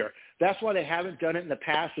trade-off here. That's why they haven't done it in the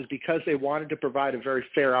past, is because they wanted to provide a very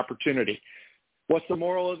fair opportunity. What's the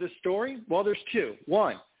moral of this story? Well, there's two.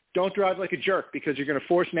 One, don't drive like a jerk because you're going to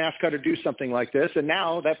force NASCAR to do something like this. And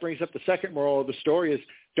now that brings up the second moral of the story is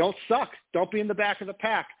don't suck. Don't be in the back of the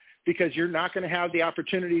pack because you're not going to have the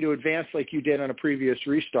opportunity to advance like you did on a previous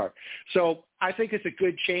restart. So I think it's a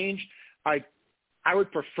good change. I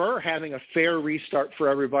would prefer having a fair restart for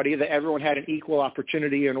everybody, that everyone had an equal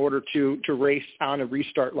opportunity in order to race on a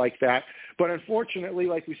restart like that. But unfortunately,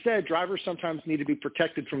 like we said, drivers sometimes need to be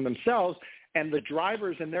protected from themselves, and the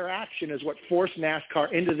drivers and their action is what forced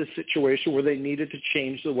NASCAR into this situation where they needed to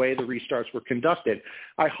change the way the restarts were conducted.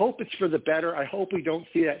 I hope it's for the better. I hope we don't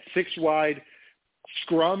see that six-wide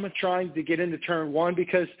scrum trying to get into turn one,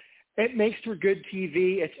 because it makes for good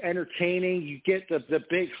TV. It's entertaining. You get the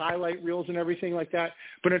big highlight reels and everything like that.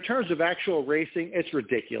 But in terms of actual racing, it's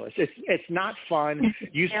ridiculous. It's not fun.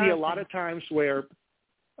 You see a lot of times where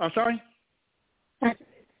 – I'm sorry?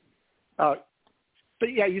 But,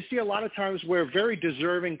 yeah, you see a lot of times where very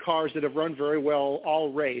deserving cars that have run very well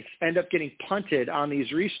all race end up getting punted on these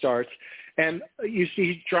restarts. And you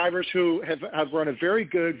see drivers who have run a very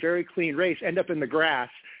good, very clean race end up in the grass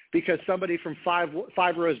because somebody from five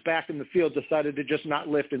rows back in the field decided to just not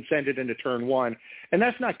lift and send it into turn one. And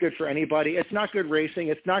that's not good for anybody. It's not good racing.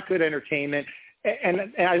 It's not good entertainment.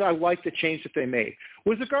 And I like the change that they made.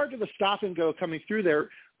 With regard to the stop and go coming through there,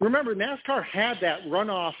 remember NASCAR had that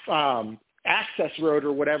runoff access road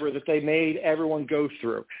or whatever that they made everyone go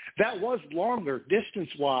through. That was longer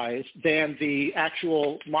distance-wise than the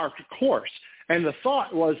actual marked course. And the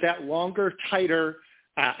thought was that longer, tighter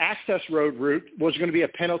access road route was going to be a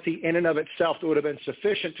penalty in and of itself that would have been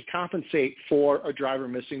sufficient to compensate for a driver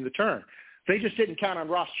missing the turn. They just didn't count on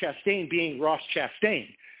Ross Chastain being Ross Chastain.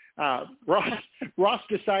 Ross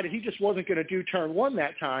decided he just wasn't going to do turn one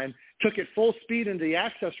that time, took it full speed into the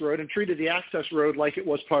access road and treated the access road like it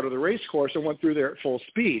was part of the race course and went through there at full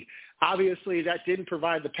speed. Obviously, that didn't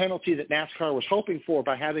provide the penalty that NASCAR was hoping for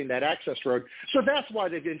by having that access road. So that's why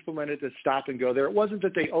they've implemented the stop and go there. It wasn't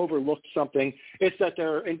that they overlooked something. It's that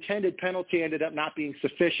their intended penalty ended up not being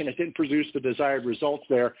sufficient. It didn't produce the desired results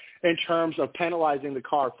there in terms of penalizing the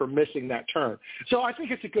car for missing that turn. So I think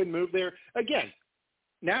it's a good move there. Again,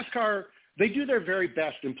 NASCAR, they do their very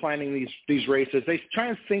best in planning these races. They try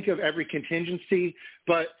and think of every contingency,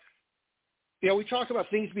 but we talk about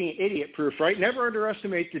things being idiot-proof, right? Never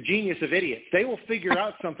underestimate the genius of idiots. They will figure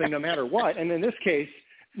out something no matter what. And in this case,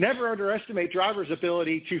 never underestimate drivers'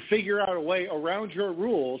 ability to figure out a way around your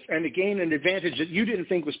rules and to gain an advantage that you didn't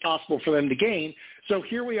think was possible for them to gain. So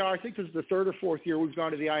here we are. I think this is the third or fourth year we've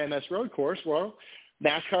gone to the IMS road course. Well,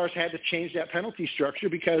 NASCAR's had to change that penalty structure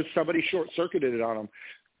because somebody short-circuited it on them.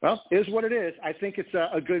 Well, it is what it is. I think it's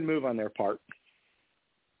a good move on their part.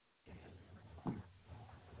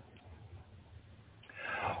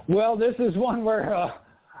 Well, this is one where I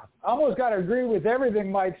almost got to agree with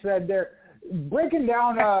everything Mike said there. breaking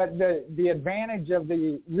down the advantage of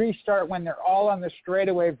the restart when they're all on the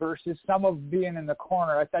straightaway versus some of being in the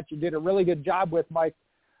corner. I thought you did a really good job with Mike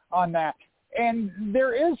on that. And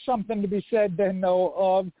there is something to be said then, though,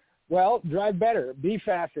 of, well, drive better, be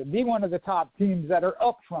faster, be one of the top teams that are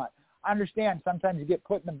up front. I understand sometimes you get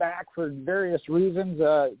put in the back for various reasons,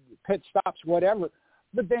 pit stops, whatever,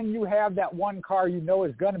 but then you have that one car you know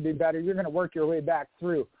is going to be better. You're going to work your way back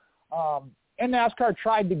through. And NASCAR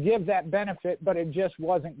tried to give that benefit, but it just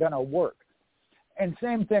wasn't going to work. And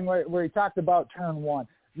same thing where he talked about turn one.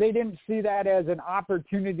 They didn't see that as an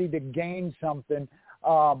opportunity to gain something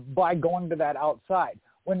by going to that outside.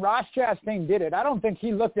 When Ross Chastain did it, I don't think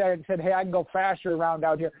he looked at it and said, hey, I can go faster around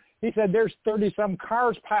out here. He said, there's 30-some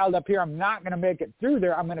cars piled up here. I'm not going to make it through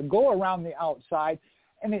there. I'm going to go around the outside.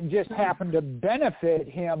 And it just happened to benefit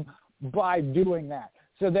him by doing that.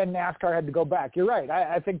 So then NASCAR had to go back. You're right.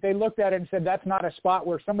 I think they looked at it and said, that's not a spot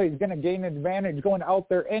where somebody's going to gain an advantage going out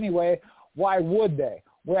there anyway. Why would they?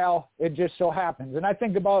 Well, it just so happens. And I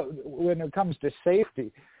think about when it comes to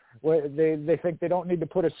safety, they think they don't need to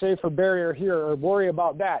put a safer barrier here or worry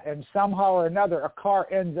about that. And somehow or another, a car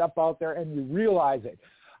ends up out there and you realize it.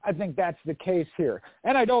 I think that's the case here.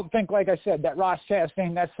 And I don't think, like I said, that Ross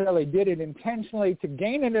Chastain necessarily did it intentionally to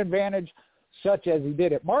gain an advantage such as he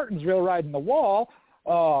did at Martinsville riding the wall.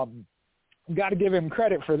 Got to give him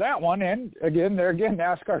credit for that one. And again,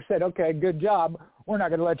 NASCAR said, okay, good job. We're not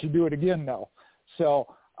going to let you do it again, though. So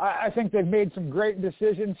I think they've made some great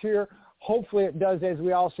decisions here. Hopefully it does, as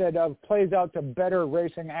we all said, plays out to better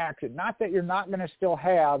racing action. Not that you're not going to still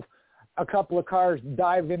have a couple of cars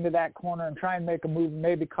dive into that corner and try and make a move and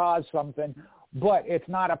maybe cause something, but it's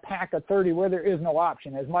not a pack of 30 where there is no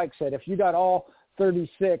option. As Mike said, if you got all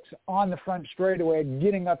 36 on the front straightaway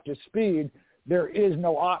getting up to speed, there is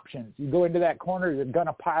no options. You go into that corner, you're going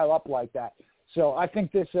to pile up like that. So I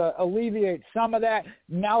think this alleviates some of that.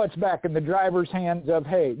 Now it's back in the driver's hands of,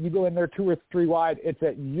 hey, you go in there 2 or 3 wide, it's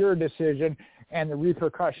at your decision, and the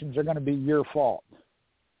repercussions are going to be your fault.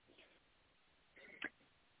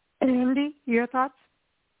 Andy, your thoughts?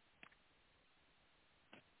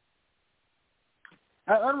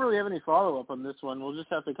 I don't really have any follow-up on this one. We'll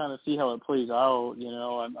just have to kind of see how it plays out. You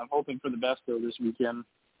know, I'm hoping for the best, though, this weekend.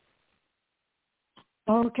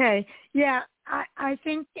 Okay. Yeah, I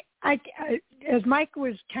think as Mike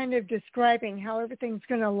was kind of describing how everything's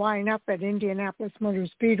going to line up at Indianapolis Motor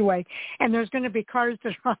Speedway, and there's going to be cars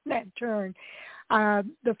that are on that turn,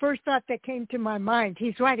 the first thought that came to my mind,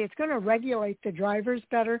 he's right, it's going to regulate the drivers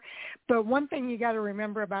better. But one thing you got to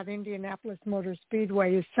remember about Indianapolis Motor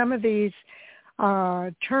Speedway is some of these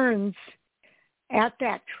turns at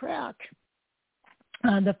that track,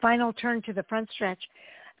 the final turn to the front stretch,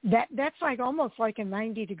 that's like almost like a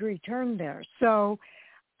 90-degree turn there. So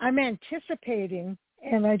I'm anticipating,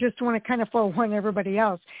 and I just want to kind of forewarn everybody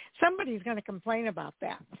else, somebody's going to complain about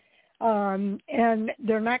that. And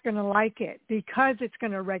they're not going to like it because it's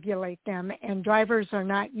going to regulate them, and drivers are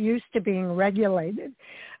not used to being regulated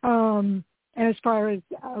as far as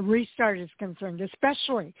a restart is concerned,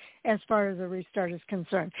 especially as far as a restart is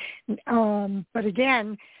concerned. But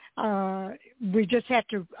again, we just have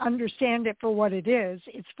to understand it for what it is.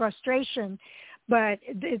 It's frustration, but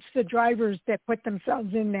it's the drivers that put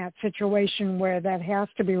themselves in that situation where that has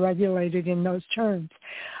to be regulated in those turns.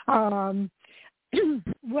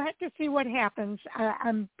 We'll have to see what happens.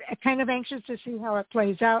 I'm kind of anxious to see how it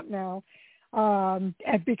plays out now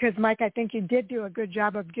because, Mike, I think you did do a good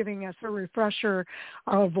job of giving us a refresher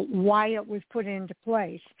of why it was put into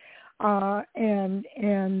place and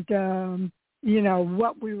you know,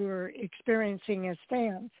 what we were experiencing as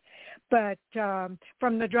fans. But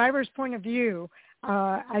from the driver's point of view,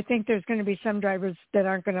 I think there's going to be some drivers that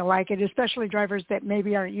aren't going to like it, especially drivers that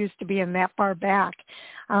maybe aren't used to being that far back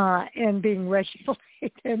and being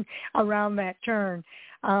regulated around that turn.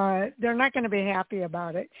 They're not going to be happy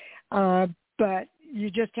about it. But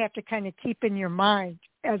you just have to kind of keep in your mind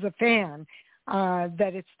as a fan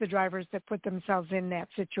that it's the drivers that put themselves in that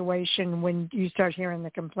situation when you start hearing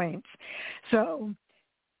the complaints. So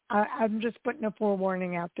I'm just putting a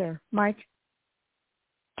forewarning out there. Mike?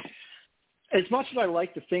 As much as I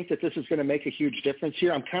like to think that this is going to make a huge difference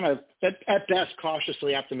here, I'm kind of, at best,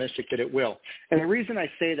 cautiously optimistic that it will. And the reason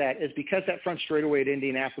I say that is because that front straightaway at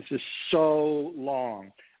Indianapolis is so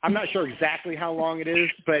long. I'm not sure exactly how long it is,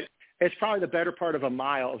 but it's probably the better part of a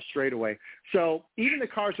mile of straightaway. So even the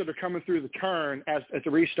cars that are coming through the turn as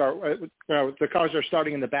the restart, the cars that are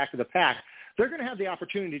starting in the back of the pack, they're going to have the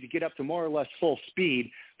opportunity to get up to more or less full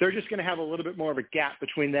speed. They're just going to have a little bit more of a gap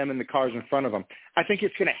between them and the cars in front of them. I think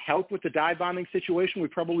it's going to help with the dive bombing situation. We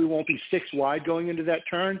probably won't be 6 wide going into that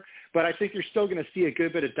turn, but I think you're still going to see a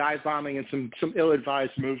good bit of dive bombing and some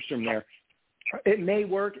ill-advised moves from there. It may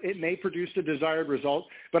work. It may produce the desired result,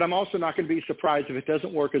 but I'm also not going to be surprised if it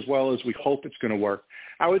doesn't work as well as we hope it's going to work.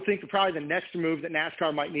 I would think probably the next move that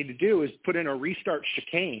NASCAR might need to do is put in a restart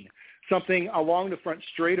chicane, something along the front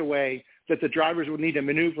straightaway that the drivers would need to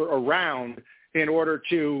maneuver around in order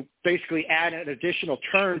to basically add an additional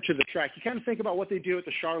turn to the track. You kind of think about what they do at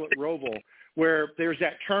the Charlotte Roval, where there's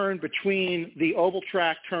that turn between the oval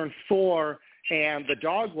track, turn 4, and the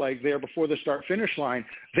dog leg there before the start-finish line.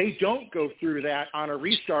 They don't go through that on a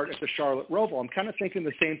restart at the Charlotte Roval. I'm kind of thinking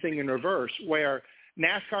the same thing in reverse, where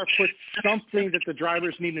NASCAR puts something that the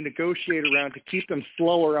drivers need to negotiate around to keep them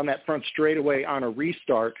slower on that front straightaway on a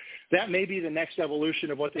restart. That may be the next evolution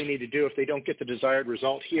of what they need to do if they don't get the desired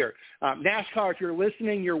result here. NASCAR, if you're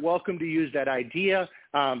listening, you're welcome to use that idea.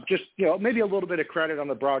 Just, maybe a little bit of credit on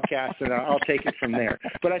the broadcast, and I'll take it from there.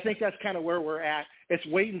 But I think that's kind of where we're at. It's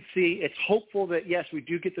wait and see. It's hopeful that, yes, we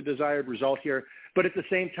do get the desired result here. But at the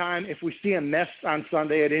same time, if we see a mess on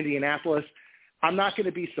Sunday at Indianapolis, I'm not going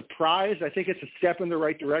to be surprised. I think it's a step in the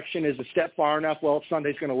right direction. Is a step far enough? Well,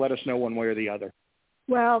 Sunday's going to let us know one way or the other.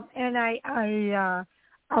 Well, and I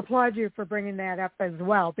applaud you for bringing that up as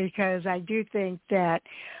well, because I do think that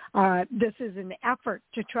this is an effort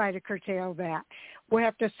to try to curtail that. We'll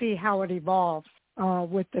have to see how it evolves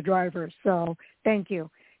with the drivers. So thank you,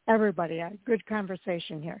 everybody. A good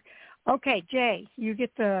conversation here. Okay, Jay, you get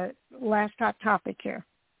the last hot topic here.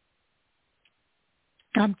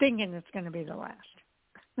 I'm thinking it's going to be the last.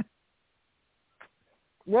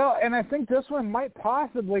 Well, and I think this one might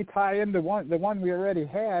possibly tie into the one we already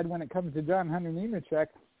had when it comes to JohnHunterNemechek.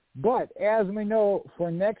 But as we know,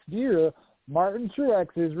 for next year, Martin Truex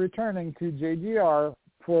is returning to JGR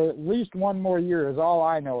for at least one more year, is all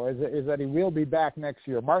I know, is that he will be back next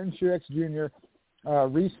year. Martin Truex Jr.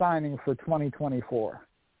 Re-signing for 2024.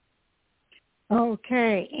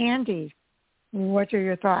 Okay, Andy, what are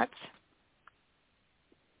your thoughts?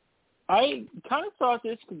 I kind of thought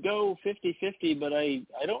this could go 50-50, but I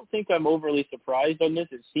don't think I'm overly surprised on this.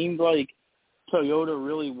 It seemed like Toyota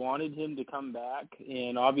really wanted him to come back,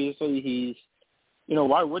 and obviously he's,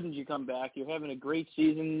 why wouldn't you come back? You're having a great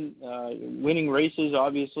season, winning races.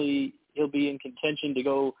 Obviously, he'll be in contention to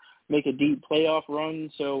go make a deep playoff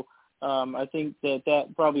run. So I think that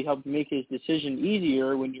probably helped make his decision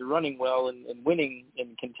easier when you're running well and winning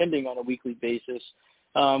and contending on a weekly basis.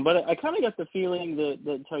 But I kind of got the feeling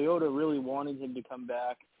that Toyota really wanted him to come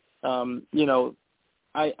back. I'm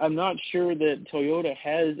not sure that Toyota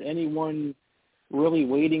has anyone really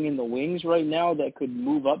waiting in the wings right now that could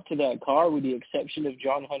move up to that car, with the exception of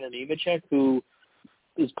JohnHunterNemechek, who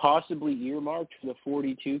is possibly earmarked for the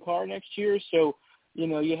 42 car next year. So,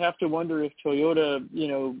 you have to wonder if Toyota,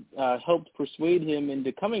 helped persuade him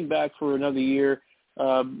into coming back for another year,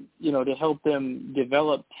 to help them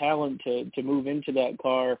develop talent to move into that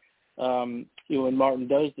car, when Martin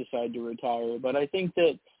does decide to retire. But I think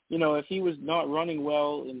that, if he was not running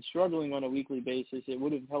well and struggling on a weekly basis, it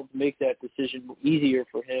would have helped make that decision easier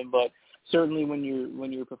for him. But certainly when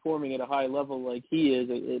you're performing at a high level like he is,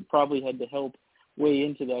 it probably had to help weigh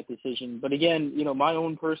into that decision. But again, my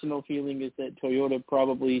own personal feeling is that Toyota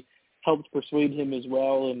probably helped persuade him as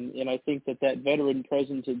well, and I think that veteran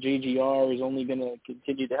presence at JGR is only going to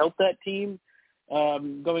continue to help that team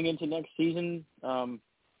going into next season. And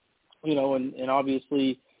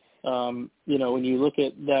obviously, when you look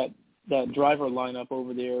at that driver lineup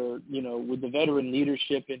over there, with the veteran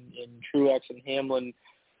leadership in Truex and Hamlin,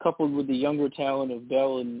 coupled with the younger talent of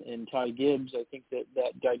Bell and Ty Gibbs, I think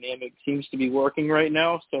that dynamic seems to be working right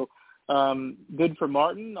now. So good for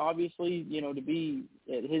Martin, obviously, to be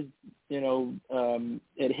at his,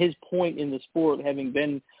 at his point in the sport, having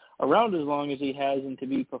been around as long as he has, and to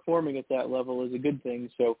be performing at that level is a good thing.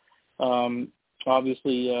 So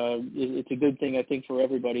obviously it's a good thing, I think, for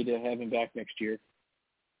everybody to have him back next year.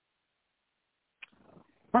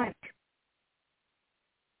 Right.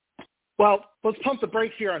 Well, let's pump the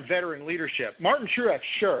brakes here on veteran leadership. Martin Truex,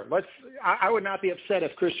 sure. I would not be upset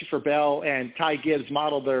if Christopher Bell and Ty Gibbs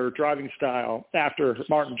modeled their driving style after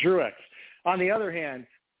Martin Truex. On the other hand,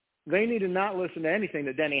 they need to not listen to anything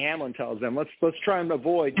that Denny Hamlin tells them. Let's try and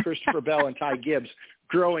avoid Christopher Bell and Ty Gibbs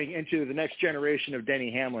growing into the next generation of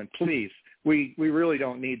Denny Hamlin, please. We really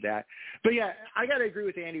don't need that. But, yeah, I got to agree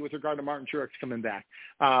with Andy with regard to Martin Truex coming back.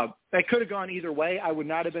 That could have gone either way. I would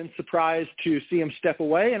not have been surprised to see him step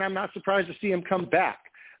away, and I'm not surprised to see him come back.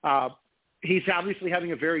 He's obviously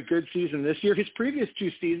having a very good season this year. His previous two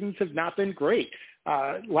seasons have not been great.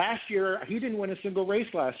 Last year, he didn't win a single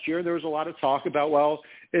race last year. There was a lot of talk about, well,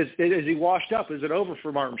 is he washed up? Is it over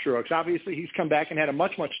for Martin Truex? Obviously, he's come back and had a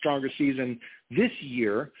much, much stronger season this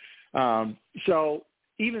year. So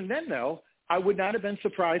even then, though, I would not have been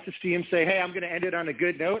surprised to see him say, hey, I'm going to end it on a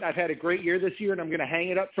good note. I've had a great year this year, and I'm going to hang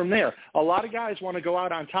it up from there. A lot of guys want to go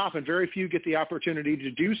out on top, and very few get the opportunity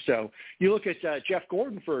to do so. You look at Jeff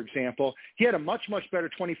Gordon, for example. He had a much, much better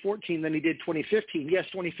 2014 than he did 2015. Yes,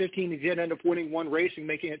 2015 he did end up winning one race and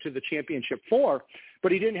making it to the championship 4,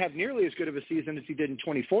 but he didn't have nearly as good of a season as he did in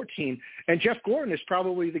 2014. And Jeff Gordon is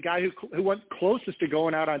probably the guy who went closest to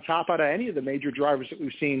going out on top out of any of the major drivers that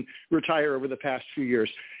we've seen retire over the past few years.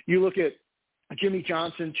 You look at Jimmy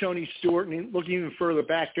Johnson, Tony Stewart, and looking even further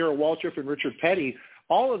back, Darrell Waltrip and Richard Petty,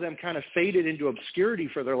 all of them kind of faded into obscurity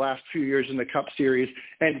for their last few years in the Cup Series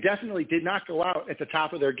and definitely did not go out at the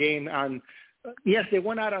top of their game on – yes, they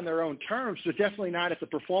went out on their own terms, but definitely not at the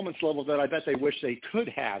performance level that I bet they wish they could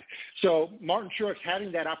have. So Martin Truex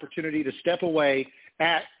having that opportunity to step away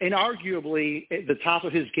at inarguably at the top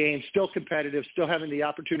of his game, still competitive, still having the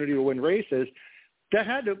opportunity to win races – that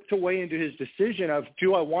had to weigh into his decision of,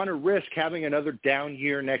 do I want to risk having another down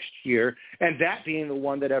year next year, and that being the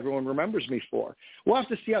one that everyone remembers me for. We'll have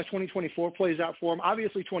to see how 2024 plays out for him.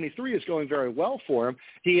 Obviously, 23 is going very well for him.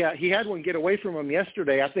 He had one get away from him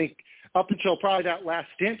yesterday. I think up until probably that last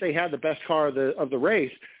stint, they had the best car of the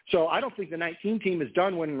race. So I don't think the 19 team is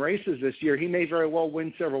done winning races this year. He may very well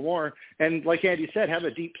win several more. And like Andy said, have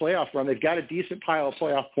a deep playoff run. They've got a decent pile of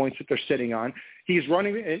playoff points that they're sitting on. He's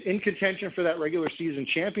running in contention for that regular season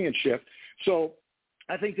championship. So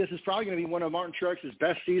I think this is probably going to be one of Martin Truex's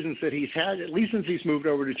best seasons that he's had, at least since he's moved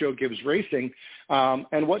over to Joe Gibbs Racing.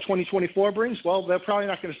 And what 2024 brings, well, they're probably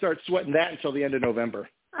not going to start sweating that until the end of November.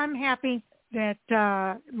 I'm happy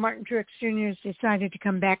that Martin Truex Jr. has decided to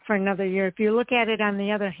come back for another year. If you look at it on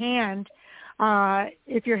the other hand,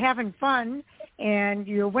 if you're having fun and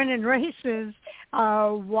you're winning races,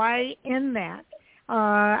 why end that?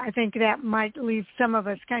 I think that might leave some of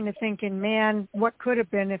us kind of thinking, man, what could have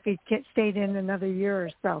been if he stayed in another year or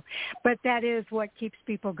so. But that is what keeps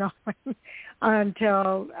people going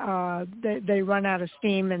until they run out of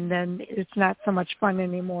steam, and then it's not so much fun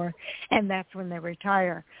anymore, and that's when they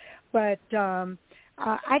retire. But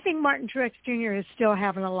I think Martin Truex Jr. is still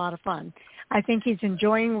having a lot of fun. I think he's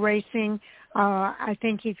enjoying racing. I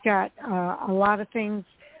think he's got a lot of things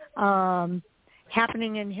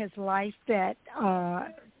happening in his life that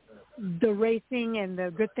the racing and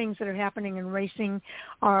the good things that are happening in racing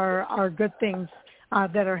are good things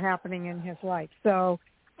that are happening in his life. So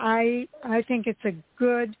I think it's a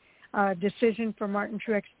good decision for Martin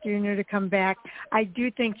Truex Jr. to come back. I do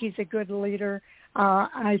think he's a good leader.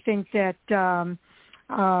 I think that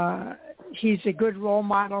he's a good role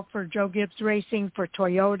model for Joe Gibbs Racing, for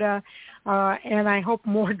Toyota, and I hope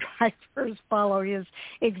more drivers follow his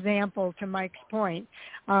example, to Mike's point,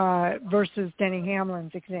 versus Denny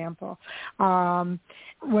Hamlin's example.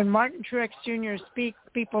 When Martin Truex Jr. speaks,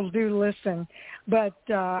 people do listen, but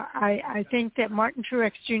I think that Martin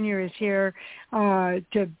Truex Jr. is here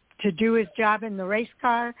to do his job in the race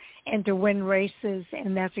car and to win races,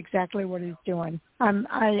 and that's exactly what he's doing.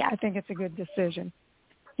 I think it's a good decision.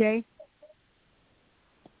 Jay?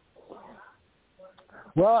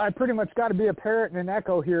 Well, I pretty much got to be a parrot and an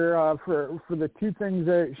echo here for the two things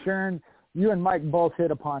that Sharon, you and Mike both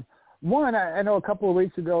hit upon. One, I know a couple of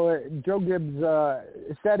weeks ago, Joe Gibbs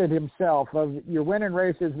said it himself, of you're winning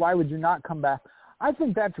races, why would you not come back? I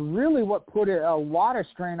think that's really what put a lot of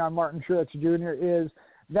strain on Martin Truex Jr. is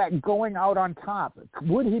that going out on top.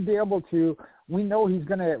 Would he be able to? We know he's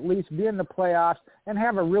going to at least be in the playoffs and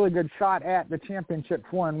have a really good shot at the championship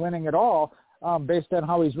 4 and winning it all based on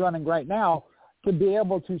how he's running right now, to be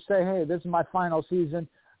able to say, hey, this is my final season.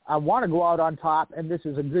 I want to go out on top, and this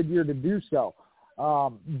is a good year to do so.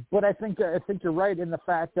 But I think you're right in the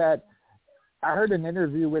fact that I heard an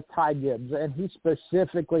interview with Ty Gibbs, and he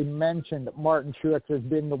specifically mentioned Martin Truex as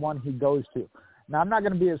being the one he goes to. Now, I'm not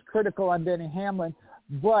going to be as critical on Denny Hamlin,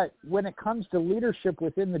 but when it comes to leadership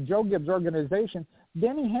within the Joe Gibbs organization,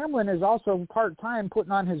 Denny Hamlin is also part-time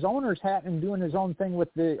putting on his owner's hat and doing his own thing with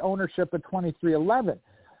the ownership of 2311.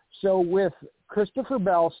 So with Christopher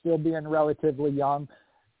Bell still being relatively young,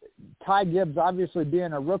 Ty Gibbs obviously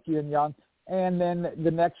being a rookie and young, and then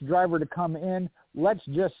the next driver to come in, let's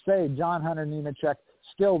just say JohnHunterNemechek,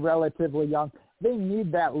 still relatively young, they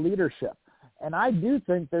need that leadership. And I do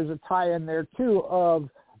think there's a tie in there, too, of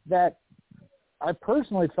that. I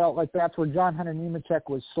personally felt like that's where JohnHunterNemechek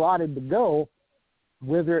was slotted to go,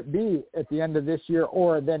 whether it be at the end of this year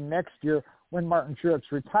or then next year when Martin Truex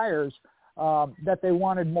retires, that they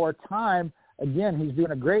wanted more time. Again, he's doing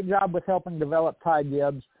a great job with helping develop Ty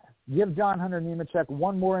Gibbs. Give JohnHunterNemechek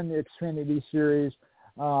one more in the Xfinity Series.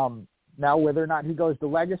 Now, whether or not he goes to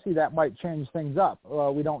Legacy, that might change things up.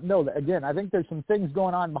 We don't know. Again, I think there's some things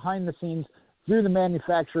going on behind the scenes through the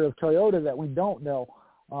manufacturer of Toyota that we don't know.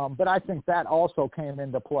 But I think that also came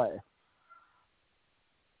into play.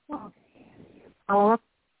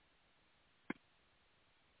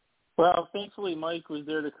 Well, thankfully, Mike was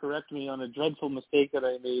there to correct me on a dreadful mistake that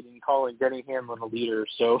I made in calling Denny Hamlin a leader,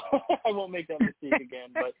 so I won't make that mistake again.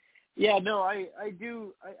 But yeah, no, I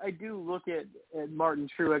do look at Martin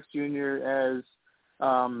Truex Jr. as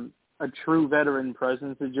a true veteran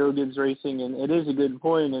presence at Joe Gibbs Racing, and it is a good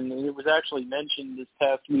point, and it was actually mentioned this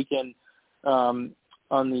past weekend on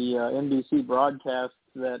the NBC broadcast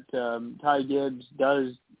that Ty Gibbs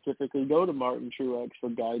does typically go to Martin Truex for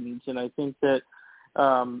guidance, and I think that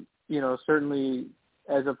certainly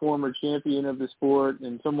as a former champion of the sport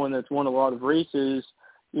and someone that's won a lot of races,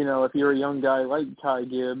 if you're a young guy like Ty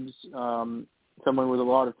Gibbs, someone with a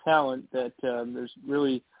lot of talent, that there's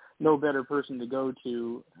really no better person to go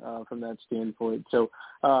to from that standpoint. So,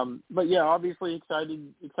 but yeah, obviously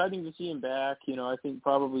exciting to see him back. I think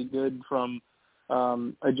probably good from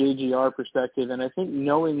a JGR perspective, and I think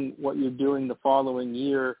knowing what you're doing the following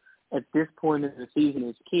year at this point in the season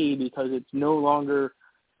is key, because it's no longer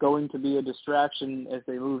going to be a distraction as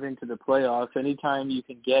they move into the playoffs. Anytime you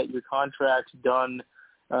can get your contracts done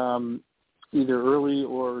either early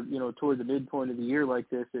or, toward the midpoint of the year like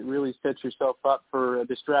this, it really sets yourself up for a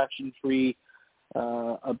distraction-free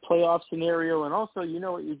a playoff scenario. And also,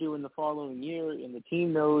 what you're doing the following year, and the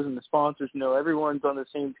team knows and the sponsors know. Everyone's on the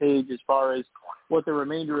same page as far as what the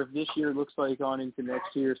remainder of this year looks like on into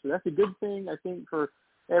next year. So that's a good thing, I think, for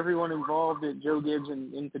everyone involved at Joe Gibbs,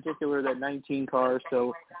 and in particular that 19 car.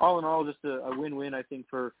 So all in all, just a win-win, I think,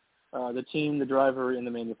 for the team, the driver, and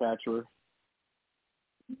the manufacturer.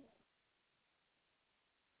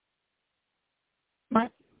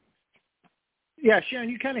 Yeah, Sharon,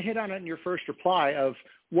 you kind of hit on it in your first reply of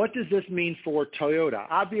what does this mean for Toyota?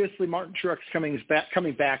 Obviously, Martin Truex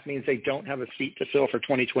coming back means they don't have a seat to fill for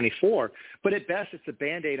 2024, but at best it's a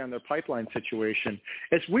Band-Aid on their pipeline situation.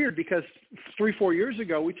 It's weird because 3-4 years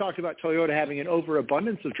ago we talked about Toyota having an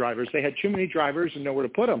overabundance of drivers. They had too many drivers and nowhere to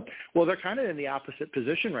put them. Well, they're kind of in the opposite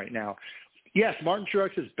position right now. Yes, Martin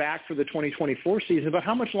Truex is back for the 2024 season, but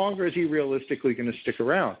how much longer is he realistically going to stick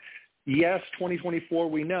around? Yes, 2024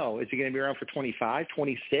 we know. Is he going to be around for 25,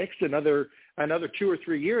 26, another 2 or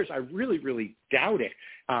 3 years? I really, really doubt it.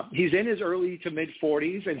 He's in his early to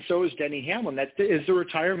mid-40s, and so is Denny Hamlin. That is the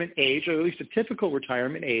retirement age, or at least a typical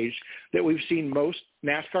retirement age, that we've seen most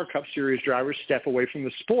NASCAR Cup Series drivers step away from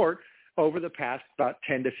the sport over the past about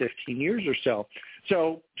 10 to 15 years or so.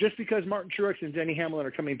 So just because Martin Truex and Denny Hamlin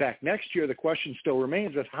are coming back next year, the question still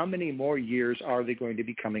remains of how many more years are they going to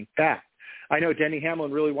be coming back? I know Denny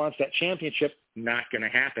Hamlin really wants that championship. Not going to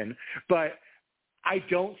happen. But I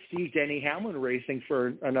don't see Denny Hamlin racing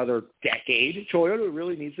for another decade. Toyota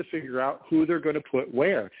really needs to figure out who they're going to put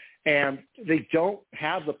where. And they don't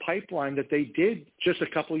have the pipeline that they did just a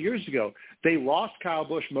couple of years ago. They lost Kyle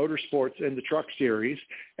Busch Motorsports in the Truck Series,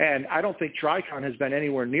 and I don't think Tricon has been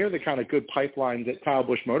anywhere near the kind of good pipeline that Kyle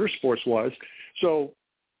Busch Motorsports was. So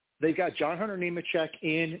they've got JohnHunterNemechek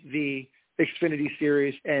in the Xfinity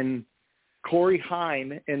Series and Corey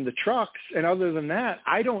Heim in the trucks. And other than that,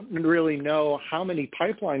 I don't really know how many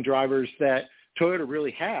pipeline drivers that Toyota really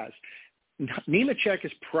has. Nemechek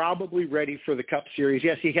is probably ready for the Cup Series.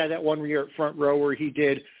 Yes, he had that 1 year at front row where he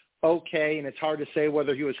did okay, and it's hard to say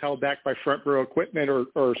whether he was held back by front row equipment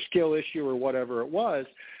or skill issue or whatever it was.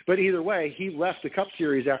 But either way, he left the Cup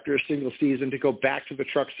Series after a single season to go back to the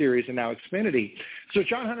Truck Series and now Xfinity. So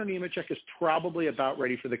JohnHunterNemechek is probably about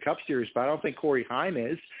ready for the Cup Series, but I don't think Corey Heim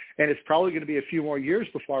is, and it's probably going to be a few more years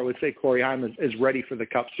before I would say Corey Heim is ready for the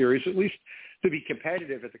Cup Series, at least to be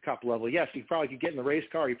competitive at the Cup level. Yes, he probably could get in the race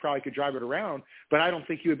car. He probably could drive it around, but I don't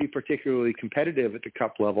think he would be particularly competitive at the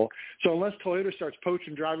Cup level. So unless Toyota starts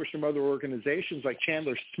poaching drivers from other organizations like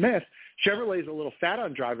Chandler Smith, Chevrolet's a little fat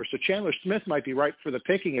on drivers, so Chandler Smith might be ripe for the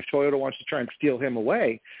picking if Toyota wants to try and steal him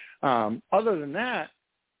away. Other than that,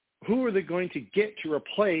 who are they going to get to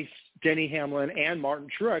replace Denny Hamlin and Martin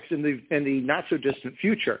Truex in the not-so-distant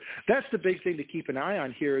future? That's the big thing to keep an eye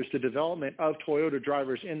on here, is the development of Toyota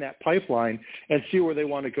drivers in that pipeline and see where they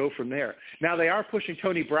want to go from there. Now, they are pushing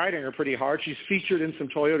Toni Breidinger pretty hard. She's featured in some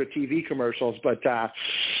Toyota TV commercials, but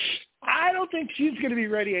I don't think she's going to be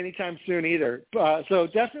ready anytime soon either. So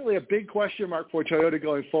definitely a big question mark for Toyota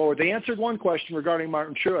going forward. They answered one question regarding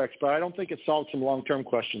Martin Truex, but I don't think it solved some long-term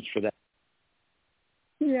questions for them.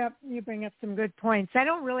 Yeah, you bring up some good points. I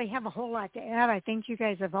don't really have a whole lot to add. I think you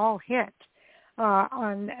guys have all hit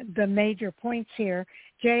on the major points here.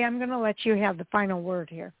 Jay, I'm going to let you have the final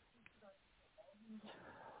word here.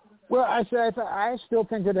 Well, I still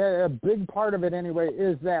think that a big part of it anyway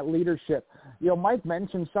is that leadership. Mike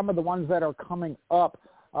mentioned some of the ones that are coming up.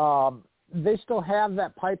 They still have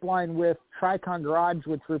that pipeline with Tricon Garage,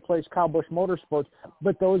 which replaced Kyle Busch Motorsports,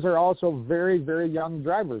 but those are also very, very young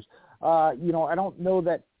drivers. I don't know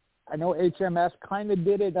that – I know HMS kind of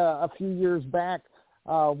did it a few years back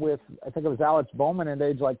with, I think it was Alex Bowman at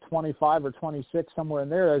age like 25 or 26, somewhere in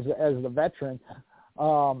there as the veteran.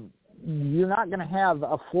 You're not going to have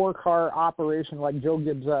a 4-car operation like Joe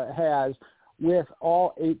Gibbs has with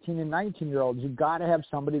all 18 and 19-year-olds. You've got to have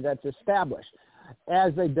somebody that's established.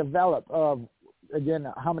 As they develop, again,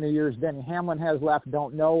 how many years Denny Hamlin has left,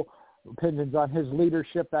 don't know. Opinions on his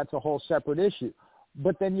leadership, that's a whole separate issue.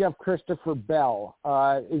 But then you have Christopher Bell.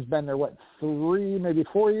 He's been there, 3, maybe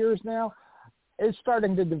 4 years now? Is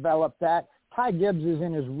starting to develop that. Ty Gibbs is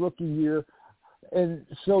in his rookie year. And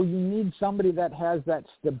so you need somebody that has that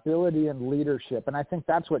stability and leadership. And I think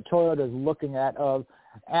that's what Toyota is looking at, of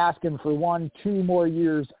asking for 1-2 more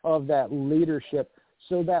years of that leadership,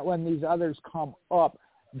 so that when these others come up,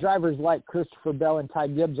 drivers like Christopher Bell and Ty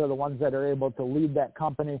Gibbs are the ones that are able to lead that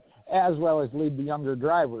company as well as lead the younger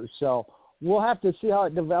drivers. So we'll have to see how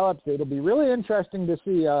it develops. It'll be really interesting to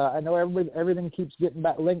see. I know everything keeps getting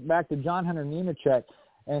linked back to JohnHunterNemechek,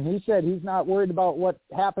 and he said he's not worried about what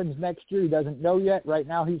happens next year. He doesn't know yet. Right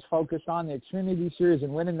now he's focused on the Xfinity Series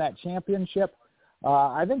and winning that championship.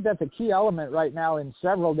 I think that's a key element right now in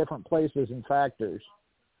several different places and factors.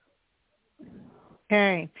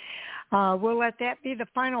 Okay. We'll let that be the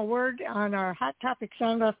final word on our Hot Topic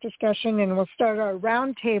Sound-Off discussion, and we'll start our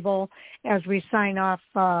roundtable as we sign off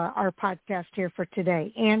our podcast here for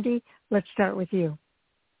today. Andy, let's start with you.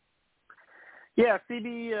 Yeah,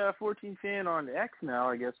 CB14 fan on X now,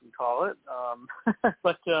 I guess we call it.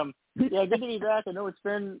 Yeah, good to be back. I know it's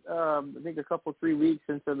been, I think, a couple, 3 weeks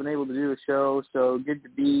since I've been able to do a show, so good to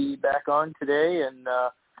be back on today, and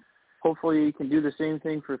hopefully you can do the same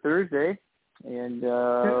thing for Thursday. And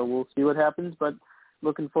we'll see what happens, but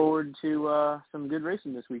looking forward to some good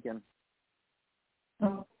racing this weekend. It's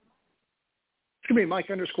going to be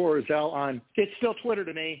Mike_Rozelle on. It's still Twitter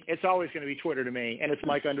to me. It's always going to be Twitter to me, and it's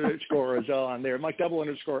Mike_Rozelle on there.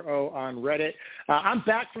 Mike_O on Reddit. I'm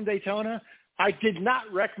back from Daytona. I did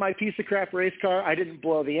not wreck my piece of crap race car. I didn't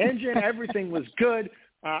blow the engine. Everything was good.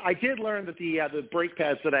 I did learn that the brake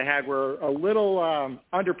pads that I had were a little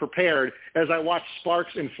underprepared as I watched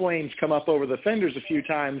sparks and flames come up over the fenders a few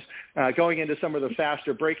times going into some of the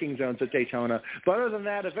faster braking zones at Daytona. But other than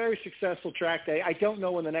that, a very successful track day. I don't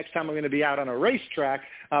know when the next time I'm going to be out on a racetrack,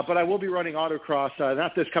 but I will be running autocross,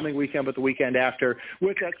 not this coming weekend, but the weekend after,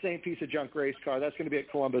 with that same piece of junk race car. That's going to be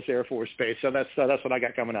at Columbus Air Force Base. So that's what I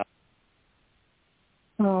got coming up.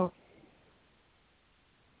 Oh.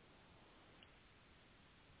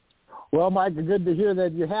 Well, Mike, good to hear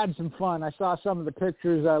that you had some fun. I saw some of the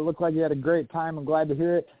pictures. Looked like you had a great time. I'm glad to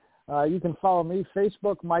hear it. You can follow me,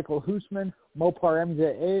 Facebook, Michael Husmann,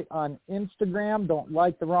 MoparMJ8 on Instagram. Don't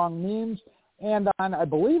like the wrong memes. And on, I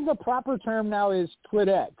believe the proper term now is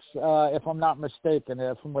TwitX, if I'm not mistaken,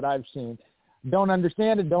 from what I've seen. Don't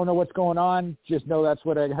understand it, don't know what's going on, just know that's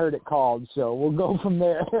what I heard it called. So we'll go from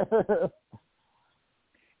there.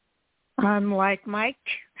 I'm like Mike.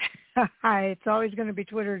 It's always going to be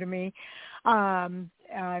Twitter to me. I'm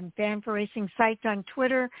Fan4Racing sites on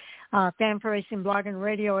Twitter, Fan4Racing blog and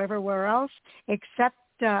radio everywhere else, except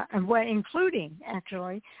including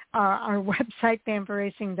actually our website,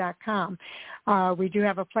 Fan4Racing.com. We do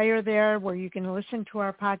have a player there where you can listen to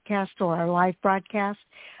our podcast or our live broadcast.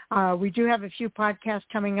 We do have a few podcasts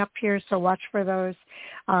coming up here, so watch for those.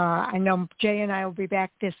 I know Jay and I will be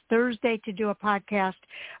back this Thursday to do a podcast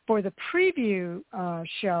for the preview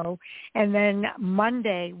show, and then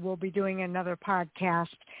Monday we'll be doing another podcast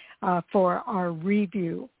for our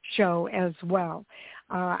review show as well.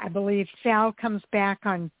 I believe Sal comes back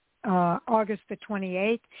on August the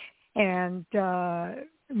 28th, and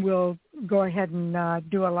we'll go ahead and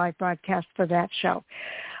do a live broadcast for that show.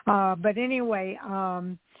 But anyway,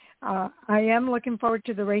 I am looking forward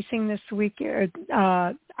to the racing this week.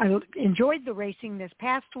 I enjoyed the racing this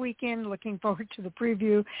past weekend, looking forward to the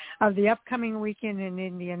preview of the upcoming weekend in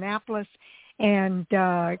Indianapolis, and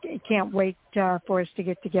can't wait for us to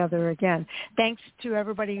get together again. Thanks to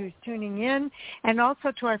everybody who's tuning in, and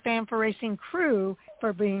also to our Fan4Racing crew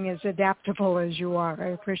for being as adaptable as you are. I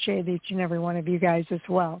appreciate each and every one of you guys as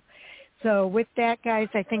well. So with that, guys,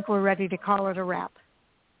 I think we're ready to call it a wrap.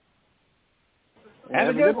 Have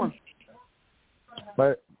a good one.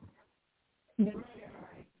 Bye.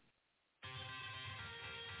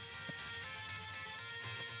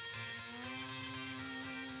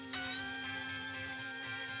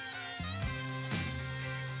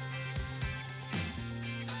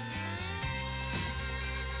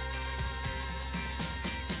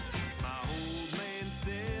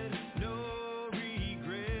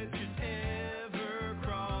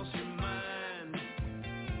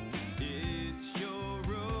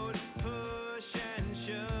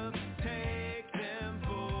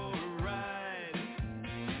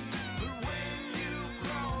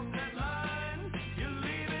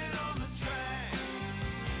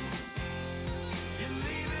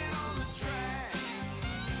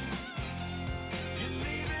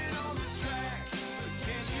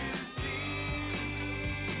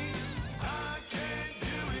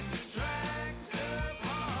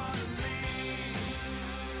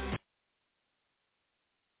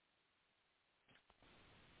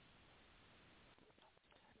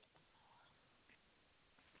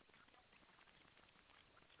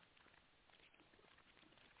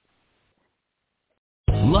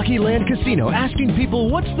 Lucky Land Casino, asking people,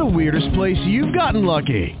 what's the weirdest place you've gotten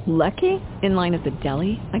lucky? Lucky? In line at the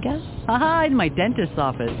deli, I guess? Aha, in my dentist's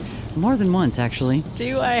office. More than once, actually.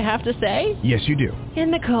 Do I have to say? Yes, you do. In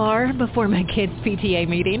the car before my kids' PTA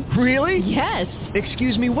meeting. Really? Yes.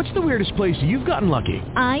 Excuse me, what's the weirdest place you've gotten lucky?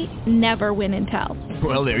 I never win and tell.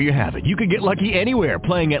 Well, there you have it. You can get lucky anywhere,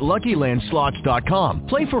 playing at LuckyLandSlots.com.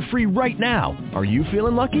 Play for free right now. Are you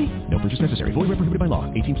feeling lucky? No purchase necessary. Void where prohibited by law.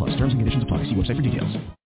 18+. Terms and conditions apply. See website for details.